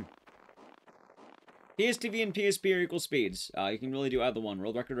Canadian. PSTV and PSP are equal speeds. You can really do either one.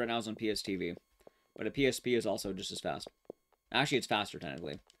 World record right now is on PSTV. But a PSP is also just as fast. Actually, it's faster,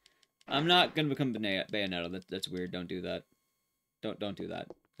 technically. I'm not going to become Bayonetta. That's weird. Don't do that. Don't do that.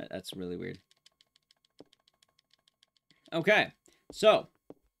 That's really weird. Okay. So.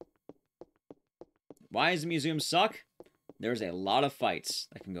 Why does the museum suck? There's a lot of fights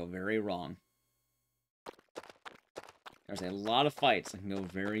that can go very wrong. There's a lot of fights that can go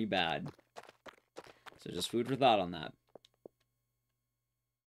very bad. So just food for thought on that.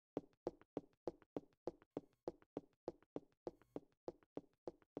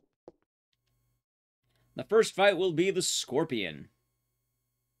 The first fight will be the Scorpion.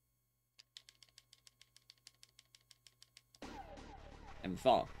 And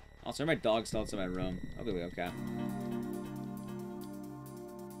fall. Also, my dog's still outside my room. I'll be okay.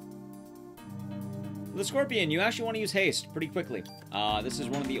 The Scorpion, you actually want to use haste pretty quickly. This is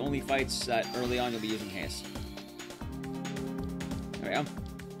one of the only fights that early on you'll be using haste. There we go.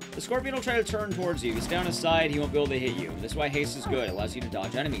 The Scorpion will try to turn towards you. If you stay on his side, he won't be able to hit you. This is why haste is good. It allows you to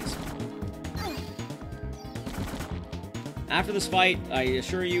dodge enemies. After this fight, I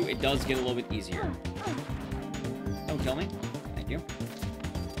assure you, it does get a little bit easier. Don't kill me. Thank you.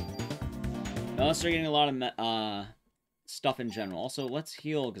 Now let's start getting a lot of stuff in general. Also, let's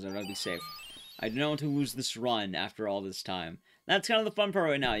heal, because I'd rather be safe. I don't want to lose this run after all this time. That's kind of the fun part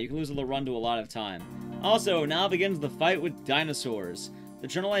right now. You can lose a run to a lot of time. Also, now begins the fight with dinosaurs. The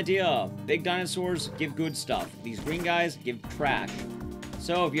general idea, big dinosaurs give good stuff. These green guys give trash.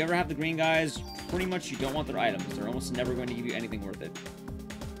 So if you ever have the green guys, pretty much you don't want their items. They're almost never going to give you anything worth it.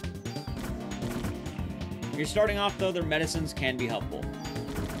 If you're starting off though, their medicines can be helpful.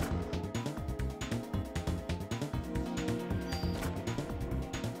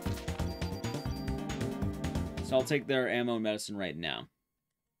 So I'll take their ammo and medicine right now.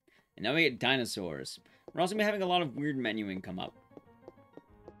 And now we get dinosaurs. We're also going to be having a lot of weird menuing come up.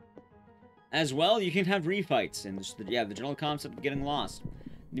 As well, you can have refights, and yeah, the general concept of getting lost.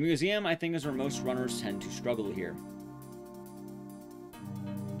 The museum, I think, is where most runners tend to struggle here.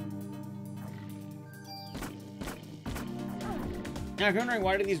 Now, if you're wondering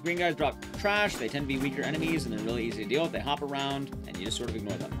why do these green guys drop trash, they tend to be weaker enemies, and they're really easy to deal with. They hop around, and you just sort of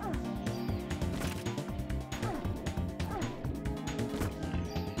ignore them.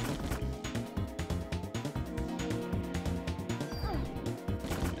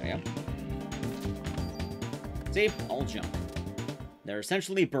 See? All junk. They're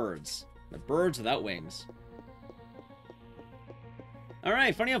essentially birds. They're birds without wings.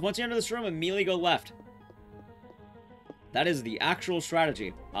 Alright, funny enough, once you enter this room, immediately go left. That is the actual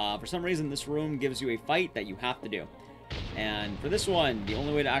strategy. For some reason, this room gives you a fight that you have to do. And for this one, the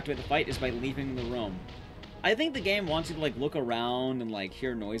only way to activate the fight is by leaving the room. I think the game wants you to, like, look around and, like,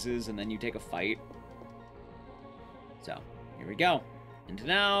 hear noises, and then you take a fight. So, here we go. And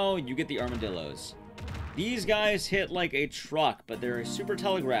now, you get the armadillos. These guys hit like a truck, but they're super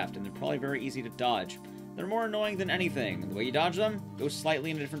telegraphed, and they're probably very easy to dodge. They're more annoying than anything. The way you dodge them, go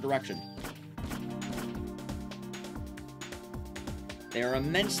slightly in a different direction. They are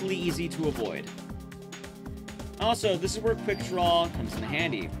immensely easy to avoid. Also, this is where quick draw comes in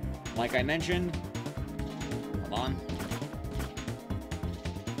handy. Like I mentioned, hold on.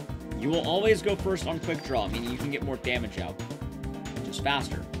 You will always go first on quick draw, meaning you can get more damage out, just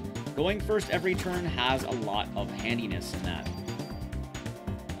faster. Going first every turn has a lot of handiness in that.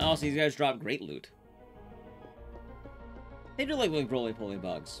 Also, these guys drop great loot. They do like roly-poly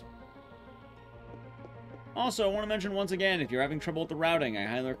bugs. Also, I want to mention once again, if you're having trouble with the routing, I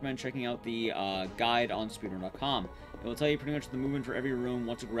highly recommend checking out the guide on Speedrun.com. It will tell you pretty much the movement for every room,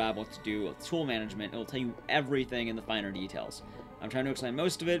 what to grab, what to do, tool management. It will tell you everything in the finer details. I'm trying to explain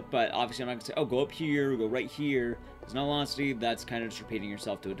most of it, but obviously I'm not going to say, oh, go up here, go right here. Because in all honesty, that's kind of just repeating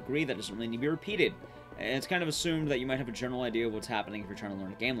yourself to a degree that doesn't really need to be repeated. And it's kind of assumed that you might have a general idea of what's happening if you're trying to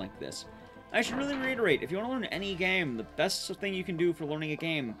learn a game like this. I should really reiterate, if you want to learn any game, the best thing you can do for learning a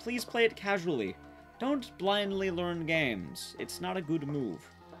game, please play it casually. Don't blindly learn games. It's not a good move.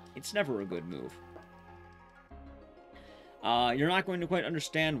 It's never a good move. You're not going to quite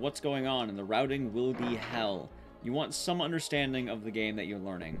understand what's going on, and the routing will be hell. You want some understanding of the game that you're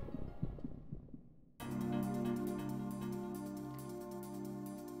learning.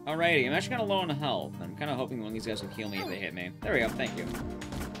 Alrighty, I'm actually kind of low on health. I'm kind of hoping one of these guys will heal me if they hit me. There we go, thank you.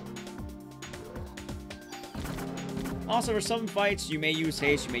 Also, for some fights, you may use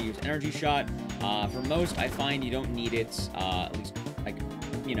haste, you may use energy shot. For most, I find you don't need it, at least, like,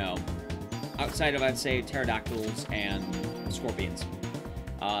 you know, outside of, I'd say, pterodactyls and scorpions.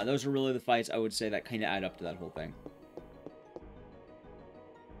 Those are really the fights, I would say, that kind of add up to that whole thing.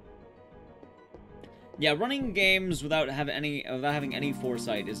 Yeah, running games without having any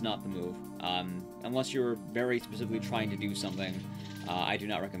foresight is not the move. Unless you're very specifically trying to do something, I do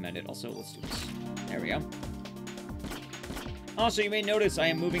not recommend it. Also, let's do this. There we go. Also, you may notice I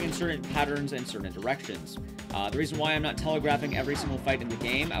am moving in certain patterns and certain directions. The reason why I'm not telegraphing every single fight in the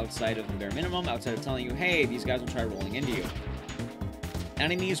game, outside of the bare minimum, outside of telling you, hey, these guys will try rolling into you.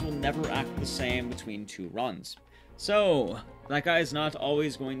 Enemies will never act the same between two runs. So, that guy is not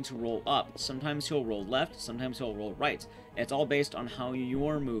always going to roll up. Sometimes he'll roll left, sometimes he'll roll right. It's all based on how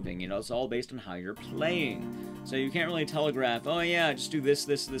you're moving, you know, it's all based on how you're playing. So you can't really telegraph, oh yeah, just do this,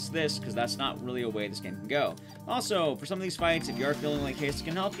 this, this, this, because that's not really a way this game can go. Also, for some of these fights, if you are feeling like haste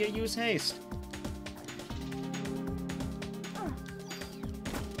can help you, use haste.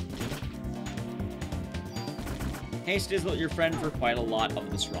 Haste is your friend for quite a lot of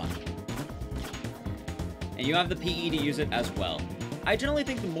this run. And you have the PE to use it as well. I generally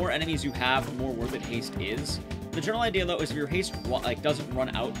think the more enemies you have, the more worth it haste is. The general idea, though, is if your haste doesn't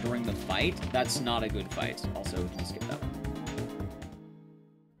run out during the fight, that's not a good fight. Also, you can skip that one.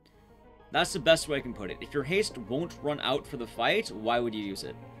 That's the best way I can put it. If your haste won't run out for the fight, why would you use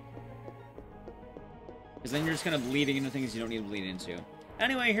it? Because then you're just kind of bleeding into things you don't need to bleed into.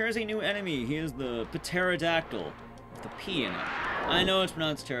 Anyway, here's a new enemy. He is the pterodactyl, with the P in it. I know it's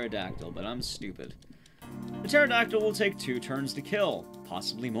pronounced pterodactyl, but I'm stupid. The pterodactyl will take 2 turns to kill,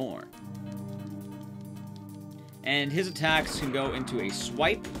 possibly more. And his attacks can go into a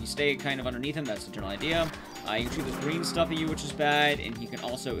swipe. You stay kind of underneath him, that's the general idea. You can shoot this green stuff at you, which is bad, and he can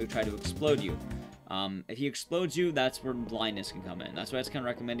also try to explode you. If he explodes you, that's where blindness can come in. That's why it's kind of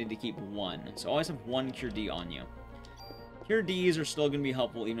recommended to keep 1. So always have 1 Cure D on you. Cure Ds are still going to be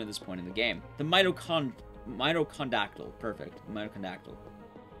helpful even at this point in the game. The mitocondactyl. Perfect. The mitocondactyl.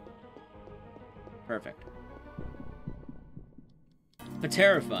 Perfect. But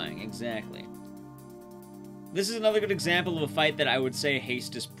terrifying, exactly. This is another good example of a fight that I would say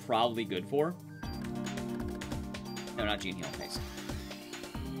haste is probably good for. No, not Gene Heal, haste.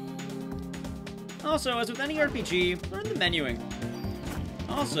 Also, as with any RPG, learn the menuing.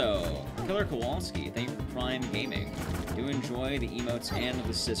 Also, Killer Kowalski, thank you for Prime Gaming. Do enjoy the emotes and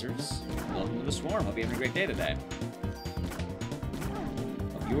the scissors. Welcome to the Swarm. Hope you're having a great day today.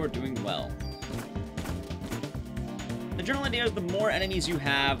 Hope you are doing well. The general idea is the more enemies you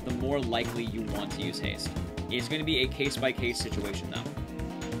have, the more likely you want to use haste. It's going to be a case-by-case situation, though.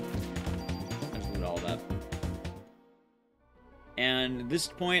 Let's include all of that. And at this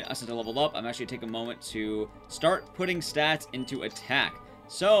point, since I leveled up, I'm actually going to take a moment to start putting stats into attack.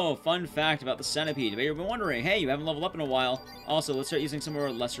 So, fun fact about the centipede. You've been wondering, hey, you haven't leveled up in a while. Also, let's start using some of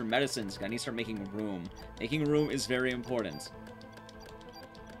our lesser medicines. I need to start making room. Making room is very important.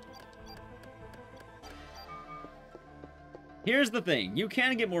 Here's the thing. You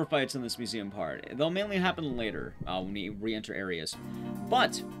can get more fights in this museum part. They'll mainly happen later, when we re-enter areas.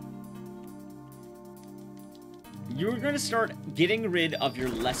 But you're going to start getting rid of your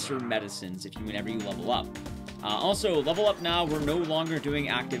lesser medicines whenever you level up. Also, level up now, we're no longer doing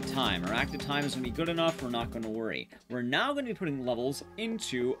active time. Our active time is going to be good enough, we're not going to worry. We're now going to be putting levels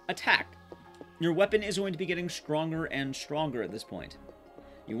into attack. Your weapon is going to be getting stronger and stronger at this point.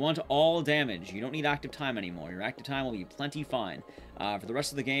 You want all damage. You don't need active time anymore. Your active time will be plenty fine. For the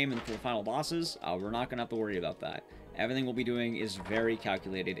rest of the game and for the final bosses, we're not going to have to worry about that. Everything we'll be doing is very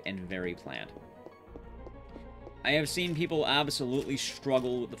calculated and very planned. I have seen people absolutely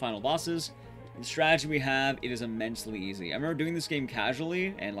struggle with the final bosses. The strategy we have, it is immensely easy. I remember doing this game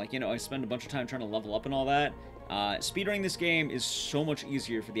casually, and I spend a bunch of time trying to level up and all that. Speedrunning this game is so much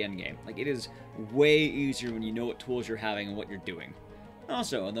easier for the end game. It is way easier when you know what tools you're having and what you're doing.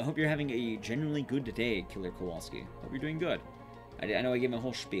 Also, I hope you're having a genuinely good day, Killer Kowalski. Hope you're doing good. I know I gave him a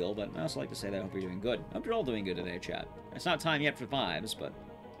whole spiel, but I also like to say that I hope you're doing good. I hope you're all doing good today, chat. It's not time yet for vibes, but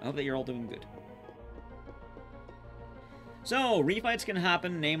I hope that you're all doing good. So, refights can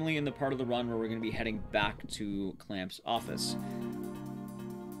happen, namely in the part of the run where we're going to be heading back to Clamp's office.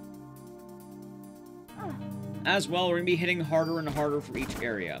 As well, we're going to be hitting harder and harder for each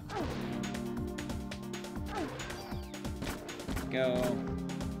area. Go.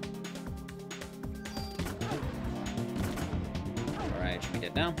 Alright, should be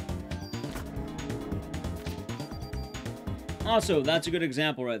dead now. Also, that's a good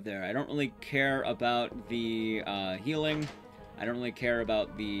example right there. I don't really care about the healing. I don't really care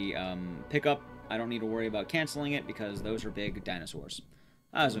about the pickup. I don't need to worry about canceling it because those are big dinosaurs.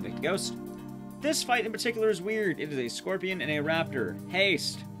 As a big ghost. This fight in particular is weird. It is a scorpion and a raptor.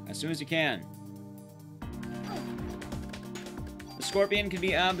 Haste, as soon as you can. The scorpion can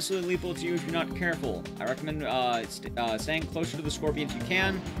be absolutely lethal to you if you're not careful. I recommend staying closer to the scorpion if you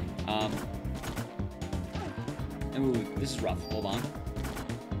can. Ooh, this is rough. Hold on.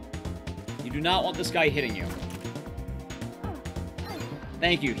 You do not want this guy hitting you.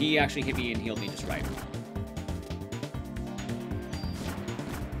 Thank you. He actually hit me and healed me just right.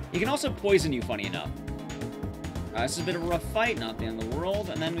 He can also poison you, funny enough. This is a bit of a rough fight, not the end of the world,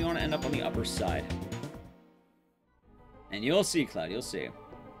 and then we want to end up on the upper side. And you'll see, Cloud, you'll see.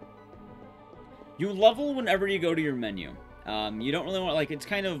 You level whenever you go to your menu. You don't really want, it's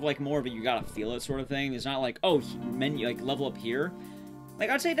kind of more of a you gotta feel it sort of thing. It's not oh, menu, level up here.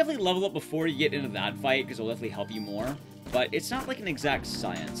 I'd say definitely level up before you get into that fight, because it'll definitely help you more. But it's not an exact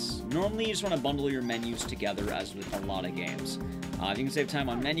science. Normally, you just want to bundle your menus together, as with a lot of games. If you can save time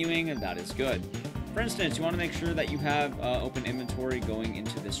on menuing, that is good. For instance, you want to make sure that you have open inventory going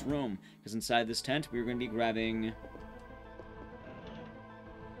into this room, because inside this tent, we're going to be grabbing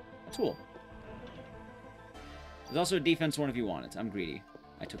a tool. There's also a defense one if you want it. I'm greedy.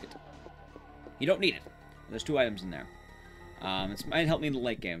 I took it. You don't need it. There's 2 items in there. It might help me in the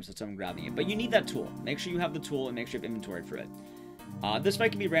late game, so I'm grabbing it. But you need that tool. Make sure you have the tool and make sure you have inventory for it. This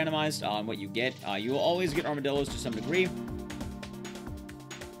fight can be randomized on what you get. You will always get armadillos to some degree.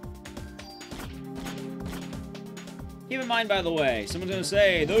 Keep in mind, by the way, someone's going to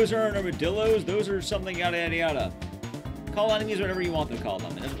say, those aren't armadillos, those are something yada yada yada. Call enemies whatever you want to call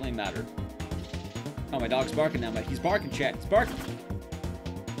them. It doesn't really matter. Oh, my dog's barking now, but he's barking, chat. He's barking.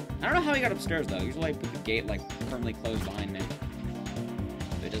 I don't know how he got upstairs, though. Usually I put the gate, like, firmly closed behind me.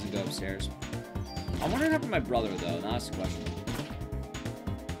 So it doesn't go upstairs. I wonder what happened to my brother, though. Now that's the question.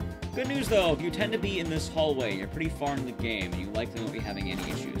 Good news, though. If you tend to be in this hallway, you're pretty far in the game, and you likely won't be having any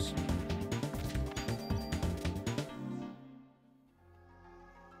issues.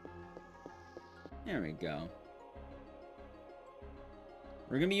 There we go.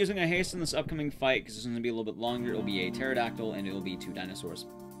 We're going to be using a haste in this upcoming fight, because this is going to be a little bit longer. It'll be a pterodactyl, and it'll be 2 dinosaurs.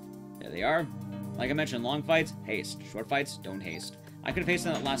 There they are. Like I mentioned, long fights, haste. Short fights, don't haste. I could have hasted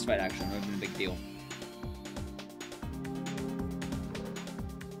in that last fight, actually. It would have been a big deal.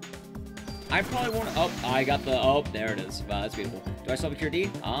 I probably won't... Oh, I got the... Oh, there it is. Wow, that's beautiful. Do I still have a cure D?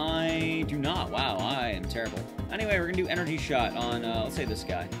 I do not. Wow, I am terrible. Anyway, we're going to do energy shot on, let's say this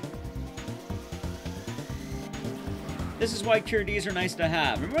guy. This is why cure Ds are nice to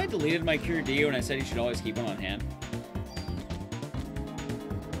have. Remember I deleted my cure D when I said you should always keep one on hand?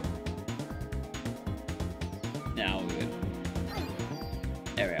 Now we're good.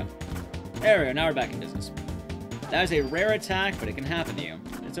 There we go. There we go. Now we're back in business. That is a rare attack, but it can happen to you.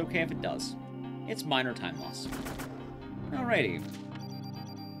 It's okay if it does. It's minor time loss. Alrighty.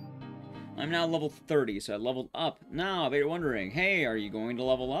 I'm now level 30, so I leveled up. Now, I bet you're wondering, hey, are you going to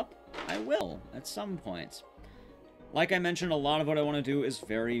level up? I will, at some point. Like I mentioned, a lot of what I want to do is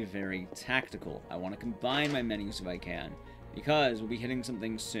very, very tactical. I want to combine my menus if I can, because we'll be hitting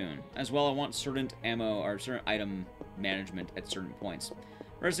something soon. As well, I want certain ammo or certain item management at certain points.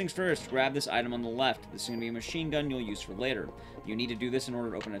 First things first, grab this item on the left. This is going to be a machine gun you'll use for later. You need to do this in order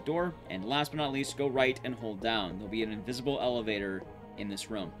to open a door. And last but not least, go right and hold down. There'll be an invisible elevator in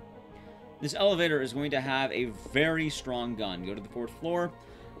this room. This elevator is going to have a very strong gun. Go to the 4th floor.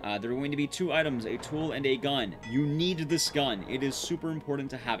 There are going to be 2 items, a tool and a gun. You need this gun. It is super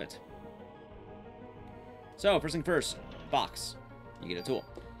important to have it. So, first thing first, box. You get a tool.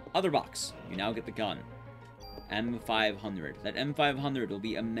 Other box. You now get the gun. M500. That M500 will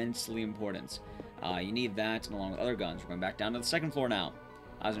be immensely important. You need that, and along with other guns. We're going back down to the 2nd floor now.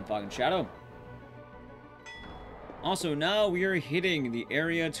 Eyes in Fog and Shadow. Also, now we are hitting the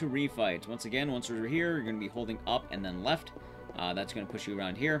area to refight. Once again, once we're here, you're going to be holding up and then left. That's going to push you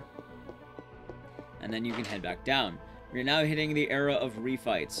around here. And then you can head back down. We're now hitting the era of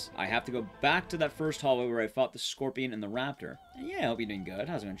refights. I have to go back to that first hallway where I fought the Scorpion and the Raptor. Yeah, I hope you're doing good.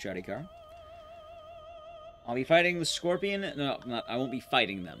 How's it going, Shouty Car? I'll be fighting the Scorpion. No, I won't be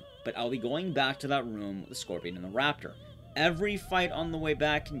fighting them. But I'll be going back to that room with the Scorpion and the Raptor. Every fight on the way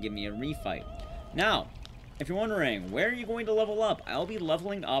back can give me a refight. Now, if you're wondering, where are you going to level up? I'll be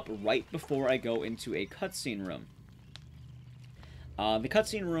leveling up right before I go into a cutscene room. The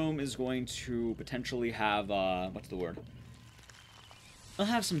cutscene room is going to potentially have, what's the word? I'll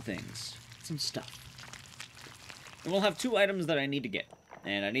have some things. Some stuff. And we'll have 2 items that I need to get.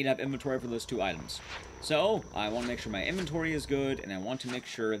 And I need to have inventory for those 2 items. So, I want to make sure my inventory is good, and I want to make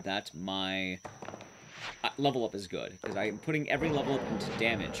sure that my level up is good. Because I'm putting every level up into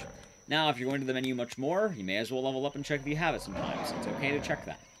damage. Now, if you're going to the menu much more, you may as well level up and check if you have it sometimes. It's okay to check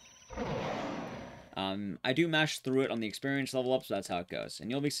that. I do mash through it on the experience level up, so that's how it goes.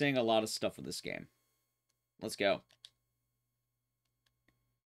 And you'll be seeing a lot of stuff with this game. Let's go.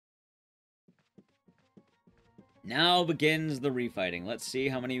 Now begins the refighting. Let's see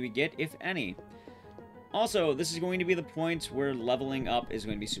how many we get, if any. Also, this is going to be the point where leveling up is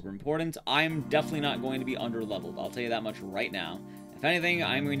going to be super important. I'm definitely not going to be under-leveled. I'll tell you that much right now. If anything,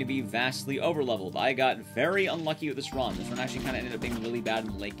 I'm going to be vastly over-leveled. I got very unlucky with this run. This one actually kind of ended up being really bad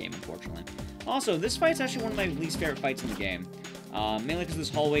in the late game, unfortunately. Also, this fight's actually one of my least favorite fights in the game. Mainly because this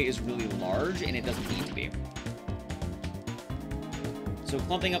hallway is really large, and it doesn't need to be. So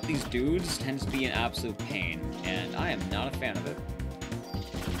clumping up these dudes tends to be an absolute pain, and I am not a fan of it.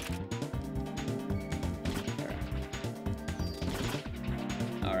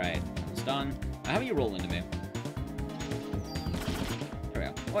 Alright, it's done. How about you roll into me? There we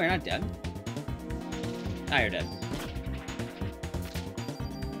go. Oh, you're not dead. Ah, you're dead.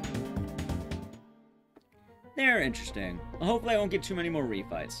 They're interesting. Well, hopefully I won't get too many more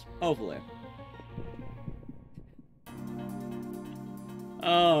refights. Hopefully.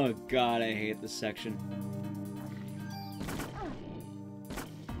 Oh god, I hate this section.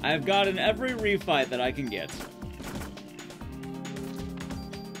 I've gotten every refight that I can get.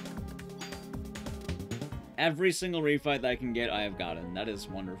 Every single refight that I can get, I have gotten. That is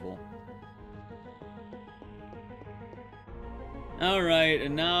wonderful. Alright,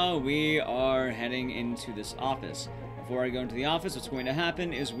 and now we are heading into this office. before I go into the office, what's going to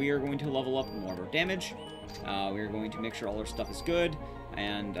happen is we are going to level up more of our damage. We are going to make sure all our stuff is good.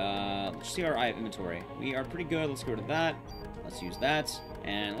 And let's see our inventory. We are pretty good. Let's go to that. Let's use that.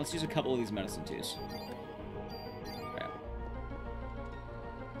 And let's use a couple of these medicine twos. Okay.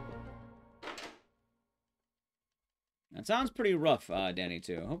 That sounds pretty rough, Danny,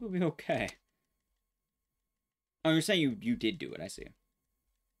 too. Hope you'll be okay. Oh, you're saying you did do it. I see.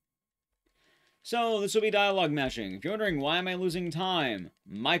 So, this will be dialogue matching. If you're wondering why am I losing time,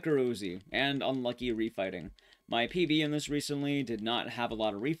 Micro Uzi and unlucky refighting. My PB in this recently did not have a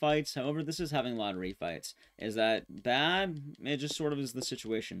lot of refights. However, this is having a lot of refights. Is that bad? It just sort of is the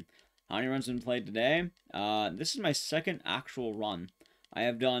situation. How many runs have been played today? This is my second actual run. I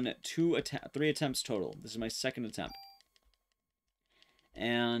have done 3 attempts total. This is my second attempt.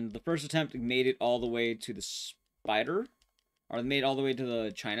 And the first attempt made it all the way to the spider. Or made it all the way to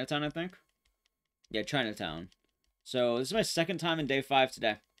the Chinatown, I think. Yeah, Chinatown. So, this is my second time in day 5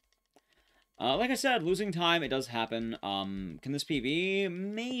 today. Like I said, losing time, it does happen. Can this PB?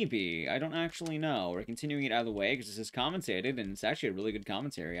 Maybe. I don't actually know. We're continuing it out of the way because this is commentated, and it's actually a really good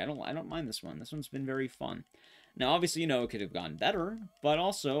commentary. I don't mind this one. This one's been very fun. Now, obviously, you know, it could have gone better, but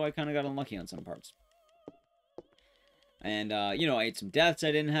also, I kind of got unlucky on some parts. And, you know, I ate some deaths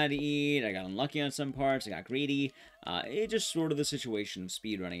I didn't have to eat. I got unlucky on some parts. I got greedy. It's just sort of the situation of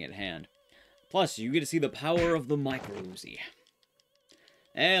speedrunning at hand. Plus, you get to see the power of the Micro Uzi.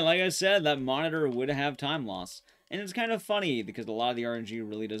 And like I said, that monitor would have time loss. And it's kind of funny, because a lot of the RNG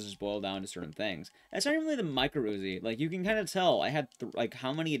really does just boil down to certain things. And it's not even really the Micro Uzi. Like, you can kind of tell, I had, like,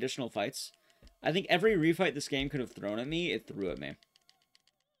 how many additional fights? I think every refight this game could have thrown at me, it threw at me.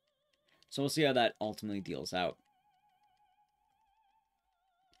 So we'll see how that ultimately deals out.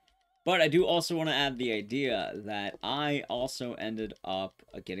 But I do also want to add the idea that I also ended up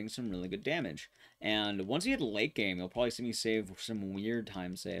getting some really good damage. And once you hit late game, you'll probably see me save some weird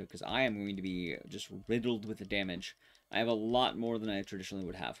time save, because I am going to be just riddled with the damage. I have a lot more than I traditionally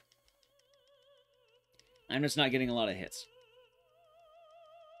would have. I'm just not getting a lot of hits.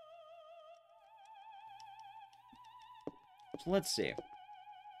 So let's see.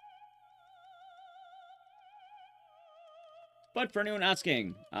 But for anyone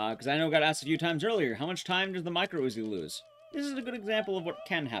asking, because I know I got asked a few times earlier, how much time does the Micro Uzi lose? This is a good example of what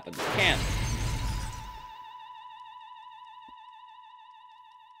can happen. Can.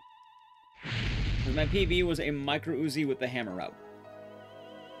 Because my PB was a Micro Uzi with the hammer out.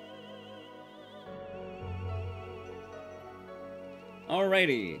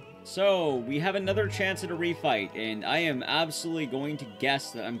 Alrighty, so we have another chance at a refight, and I am absolutely going to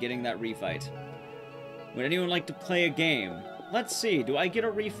guess that I'm getting that refight. Would anyone like to play a game? Let's see, do I get a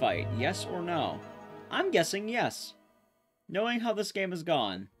refight? Yes or no? I'm guessing yes. Knowing how this game has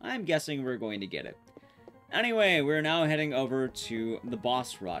gone, I'm guessing we're going to get it. Anyway, we're now heading over to the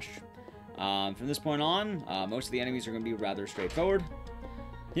boss rush. From this point on, most of the enemies are going to be rather straightforward.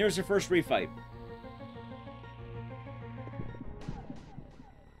 Here's your first refight.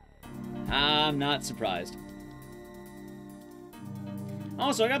 I'm not surprised.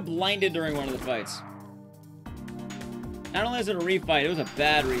 Also, I got blinded during one of the fights. Not only is it a refight, it was a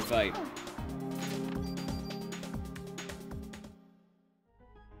bad refight.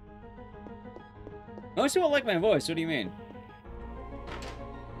 Most people like my voice, what do you mean?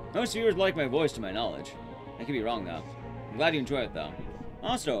 Most viewers like my voice to my knowledge. I could be wrong though. I'm glad you enjoy it though.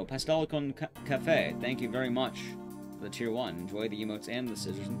 Also, Pastel con Cafe, thank you very much for the tier 1. Enjoy the emotes and the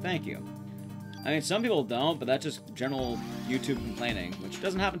scissors, and thank you. I mean, some people don't, but that's just general YouTube complaining, which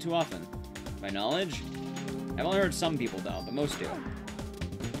doesn't happen too often. To my knowledge, I've only heard some people though, but most do.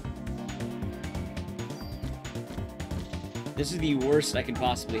 This is the worst I can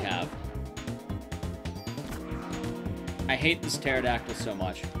possibly have. I hate this pterodactyl so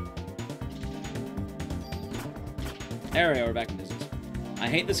much. There we go, we're back in business. I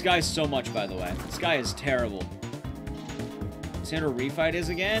hate this guy so much, by the way. This guy is terrible. See what a refight is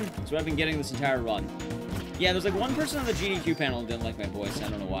again? That's what I've been getting this entire run. Yeah, there's like one person on the GDQ panel who didn't like my voice. I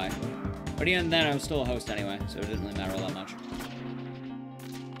don't know why. But even then, I was still a host anyway, so it didn't really matter all that much.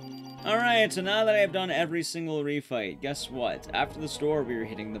 Alright, so now that I've done every single refight, guess what? After the store, we were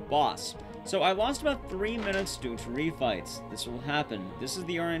hitting the boss. So I lost about 3 minutes due to refights. This will happen. This is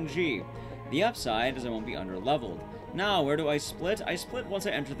the RNG. The upside is I won't be under-leveled. Now, where do I split? I split once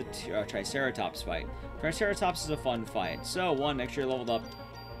I enter the Triceratops fight. Triceratops is a fun fight. So, 1, make sure you're leveled up.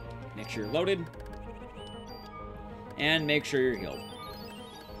 Make sure you're loaded. And make sure you're healed.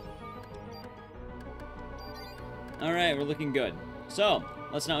 Alright, we're looking good. So,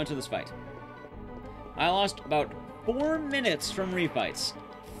 let's now enter this fight. I lost about 4 minutes from refights.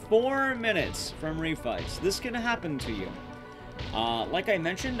 4 minutes from refights. This can happen to you. Like I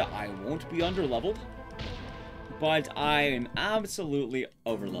mentioned, I won't be underleveled, but I am absolutely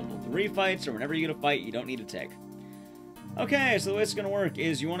overleveled. The refights, or whenever you get a fight, you don't need to take. Okay, so the way it's going to work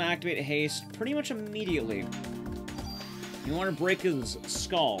is you want to activate haste pretty much immediately. You want to break his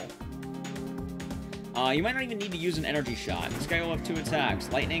skull. You might not even need to use an energy shot. This guy will have 2 attacks,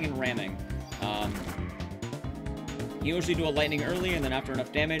 lightning and ramming. You usually do a lightning early, and then after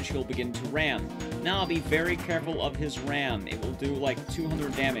enough damage, he'll begin to ram. Now, be very careful of his ram. It will do like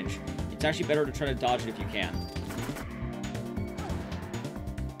 200 damage. It's actually better to try to dodge it if you can.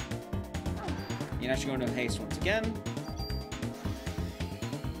 You can actually go into haste once again.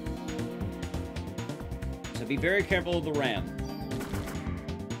 So be very careful of the ram.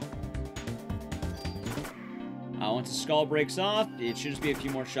 Once the skull breaks off, it should just be a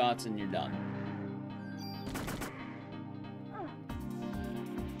few more shots and you're done.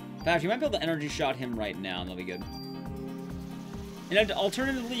 In fact, you might be able to energy shot him right now, and that'll be good. And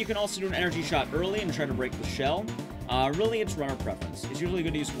alternatively, you can also do an energy shot early and try to break the shell. Really, it's runner preference. It's usually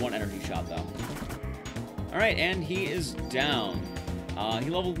good to use 1 energy shot, though. Alright, and he is down. He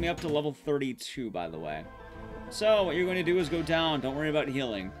leveled me up to level 32, by the way. So, what you're going to do is go down. Don't worry about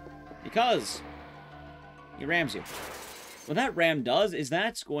healing. Because he rams you. What that ram does is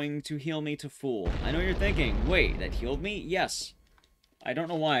that's going to heal me to full. I know you're thinking, wait, that healed me? Yes. I don't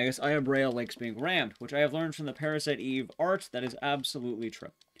know why. I guess Ayabrea likes being rammed, which I have learned from the Parasite Eve art. That is absolutely true.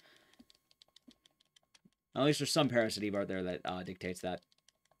 At least there's some Parasite Eve art there that dictates that.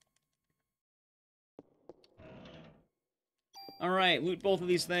 Alright, loot both of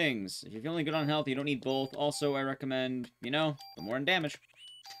these things. If you're feeling good on health, you don't need both. Also, I recommend, you know, the more in damage.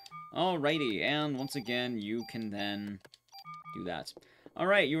 Alrighty, and once again, you can then do that.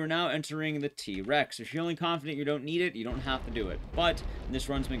 Alright, you are now entering the T-Rex. If you're feeling confident you don't need it, you don't have to do it. But this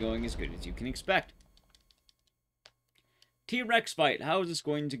run's been going as good as you can expect. T-Rex fight, how is this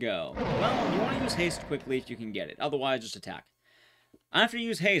going to go? Well, you want to use haste quickly if you can get it. Otherwise, just attack. After you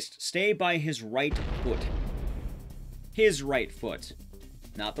use haste, stay by his right foot. His right foot.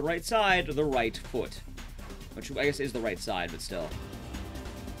 Not the right side, the right foot. Which I guess is the right side, but still.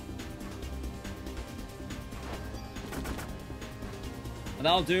 What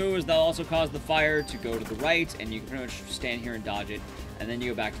that'll do is that'll also cause the fire to go to the right, and you can pretty much stand here and dodge it, and then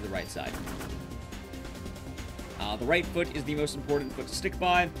you go back to the right side. The right foot is the most important foot to stick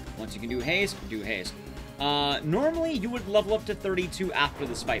by. Once you can do haste, do haste. Normally, you would level up to 32 after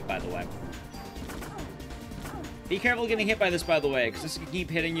this fight, by the way. Be careful getting hit by this, by the way, because this can keep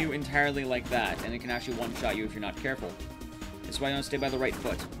hitting you entirely like that, and it can actually one-shot you if you're not careful. That's why you want to stay by the right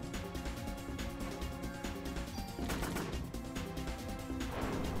foot.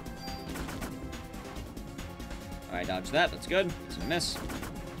 Alright, dodge that. That's good. It's a miss.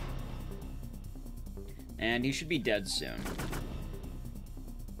 And he should be dead soon.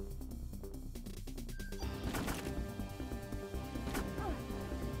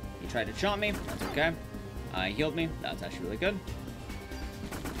 He tried to chomp me. That's okay. He healed me. That's actually really good.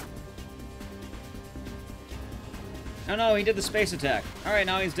 Oh no, he did the space attack. Alright,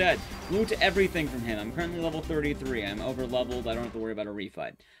 now he's dead. Loot everything from him. I'm currently level 33. I'm over-leveled. I don't have to worry about a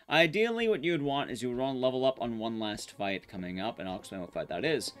refight. Ideally, what you would want is you would want to level up on one last fight coming up, and I'll explain what fight that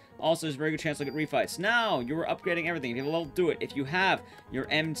is. Also, there's a very good chance to get refights. Now, you're upgrading everything. If you have a level, do it. If you have your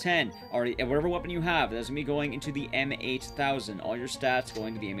M10, or whatever weapon you have, that's going to be going into the M8000. All your stats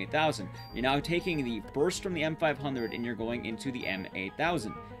going to the M8000. You're now taking the burst from the M500, and you're going into the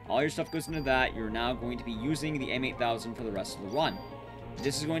M8000. All your stuff goes into that. You're now going to be using the M8000 for the rest of the run.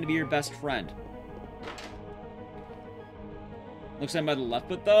 This is going to be your best friend. Looks like I'm by the left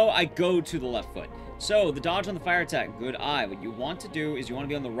foot, though. I go to the left foot. So, the dodge on the fire attack, good eye. What you want to do is you want to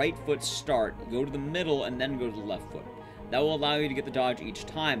be on the right foot start, go to the middle, and then go to the left foot. That will allow you to get the dodge each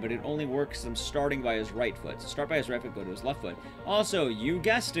time, but it only works if I'm starting by his right foot. So start by his right foot, go to his left foot. Also, you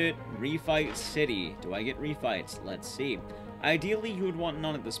guessed it, Refight City. Do I get refights? Let's see. Ideally, you would want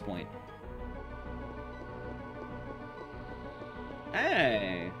none at this point.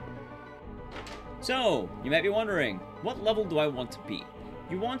 Hey! So, you might be wondering, what level do I want to be?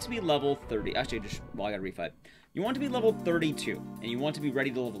 You want to be level 30. Actually, well, I gotta refight. You want to be level 32, and you want to be ready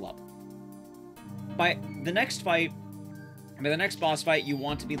to level up. By the next fight, by the next boss fight, you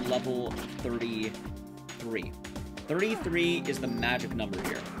want to be level 33. 33 is the magic number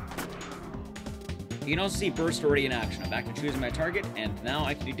here. You can also see burst already in action. I'm back to choosing my target, and now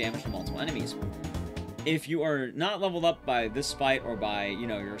I can do damage to multiple enemies. If you are not leveled up by this fight or by, you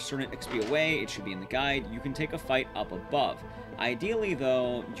know, you're a certain XP away, it should be in the guide, you can take a fight up above. Ideally,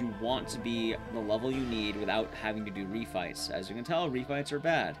 though, you want to be the level you need without having to do refights. As you can tell, refights are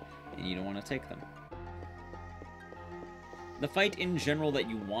bad, and you don't want to take them. The fight in general that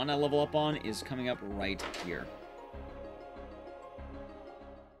you want to level up on is coming up right here.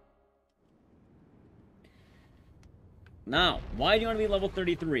 Now, why do you want to be level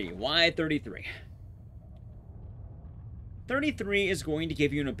 33? Why 33? 33 is going to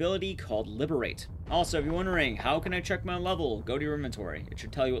give you an ability called Liberate. Also, if you're wondering, how can I check my level? Go to your inventory. It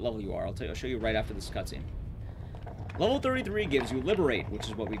should tell you what level you are. I'll show you right after this cutscene. Level 33 gives you Liberate, which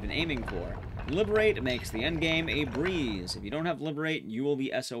is what we've been aiming for. Liberate makes the endgame a breeze. If you don't have Liberate, you will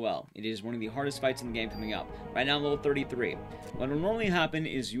be SOL. It is one of the hardest fights in the game coming up. Right now, I'm level 33. What will normally happen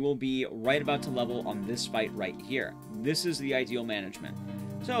is you will be right about to level on this fight right here. This is the ideal management.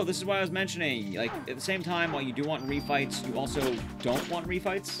 So, this is why I was mentioning, like, at the same time, while you do want refights, you also don't want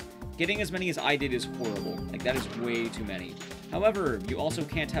refights. Getting as many as I did is horrible. Like, that is way too many. However, you also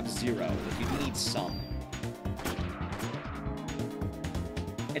can't have 0. Like, you need some.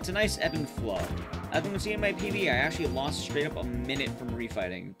 It's a nice ebb and flow. As you can see in my PB, I actually lost straight up a minute from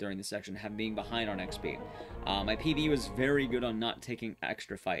refighting during this section, being behind on XP. My PB was very good on not taking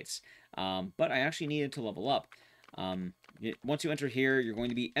extra fights, but I actually needed to level up. Once you enter here, you're going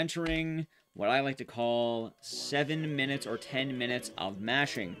to be entering what I like to call 7 minutes or 10 minutes of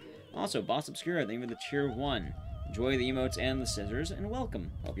mashing. Also, Boss Obscura, thank you for the tier 1. Enjoy the emotes and the scissors, and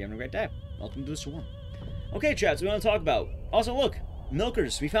welcome. Hope you're having a great day. Welcome to the swarm. Okay, chat, so we want to talk about... Also, look!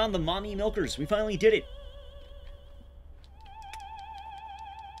 Milkers! We found the mommy milkers! We finally did it!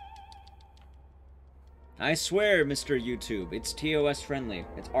 I swear, Mr. YouTube, it's TOS friendly.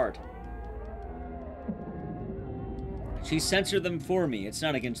 It's art. She censored them for me. It's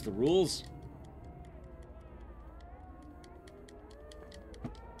not against the rules.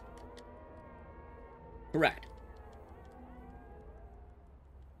 Correct.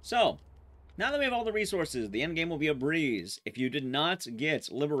 So, now that we have all the resources, the endgame will be a breeze. If you did not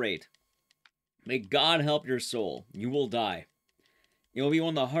get Liberate, may God help your soul. You will die. It will be one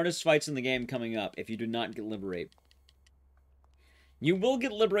of the hardest fights in the game coming up if you do not get Liberate. You will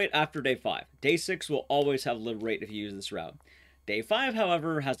get Liberate after Day 5. Day 6 will always have Liberate if you use this route. Day 5,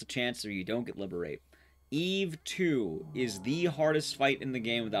 however, has the chance that you don't get Liberate. Eve 2 is the hardest fight in the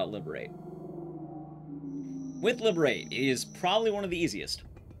game without Liberate. With Liberate, it is probably one of the easiest.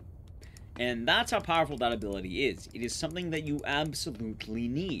 And that's how powerful that ability is. It is something that you absolutely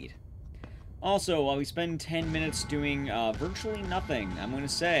need. Also, while we spend 10 minutes doing virtually nothing, I'm going to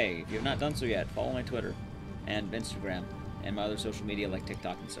say, if you have not done so yet, follow my Twitter and Instagram and my other social media like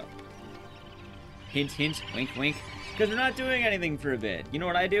TikTok and stuff. Hint, hint, wink, wink. Because we're not doing anything for a bit. You know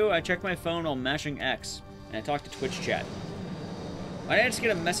what I do? I check my phone while mashing X, and I talk to Twitch chat. Why did I just get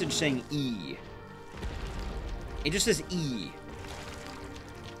a message saying E? It just says E.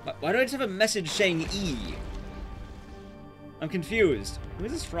 Why do I just have a message saying E? I'm confused. Who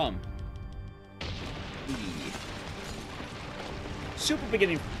is this from? E. Super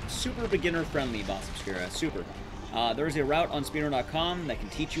beginner friendly, Boss Obscura. Super. There is a route on Speedrun.com that can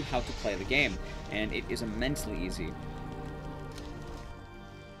teach you how to play the game, and it is immensely easy.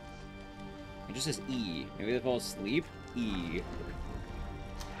 It just says E. Maybe they fall asleep? E.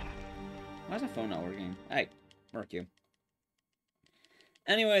 Why is my phone not working? Hey, work you.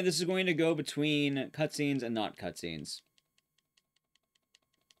 Anyway, this is going to go between cutscenes and not cutscenes.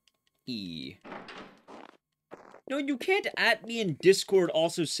 E. No, you can't at me in Discord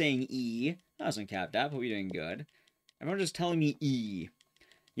also saying E. That wasn't capped up. Hope you're doing good. Everyone's just telling me E.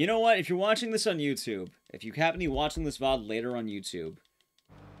 You know what? If you're watching this on YouTube, if you happen to be watching this VOD later on YouTube,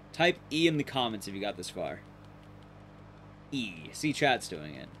 type E in the comments if you got this far. E. See, chat's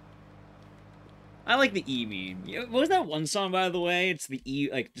doing it. I like the E meme. What was that one song, by the way? It's the E,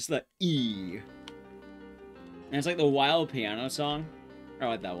 like, just the E. And it's like the wild piano song. I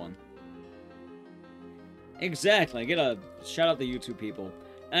like that one. Exactly. Get a shout out the YouTube people.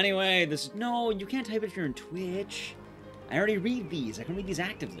 Anyway, this... No, you can't type it if you're in Twitch. I already read these. I can read these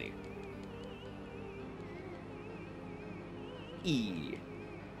actively. E.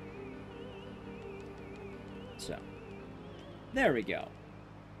 So. There we go.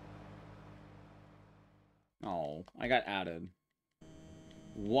 Oh, I got added.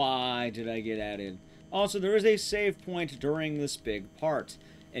 Why did I get added? Also, there is a save point during this big part.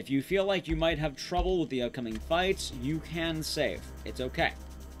 If you feel like you might have trouble with the upcoming fights, you can save. It's okay.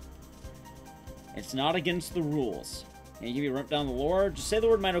 It's not against the rules. And you give you a run down the lore, just say the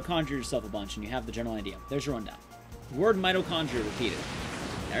word mitochondria yourself a bunch and you have the general idea. There's your rundown. The word mitochondria repeated.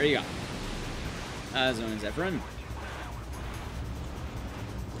 There you go. As known as Zephyrin.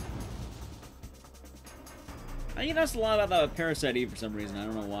 I get asked a lot about that Parasite Eve for some reason. I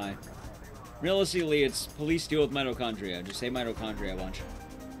don't know why. Realistically, it's police deal with mitochondria. Just say mitochondria a bunch.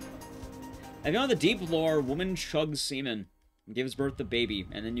 If you know the deep lore, woman chugs semen, gives birth to baby,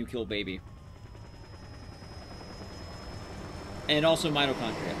 and then you kill baby. And also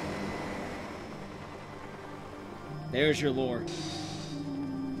mitochondria. There's your lore.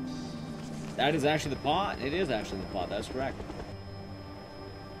 That is actually the plot. It is actually the plot. That's correct.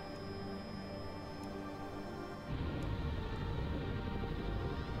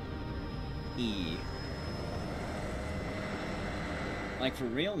 E. Like, for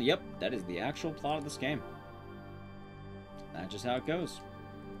real? Yep, that is the actual plot of this game. That's just how it goes.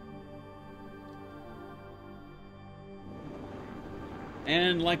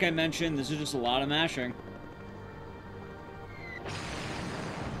 And like I mentioned, this is just a lot of mashing.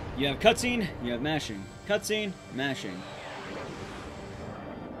 You have cutscene, you have mashing. Cutscene, mashing.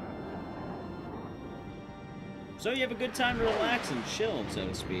 So you have a good time to relax and chill, so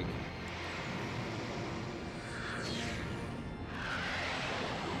to speak.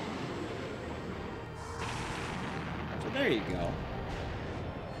 So there you go.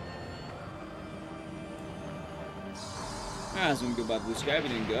 That's been good by Blue Sky,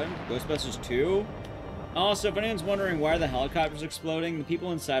 everything good. Ghostbusters 2. Also, if anyone's wondering why the helicopter's exploding, the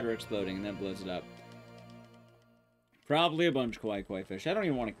people inside are exploding, and that blows it up. Probably a bunch of koi fish. I don't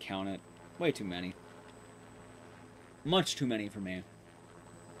even want to count it. Way too many. Much too many for me.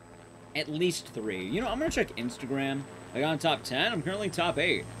 At least 3. You know, I'm gonna check Instagram. I got on top 10. I'm currently top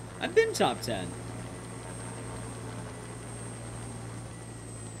 8. I've been top 10.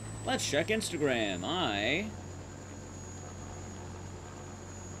 Let's check Instagram.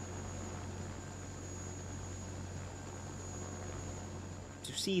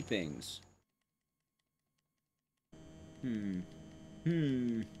 To see things.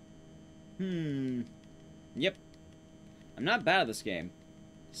 Yep. I'm not bad at this game.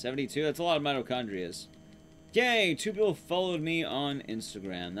 72, that's a lot of mitochondrias. Yay, 2 people followed me on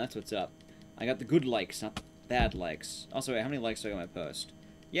Instagram. That's what's up. I got the good likes, not the bad likes. Also, wait, how many likes do I got on my post?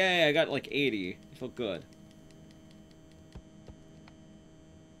 Yay, I got like 80. I feel good.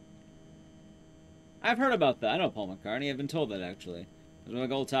 I've heard about that. I know Paul McCartney. I've been told that, actually. Is my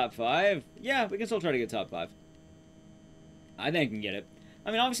goal top 5? Yeah, we can still try to get top 5. I think I can get it. I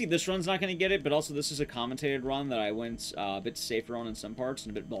mean, obviously this run's not going to get it, but also this is a commentated run that I went a bit safer on in some parts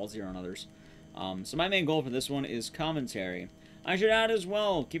and a bit ballsier on others. So my main goal for this one is commentary. I should add as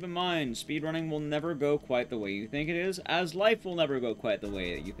well, keep in mind, speedrunning will never go quite the way you think it is, as life will never go quite the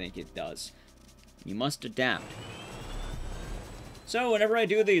way that you think it does. You must adapt. So, whenever I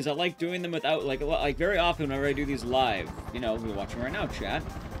do these, I like doing them without, like very often whenever I do these live, you know, we're watching right now, chat,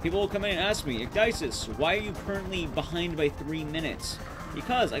 people will come in and ask me, Ecdysis, why are you currently behind by 3 minutes?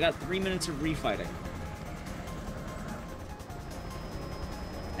 Because I got 3 minutes of refighting.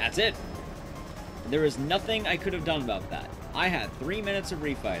 That's it. There is nothing I could have done about that. I had 3 minutes of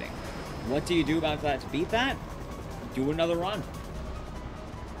refighting. What do you do about that to beat that? Do another run.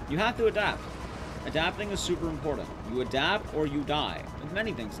 You have to adapt. Adapting is super important. You adapt or you die, with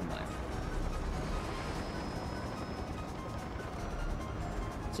many things in life.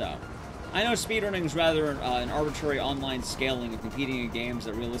 So, I know speedrunning is rather an arbitrary online scaling of competing in games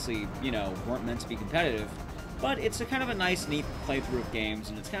that realistically, you know, weren't meant to be competitive, but it's a kind of a nice, neat playthrough of games,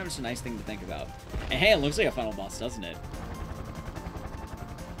 and it's kind of just a nice thing to think about. And hey, it looks like a final boss, doesn't it?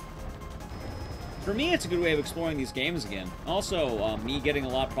 For me, it's a good way of exploring these games again. Also, me getting a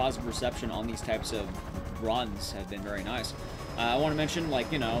lot of positive reception on these types of runs have been very nice. I want to mention,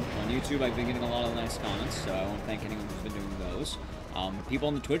 like, you know, on YouTube, I've been getting a lot of nice comments, so I want to thank anyone who's been doing those. People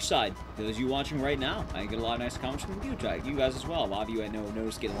on the Twitch side, those of you watching right now, I get a lot of nice comments from you guys as well. A lot of you I know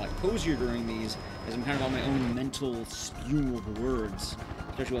notice get a lot cozier during these, as I'm kind of on my own mental spew of words,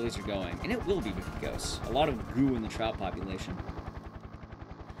 especially while these are going. And it will be with the ghosts. A lot of goo in the trout population.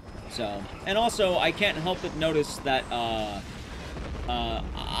 So, and also, I can't help but notice that,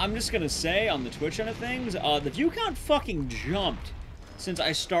 I'm just gonna say, on the Twitch end of things, the view count fucking jumped since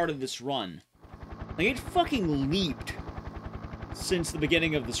I started this run. Like, it fucking leaped since the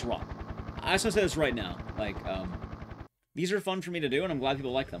beginning of this run. I just want to say this right now. Like, these are fun for me to do, and I'm glad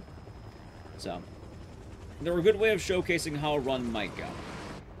people like them. So, they're a good way of showcasing how a run might go.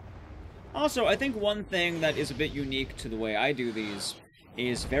 Also, I think one thing that is a bit unique to the way I do these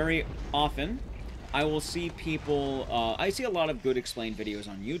is very often I will see people, I see a lot of good explained videos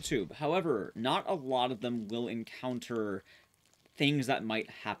on YouTube. However, not a lot of them will encounter things that might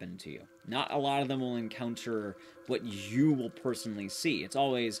happen to you. Not a lot of them will encounter what you will personally see. It's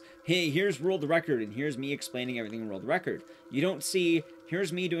always, hey, here's World Record, and here's me explaining everything in World Record. You don't see,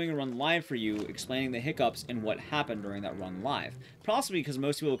 Here's me doing a run live for you, explaining the hiccups and what happened during that run live. Possibly because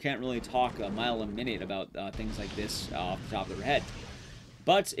most people can't really talk a mile a minute about things like this off the top of their head.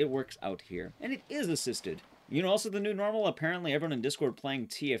 But it works out here. And it is assisted. You know, also the new normal, apparently everyone in Discord playing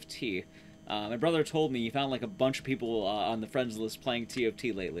TFT. My brother told me he found like a bunch of people on the friends list playing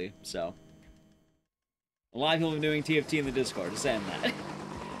TFT lately, so. A lot of people have been doing TFT in the Discord, just saying that.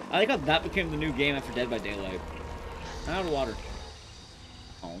 I like how that became the new game after Dead by Daylight. I'm out of water.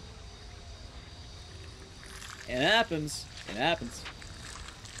 Oh. It happens. It happens.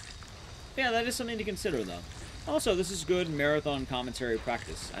 Yeah, that is something to consider, though. Also, this is good marathon commentary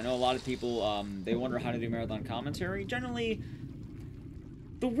practice. I know a lot of people, they wonder how to do marathon commentary. Generally,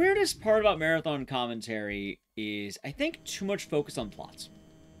 the weirdest part about marathon commentary is, I think, too much focus on plots.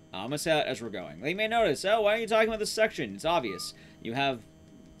 I'm gonna say that as we're going. They may notice, oh, why are you talking about this section? It's obvious.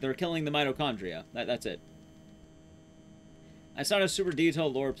 They're killing the mitochondria. That's it. It's not a super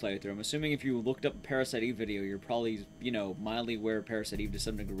detailed lore playthrough. I'm assuming if you looked up a Parasite Eve video, you're probably, you know, mildly aware of Parasite Eve to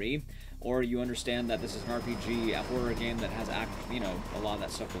some degree. Or you understand that this is an RPG, a horror game that has, a lot of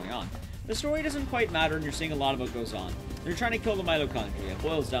that stuff going on. The story doesn't quite matter, and you're seeing a lot of what goes on. They're trying to kill the mitochondria. It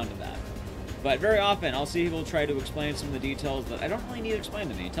boils down to that. But very often, I'll see people try to explain some of the details that I don't really need explained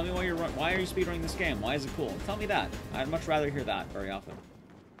to me. Tell me why are you speedrunning this game? Why is it cool? Tell me that. I'd much rather hear that very often.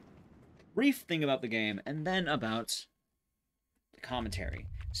 Brief thing about the game, and then about the commentary.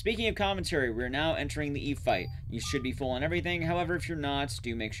 Speaking of commentary, we're now entering the Eve fight. You should be full on everything. However, if you're not,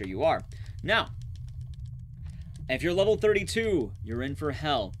 do make sure you are. Now, if you're level 32, you're in for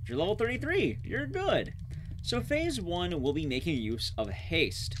hell. If you're level 33, you're good. So phase 1 will be making use of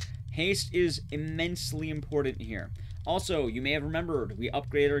haste. Haste is immensely important here. Also, you may have remembered, we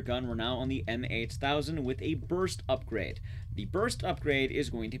upgraded our gun. We're now on the M8000 with a burst upgrade. The burst upgrade is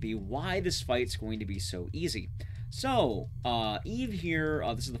going to be why this fight's going to be so easy. So, Eve here,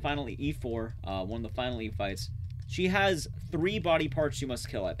 this is the final E4, one of the final Eve fights. She has 3 body parts you must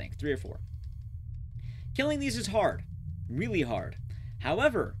kill, I think. 3 or 4. Killing these is hard. Really hard.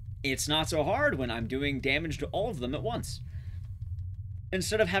 However, it's not so hard when I'm doing damage to all of them at once.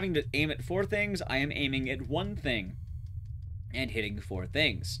 Instead of having to aim at 4 things, I am aiming at 1 thing and hitting 4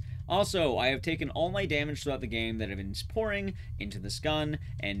 things. Also, I have taken all my damage throughout the game that have been pouring into this gun,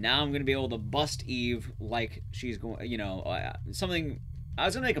 and now I'm going to be able to bust Eve like she's going, something. I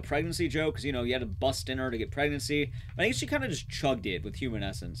was going to make a pregnancy joke, because, you had to bust in her to get pregnancy, but I think she kind of just chugged it with human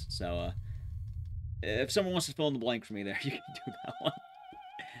essence, so, if someone wants to fill in the blank for me there, you can do that one.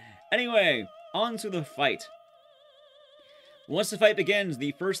 Anyway, on to the fight. Once the fight begins,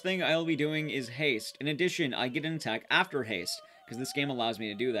 the first thing I'll be doing is haste. In addition, I get an attack after haste, because this game allows me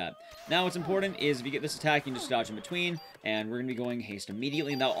to do that. Now, what's important is if you get this attack, you can just dodge in between, and we're going to be going haste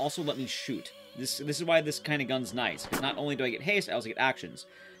immediately, and that'll also let me shoot. This is why this kind of gun's nice, because not only do I get haste, I also get actions.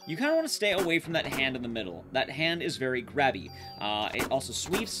 You kind of want to stay away from that hand in the middle. That hand is very grabby. It also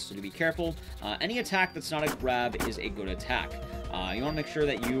sweeps, so to be careful. Any attack that's not a grab is a good attack. You want to make sure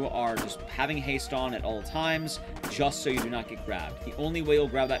that you are just having haste on at all times, just so you do not get grabbed. The only way you'll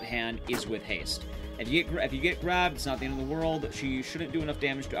grab that hand is with haste. If you get grabbed, it's not the end of the world. She shouldn't do enough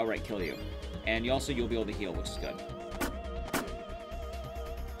damage to outright kill you. And you'll be able to heal, which is good.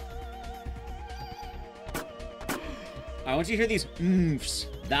 Alright, once you hear these oomphs,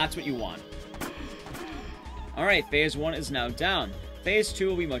 that's what you want. Alright, phase 1 is now down. Phase 2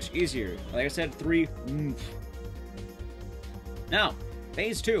 will be much easier. Like I said, 3 oomph. Now,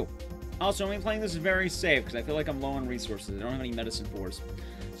 phase 2. Also, I'm playing this very safe, because I feel like I'm low on resources. I don't have any medicine 4s.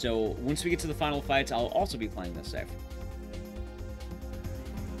 So, once we get to the final fights, I'll also be playing this safe.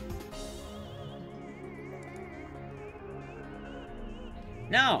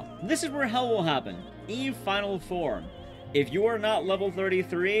 Now, this is where hell will happen. Eve final form. If you are not level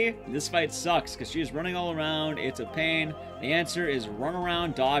 33, this fight sucks, because she is running all around, it's a pain. The answer is run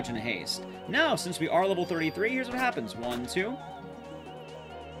around, dodge, and haste. Now, since we are level 33, here's what happens. 1, 2.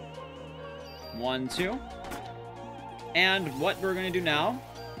 1, 2. And what we're going to do now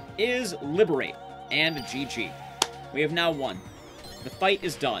is liberate, and GG. We have now won. The fight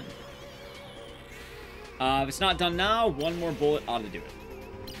is done. If it's not done now, 1 more bullet ought to do it.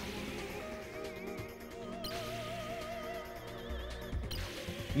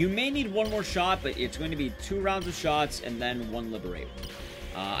 You may need 1 more shot, but it's going to be 2 rounds of shots and then 1 liberate.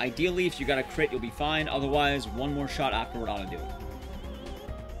 Ideally, if you got a crit, you'll be fine. Otherwise, 1 more shot afterward ought to do it.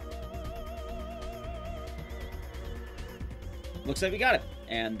 Looks like we got it.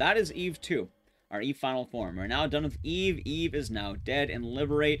 And that is Eve 2, our Eve final form. We're now done with Eve. Eve is now dead, and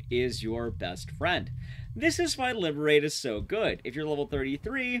Liberate is your best friend. This is why Liberate is so good. If you're level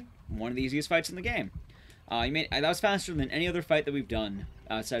 33, one of the easiest fights in the game. That was faster than any other fight that we've done,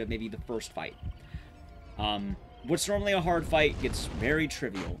 outside of maybe the first fight. What's normally a hard fight gets very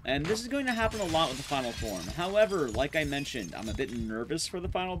trivial, and this is going to happen a lot with the final form. However, like I mentioned, I'm a bit nervous for the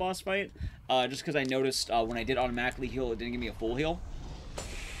final boss fight, just because I noticed when I did automatically heal, it didn't give me a full heal.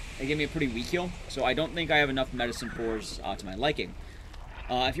 It gave me a pretty weak heal, so I don't think I have enough medicine fours to my liking.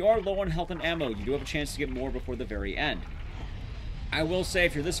 If you are low on health and ammo, you do have a chance to get more before the very end. I will say,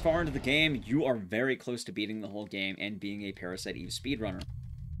 if you're this far into the game, you are very close to beating the whole game and being a Parasite Eve speedrunner.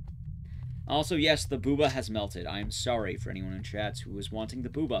 Also, yes, the booba has melted. I am sorry for anyone in chats who was wanting the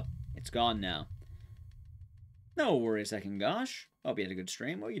booba. It's gone now. No worries, second gosh. Hope you had a good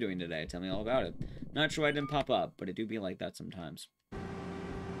stream. What are you doing today? Tell me all about it. Not sure I didn't pop up, but it do be like that sometimes.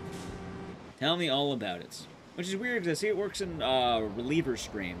 Tell me all about it. Which is weird, because I see it works in reliever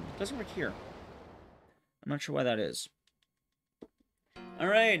stream. It doesn't work here. I'm not sure why that is.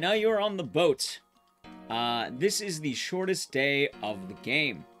 Alright, now you're on the boat. This is the shortest day of the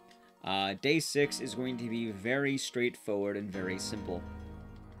game. Day 6 is going to be very straightforward and very simple.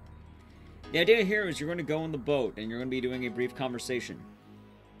 The idea here is you're going to go on the boat, and you're going to be doing a brief conversation.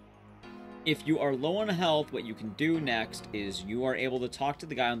 If you are low on health, what you can do next is you are able to talk to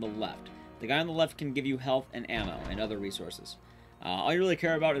the guy on the left. The guy on the left can give you health and ammo and other resources. All you really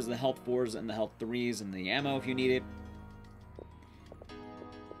care about is the health 4s and the health 3s and the ammo if you need it.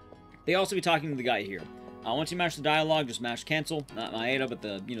 They also be talking to the guy here. Once you match the dialogue, just mash cancel. Not Maeda, but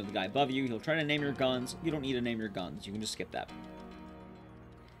the guy above you. He'll try to name your guns. You don't need to name your guns. You can just skip that.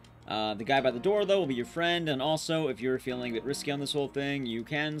 The guy by the door, though, will be your friend. And also, if you're feeling a bit risky on this whole thing, you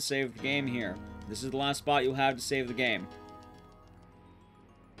can save the game here. This is the last spot you'll have to save the game.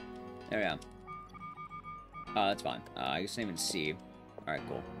 There we go. That's fine. I guess name it C. Alright,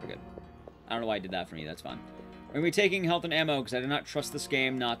 cool. We're good. I don't know why I did that for me. That's fine. We're going to be taking health and ammo, because I do not trust this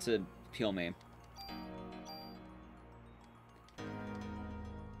game not to heal me.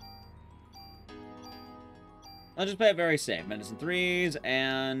 I'll just play it very safe. Medicine 3s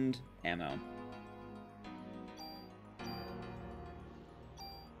and ammo.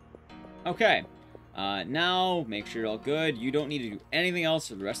 Okay. Now, make sure you're all good. You don't need to do anything else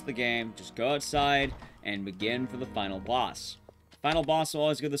for the rest of the game. Just go outside and begin for the final boss. The final boss will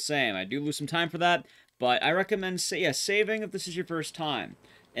always go the same. I do lose some time for that, but I recommend saving if this is your first time.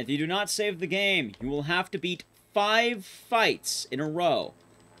 If you do not save the game, you will have to beat 5 fights in a row.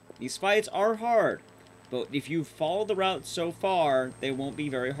 These fights are hard, but if you follow the route so far, they won't be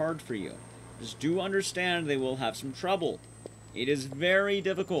very hard for you. Just do understand they will have some trouble. It is very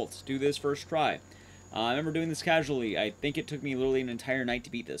difficult to do this first try. I remember doing this casually. I think it took me literally an entire night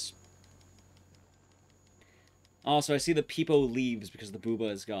to beat this. Also, I see the Peepo leaves because the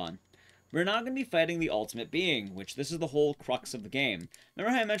booba is gone. We're not going to be fighting the ultimate being, which this is the whole crux of the game.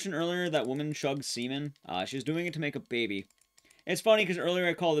 Remember how I mentioned earlier that woman chugged semen? She's doing it to make a baby. It's funny because earlier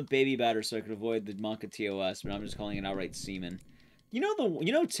I called it baby batter so I could avoid the Monka TOS, but I'm just calling it outright semen. You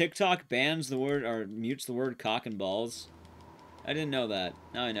know TikTok bans the word, or mutes the word cock and balls? I didn't know that.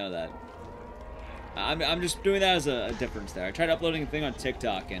 Now I know that. I'm just doing that as a difference there. I tried uploading a thing on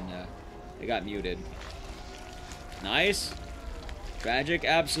TikTok and it got muted. Nice. Tragic?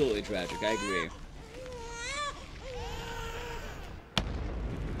 Absolutely tragic. I agree.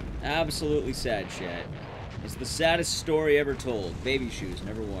 Absolutely sad shit. It's the saddest story ever told. Baby shoes,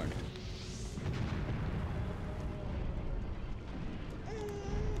 never worn.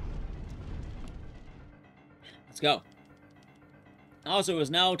 Let's go. Also, it is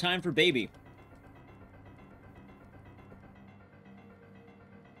now time for baby.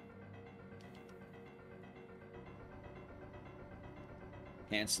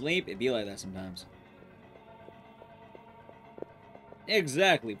 Can't sleep? It'd be like that sometimes.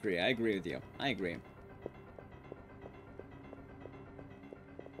 Exactly, Priya. I agree with you. I agree.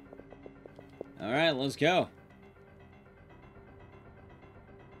 Alright, let's go.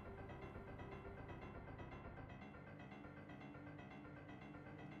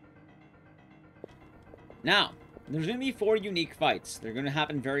 Now, there's going to be 4 unique fights. They're going to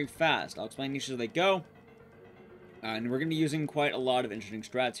happen very fast. I'll explain each as they go. And we're going to be using quite a lot of interesting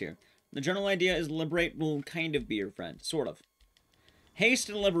strats here. The general idea is Liberate will kind of be your friend. Sort of. Haste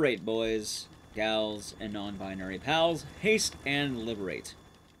and Liberate, boys, gals, and non-binary pals. Haste and Liberate.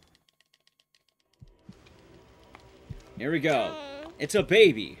 Here we go. It's a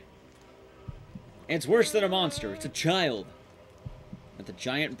baby. It's worse than a monster. It's a child. With a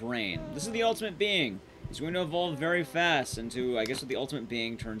giant brain. This is the ultimate being. He's going to evolve very fast into, I guess, what the ultimate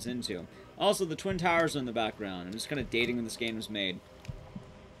being turns into. Also, the Twin Towers are in the background. I'm just kind of dating when this game was made.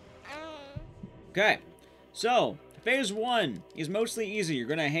 Okay. So, Phase 1 is mostly easy. You're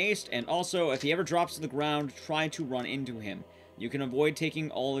going to haste, and also, if he ever drops to the ground, try to run into him. You can avoid taking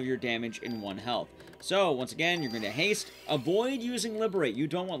all of your damage in 1 health. So, once again, you're going to haste. Avoid using Liberate. You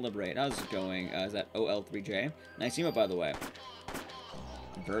don't want Liberate. How's it going? Is that OL3J? Nice emote, by the way.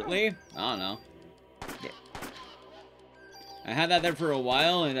 Vertly? I don't know. Yeah. I had that there for a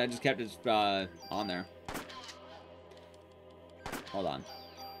while, and I just kept it on there. Hold on.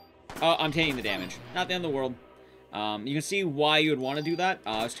 Oh, I'm taking the damage. Not the end of the world. You can see why you would want to do that.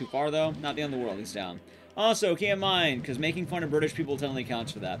 It's too far, though. Not the end of the world. He's down. Also, keep in mind, because making fun of British people totally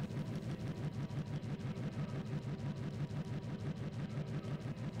counts for that.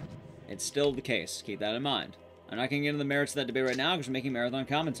 It's still the case. Keep that in mind. I'm not going to get into the merits of that debate right now, because we're making marathon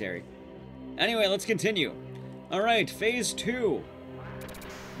commentary. Anyway, let's continue. Alright, Phase 2.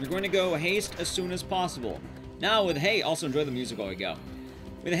 You're going to go haste as soon as possible. Now, with haste, also enjoy the music while we go.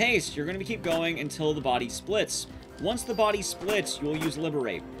 With haste, you're going to keep going until the body splits. Once the body splits, you'll use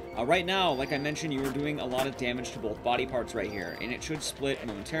Liberate. Right now, like I mentioned, you are doing a lot of damage to both body parts right here, and it should split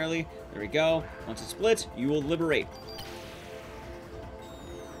momentarily. There we go. Once it splits, you will Liberate.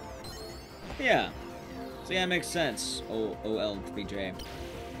 Yeah. So yeah, it makes sense. OL3J.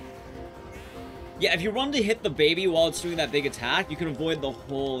 Yeah, if you run to hit the baby while it's doing that big attack, you can avoid the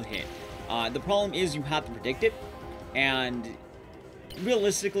whole hit. The problem is you have to predict it, and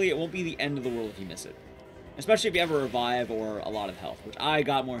realistically, it won't be the end of the world if you miss it. Especially if you have a revive or a lot of health, which I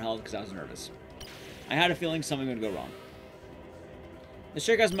got more health because I was nervous. I had a feeling something would go wrong. This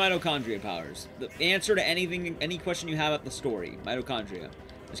chick has mitochondria powers. The answer to anything, any question you have at the story, mitochondria.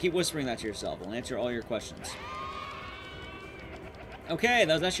 Just keep whispering that to yourself. It'll answer all your questions. Okay,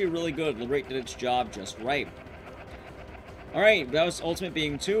 that was actually really good. Liberate did its job just right. Alright, that was Ultimate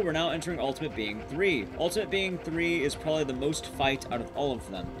Being 2. We're now entering Ultimate Being 3. Ultimate Being 3 is probably the most fight out of all of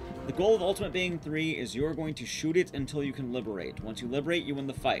them. The goal of Ultimate Being 3 is you're going to shoot it until you can liberate. Once you liberate, you win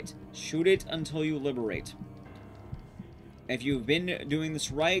the fight. Shoot it until you liberate. If you've been doing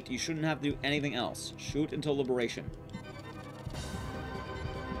this right, you shouldn't have to do anything else. Shoot until liberation.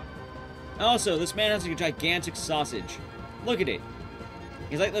 Also, this man has a gigantic sausage. Look at it.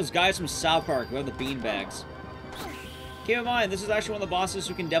 He's like those guys from South Park who have the beanbags. Keep in mind, this is actually one of the bosses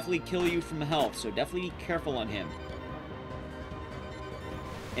who can definitely kill you from health, so definitely be careful on him.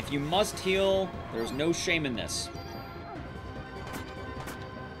 If you must heal, there's no shame in this.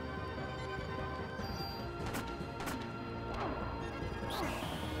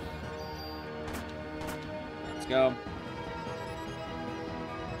 Let's go.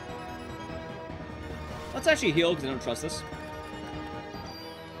 Let's actually heal, because I don't trust this.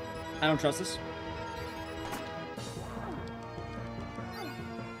 I don't trust this.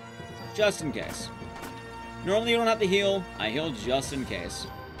 Just in case. Normally you don't have to heal. I heal just in case.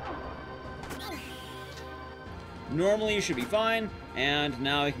 Normally you should be fine. And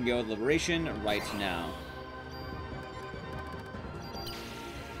now I can go with Liberation right now.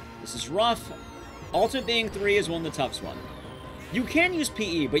 This is rough. Ultimate Being 3 is one of the toughest ones. You can use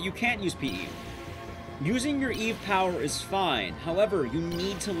PE, but you can't use PE. Using your Eve power is fine. However, you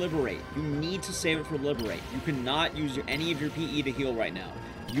need to Liberate. You need to save it for Liberate. You cannot use any of your PE to heal right now.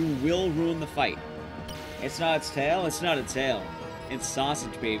 You will ruin the fight. It's not its tail. It's not a tail. It's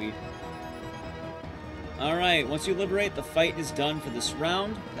sausage, baby. Alright, once you Liberate, the fight is done for this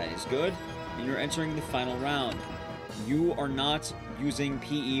round. That is good. And you're entering the final round. You are not using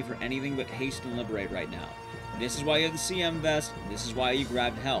PE for anything but haste and Liberate right now. This is why you have the CM vest. This is why you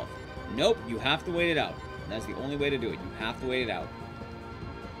grabbed health. Nope, you have to wait it out. That's the only way to do it. You have to wait it out.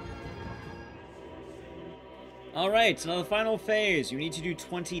 Alright, so now the final phase. You need to do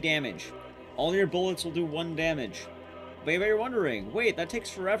 20 damage. All your bullets will do 1 damage. But you're wondering, wait, that takes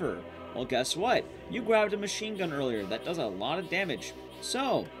forever. Well, guess what? You grabbed a machine gun earlier. That does a lot of damage.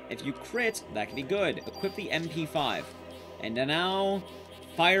 So, if you crit, that can be good. Equip the MP5. And now,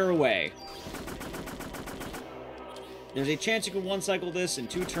 fire away. There's a chance you can one-cycle this in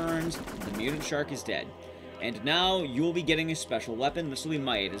 2 turns. The mutant shark is dead. And now, you will be getting a special weapon. This will be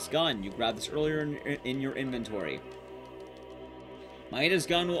Maeda's gun. You grabbed this earlier in your inventory. Maeda's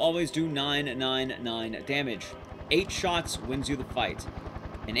gun will always do 999 damage. 8 shots wins you the fight.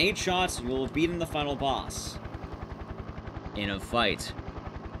 In 8 shots, you will have beaten the final boss. In a fight.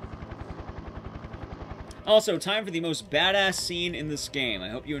 Also, time for the most badass scene in this game. I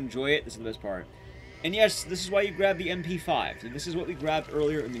hope you enjoy it. This is the best part. And yes, this is why you grab the MP5. This is what we grabbed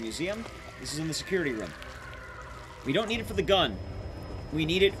earlier in the museum. This is in the security room. We don't need it for the gun. We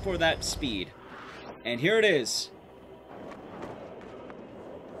need it for that speed. And here it is.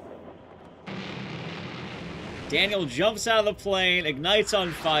 Daniel jumps out of the plane, ignites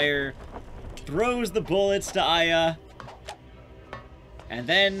on fire, throws the bullets to Aya, and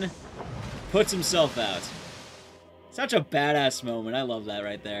then puts himself out. Such a badass moment. I love that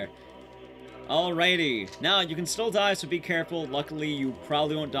right there. Alrighty. Now, you can still die, so be careful. Luckily, you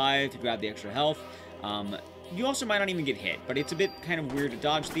probably won't die if you grab the extra health. You also might not even get hit, but it's a bit kind of weird to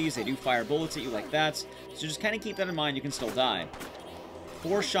dodge these. They do fire bullets at you like that, so just kind of keep that in mind. You can still die.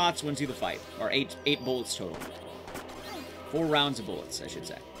 4 shots wins you the fight, or 8 bullets total. 4 rounds of bullets, I should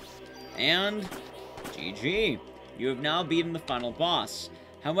say. And GG. You have now beaten the final boss.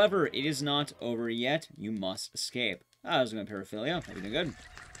 However, it is not over yet. You must escape. I was going to Paraphilia. Are you doing good?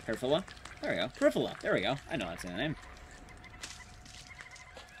 Paraphila? There we go. Paraphila. There we go. I know that's the name.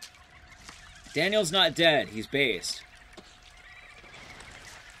 Daniel's not dead. He's based.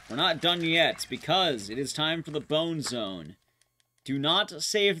 We're not done yet, because it is time for the Bone Zone. Do not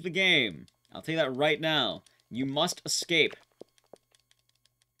save the game. I'll tell you that right now. You must escape.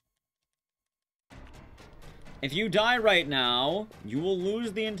 If you die right now, you will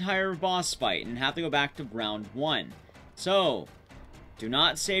lose the entire boss fight and have to go back to round 1. So, do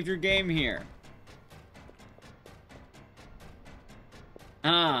not save your game here.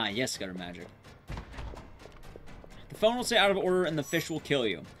 Ah, yes, gutter magic. The phone will stay out of order and the fish will kill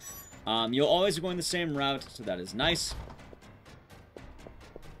you. You'll always be going the same route, so that is nice.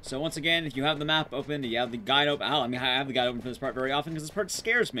 So once again, if you have the map open, you have the guide open. I have the guide open for this part very often because this part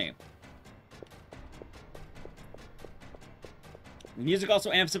scares me. The music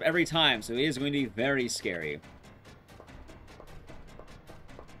also amps up every time, so it is going to be very scary.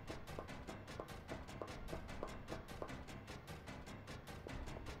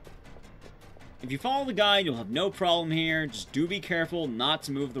 If you follow the guide, you'll have no problem here. Just do be careful not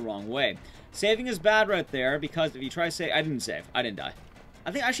to move the wrong way. Saving is bad right there, because if you try to save... I didn't save. I didn't die.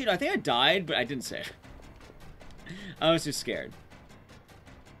 I think I died, but I didn't save. I was just scared.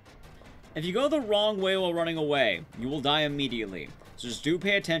 If you go the wrong way while running away, you will die immediately. So just do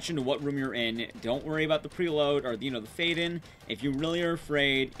pay attention to what room you're in. Don't worry about the preload or, the fade-in. If you really are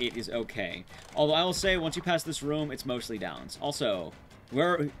afraid, it is okay. Although I will say, once you pass this room, it's mostly downs. Also,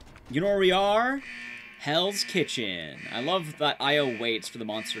 you know where we are? Hell's Kitchen. I love that Io waits for the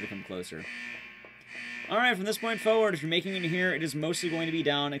monster to come closer. Alright, from this point forward, if you're making it here, it is mostly going to be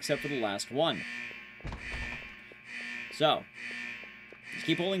down except for the last one. So, just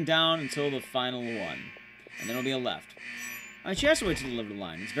keep holding down until the final one. And then it'll be a left. She has to wait to deliver the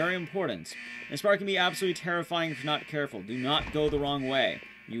line. It's very important. This part can be absolutely terrifying if you're not careful. Do not go the wrong way.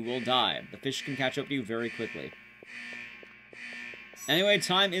 You will die. The fish can catch up to you very quickly. Anyway,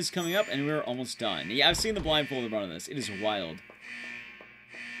 time is coming up, and we're almost done. Yeah, I've seen the blindfolded run of this. It is wild.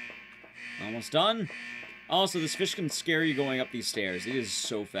 Almost done. Also, this fish can scare you going up these stairs. It is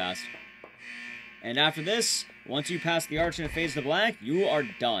so fast. And after this, once you pass the arch and it fades to black, you are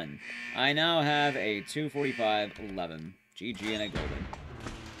done. I now have a 2:45:11. GG and a golden.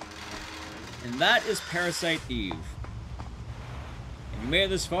 And that is Parasite Eve. If you made it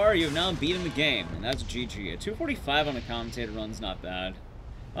this far, you have now beaten the game, and that's GG. A 2:45 on a commentator run's not bad.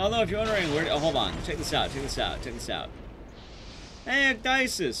 Although, if you're wondering where... Oh, hold on. Check this out, check this out, check this out. Hey,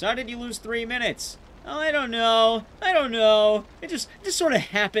 Ecdysis, how did you lose 3 minutes? Oh, I don't know. I don't know. It just sort of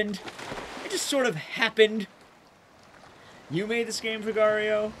happened. It just sort of happened. You made this game,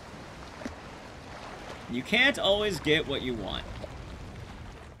 Frigario. You can't always get what you want.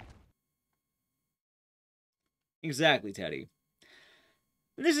 Exactly, Teddy.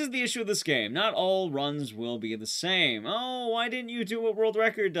 This is the issue with this game. Not all runs will be the same. Oh, why didn't you do what World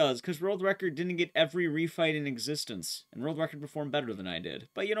Record does? Because World Record didn't get every refight in existence. And World Record performed better than I did.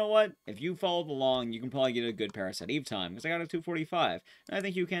 But you know what? If you followed along, you can probably get a good Parasite Eve time. Because I got a 2:45. And I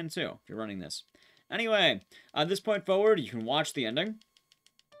think you can too, if you're running this. Anyway, at this point forward, you can watch the ending.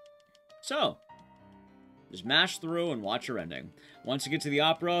 So, just mash through and watch your ending. Once you get to the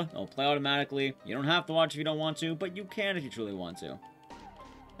opera, it'll play automatically. You don't have to watch if you don't want to, but you can if you truly want to.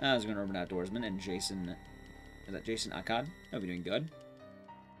 I was going to Urban Outdoorsman and Jason... Is that Jason Akkad? Hope you're doing good.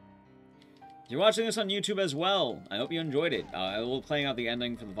 If you're watching this on YouTube as well, I hope you enjoyed it. I will be playing out the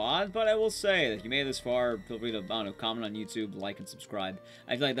ending for the VOD, but I will say that if you made it this far, feel free to, I don't know, comment on YouTube, like, and subscribe.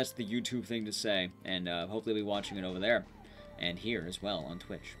 I feel like that's the YouTube thing to say, and hopefully I'll be watching it over there. And here as well on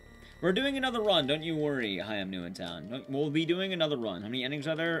Twitch. We're doing another run, don't you worry. Hi, I'm new in town. We'll be doing another run. How many endings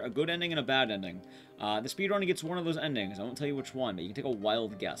are there? A good ending and a bad ending. The speedrunner gets one of those endings. I won't tell you which one, but you can take a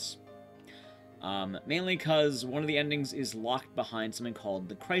wild guess. Mainly because one of the endings is locked behind something called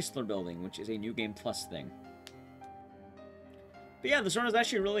the Chrysler Building, which is a New Game Plus thing. But yeah, this run is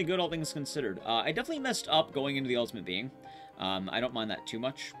actually really good, all things considered. I definitely messed up going into the Ultimate Being. I don't mind that too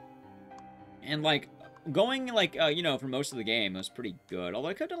much. And, like, Going, like, you know, for most of the game, it was pretty good. Although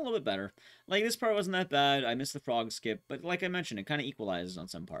I could have done a little bit better. Like, this part wasn't that bad. I missed the frog skip. But like I mentioned, it kind of equalizes on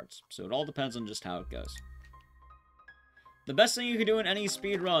some parts. So it all depends on just how it goes. The best thing you can do in any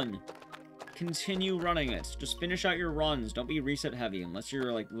speedrun, continue running it. Just finish out your runs. Don't be reset heavy unless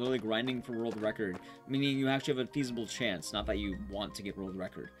you're, like, literally grinding for world record. Meaning you actually have a feasible chance, not that you want to get world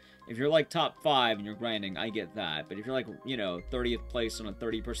record. If you're, like, top 5 and you're grinding, I get that. But if you're, like, you know, 30th place on a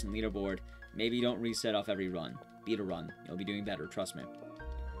 30-person leaderboard, maybe don't reset off every run. Beat a run. You'll be doing better, trust me.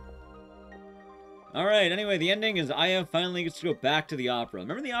 Alright, anyway, the ending is Aya finally gets to go back to the opera.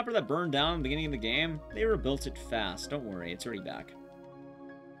 Remember the opera that burned down at the beginning of the game? They rebuilt it fast. Don't worry, it's already back.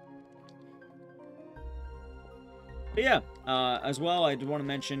 But yeah, as well, I do want to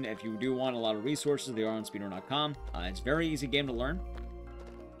mention, if you do want a lot of resources, they are on speedrun.com. It's a very easy game to learn.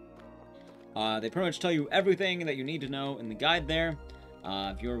 They pretty much tell you everything that you need to know in the guide there,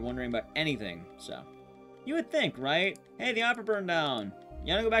 if you're wondering about anything, so. You would think, right? Hey, the opera burned down.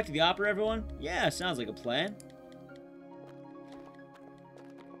 You wanna go back to the opera, everyone? Yeah, sounds like a plan.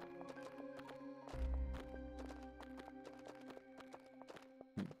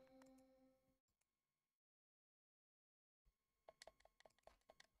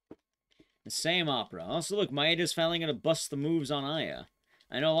 The same opera. Also, look, Maeda's finally gonna bust the moves on Aya.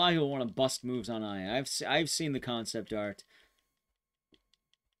 I know a lot of people want to bust moves on Aya. I've seen the concept art.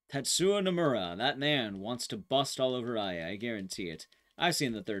 Tetsuya Nomura, that man, wants to bust all over Aya, I guarantee it. I've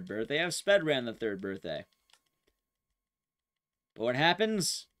seen the third birthday. I've sped ran the third birthday. But what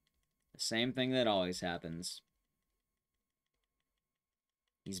happens? The same thing that always happens.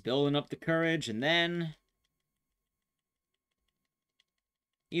 He's building up the courage, and then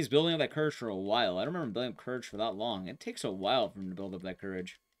he's building up that courage for a while. I don't remember building up courage for that long. It takes a while for him to build up that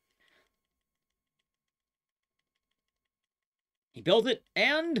courage. He built it,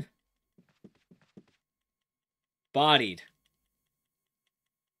 and bodied.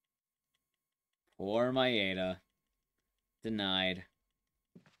 Poor Maeda. Denied.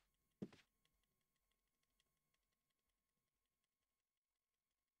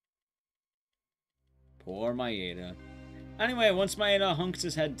 Poor Maeda. Anyway, once Maeda hunks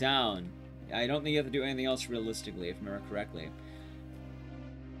his head down, I don't think you have to do anything else realistically, if I remember correctly.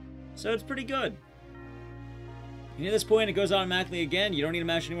 So it's pretty good. And at this point, it goes automatically again. You don't need to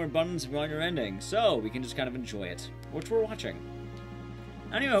mash any more buttons if you want your ending. So, we can just kind of enjoy it. Which we're watching.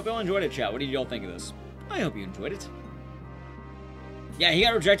 Anyway, I hope you all enjoyed it, chat. What did you all think of this? I hope you enjoyed it. Yeah, he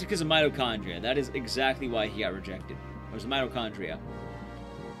got rejected because of mitochondria. That is exactly why he got rejected. It was mitochondria.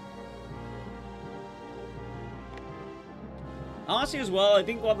 Honestly, as well, I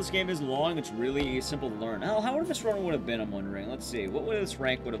think while this game is long, it's really simple to learn. How would this run would have been, I'm wondering. Let's see. What would this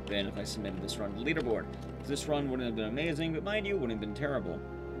rank would have been if I submitted this run to the leaderboard? This run wouldn't have been amazing, but mind you, wouldn't have been terrible.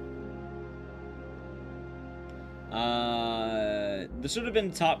 This would have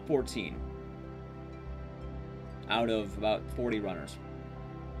been top 14. Out of about 40 runners.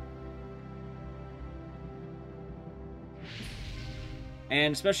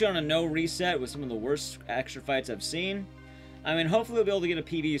 And especially on a no reset with some of the worst extra fights I've seen. I mean, hopefully we'll be able to get a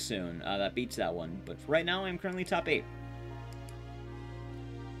PB soon that beats that one. But right now, I'm currently top 8.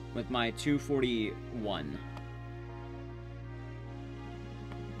 With my 241.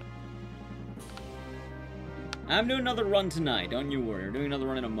 I'm doing another run tonight, don't you worry. We're doing another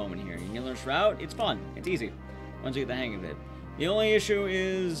run in a moment here. You can learn this route. It's fun. It's easy. Once you get the hang of it. The only issue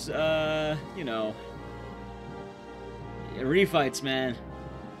is, you know, refights, man.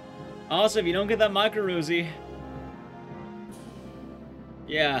 Also, if you don't get that micro Uzi,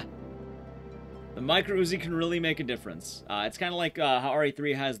 yeah, the micro Uzi can really make a difference. It's kind of like how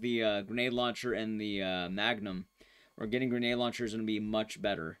RE3 has the grenade launcher and the Magnum, or getting grenade launchers is going to be much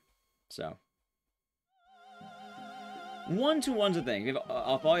better. So, 1-to-1's a thing. If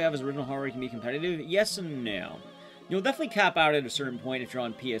all you have is original hardware, you can be competitive. Yes and no. You'll definitely cap out at a certain point if you're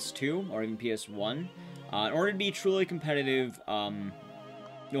on PS2 or even PS1. In order to be truly competitive,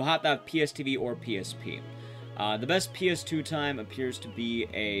 you'll have to have PSTV or PSP. The best PS2 time appears to be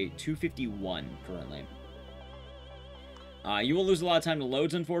a 2:51 currently. You will lose a lot of time to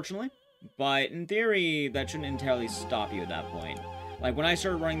loads, unfortunately, but in theory, that shouldn't entirely stop you at that point. Like, when I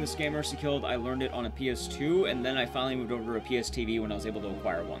started running this game, Mercy Killed, I learned it on a PS2, and then I finally moved over to a PSTV when I was able to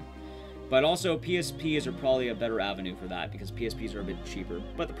acquire one. But also, PSPs are probably a better avenue for that, because PSPs are a bit cheaper.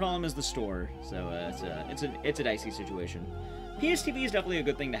 But the problem is the store, so it's a dicey situation. PSTV is definitely a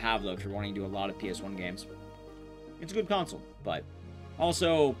good thing to have, though, if you're wanting to do a lot of PS1 games. It's a good console, but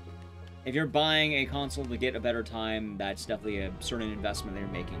also, if you're buying a console to get a better time, that's definitely a certain investment that you're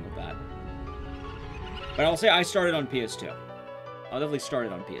making with that. But I'll say I started on PS2. I'll definitely start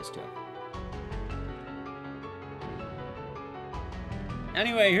it on PS2.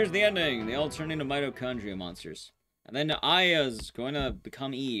 Anyway, here's the ending. They all turn into mitochondria monsters. And then Aya's going to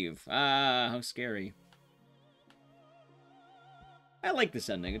become Eve. Ah, how scary. I like this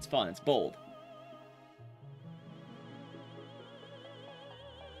ending. It's fun. It's bold.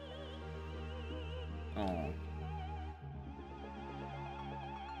 Oh.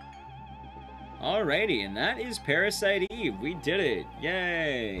 Alrighty, and that is Parasite Eve. We did it.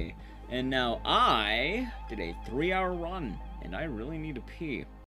 Yay. And now I did a 3-hour run, and I really need to pee.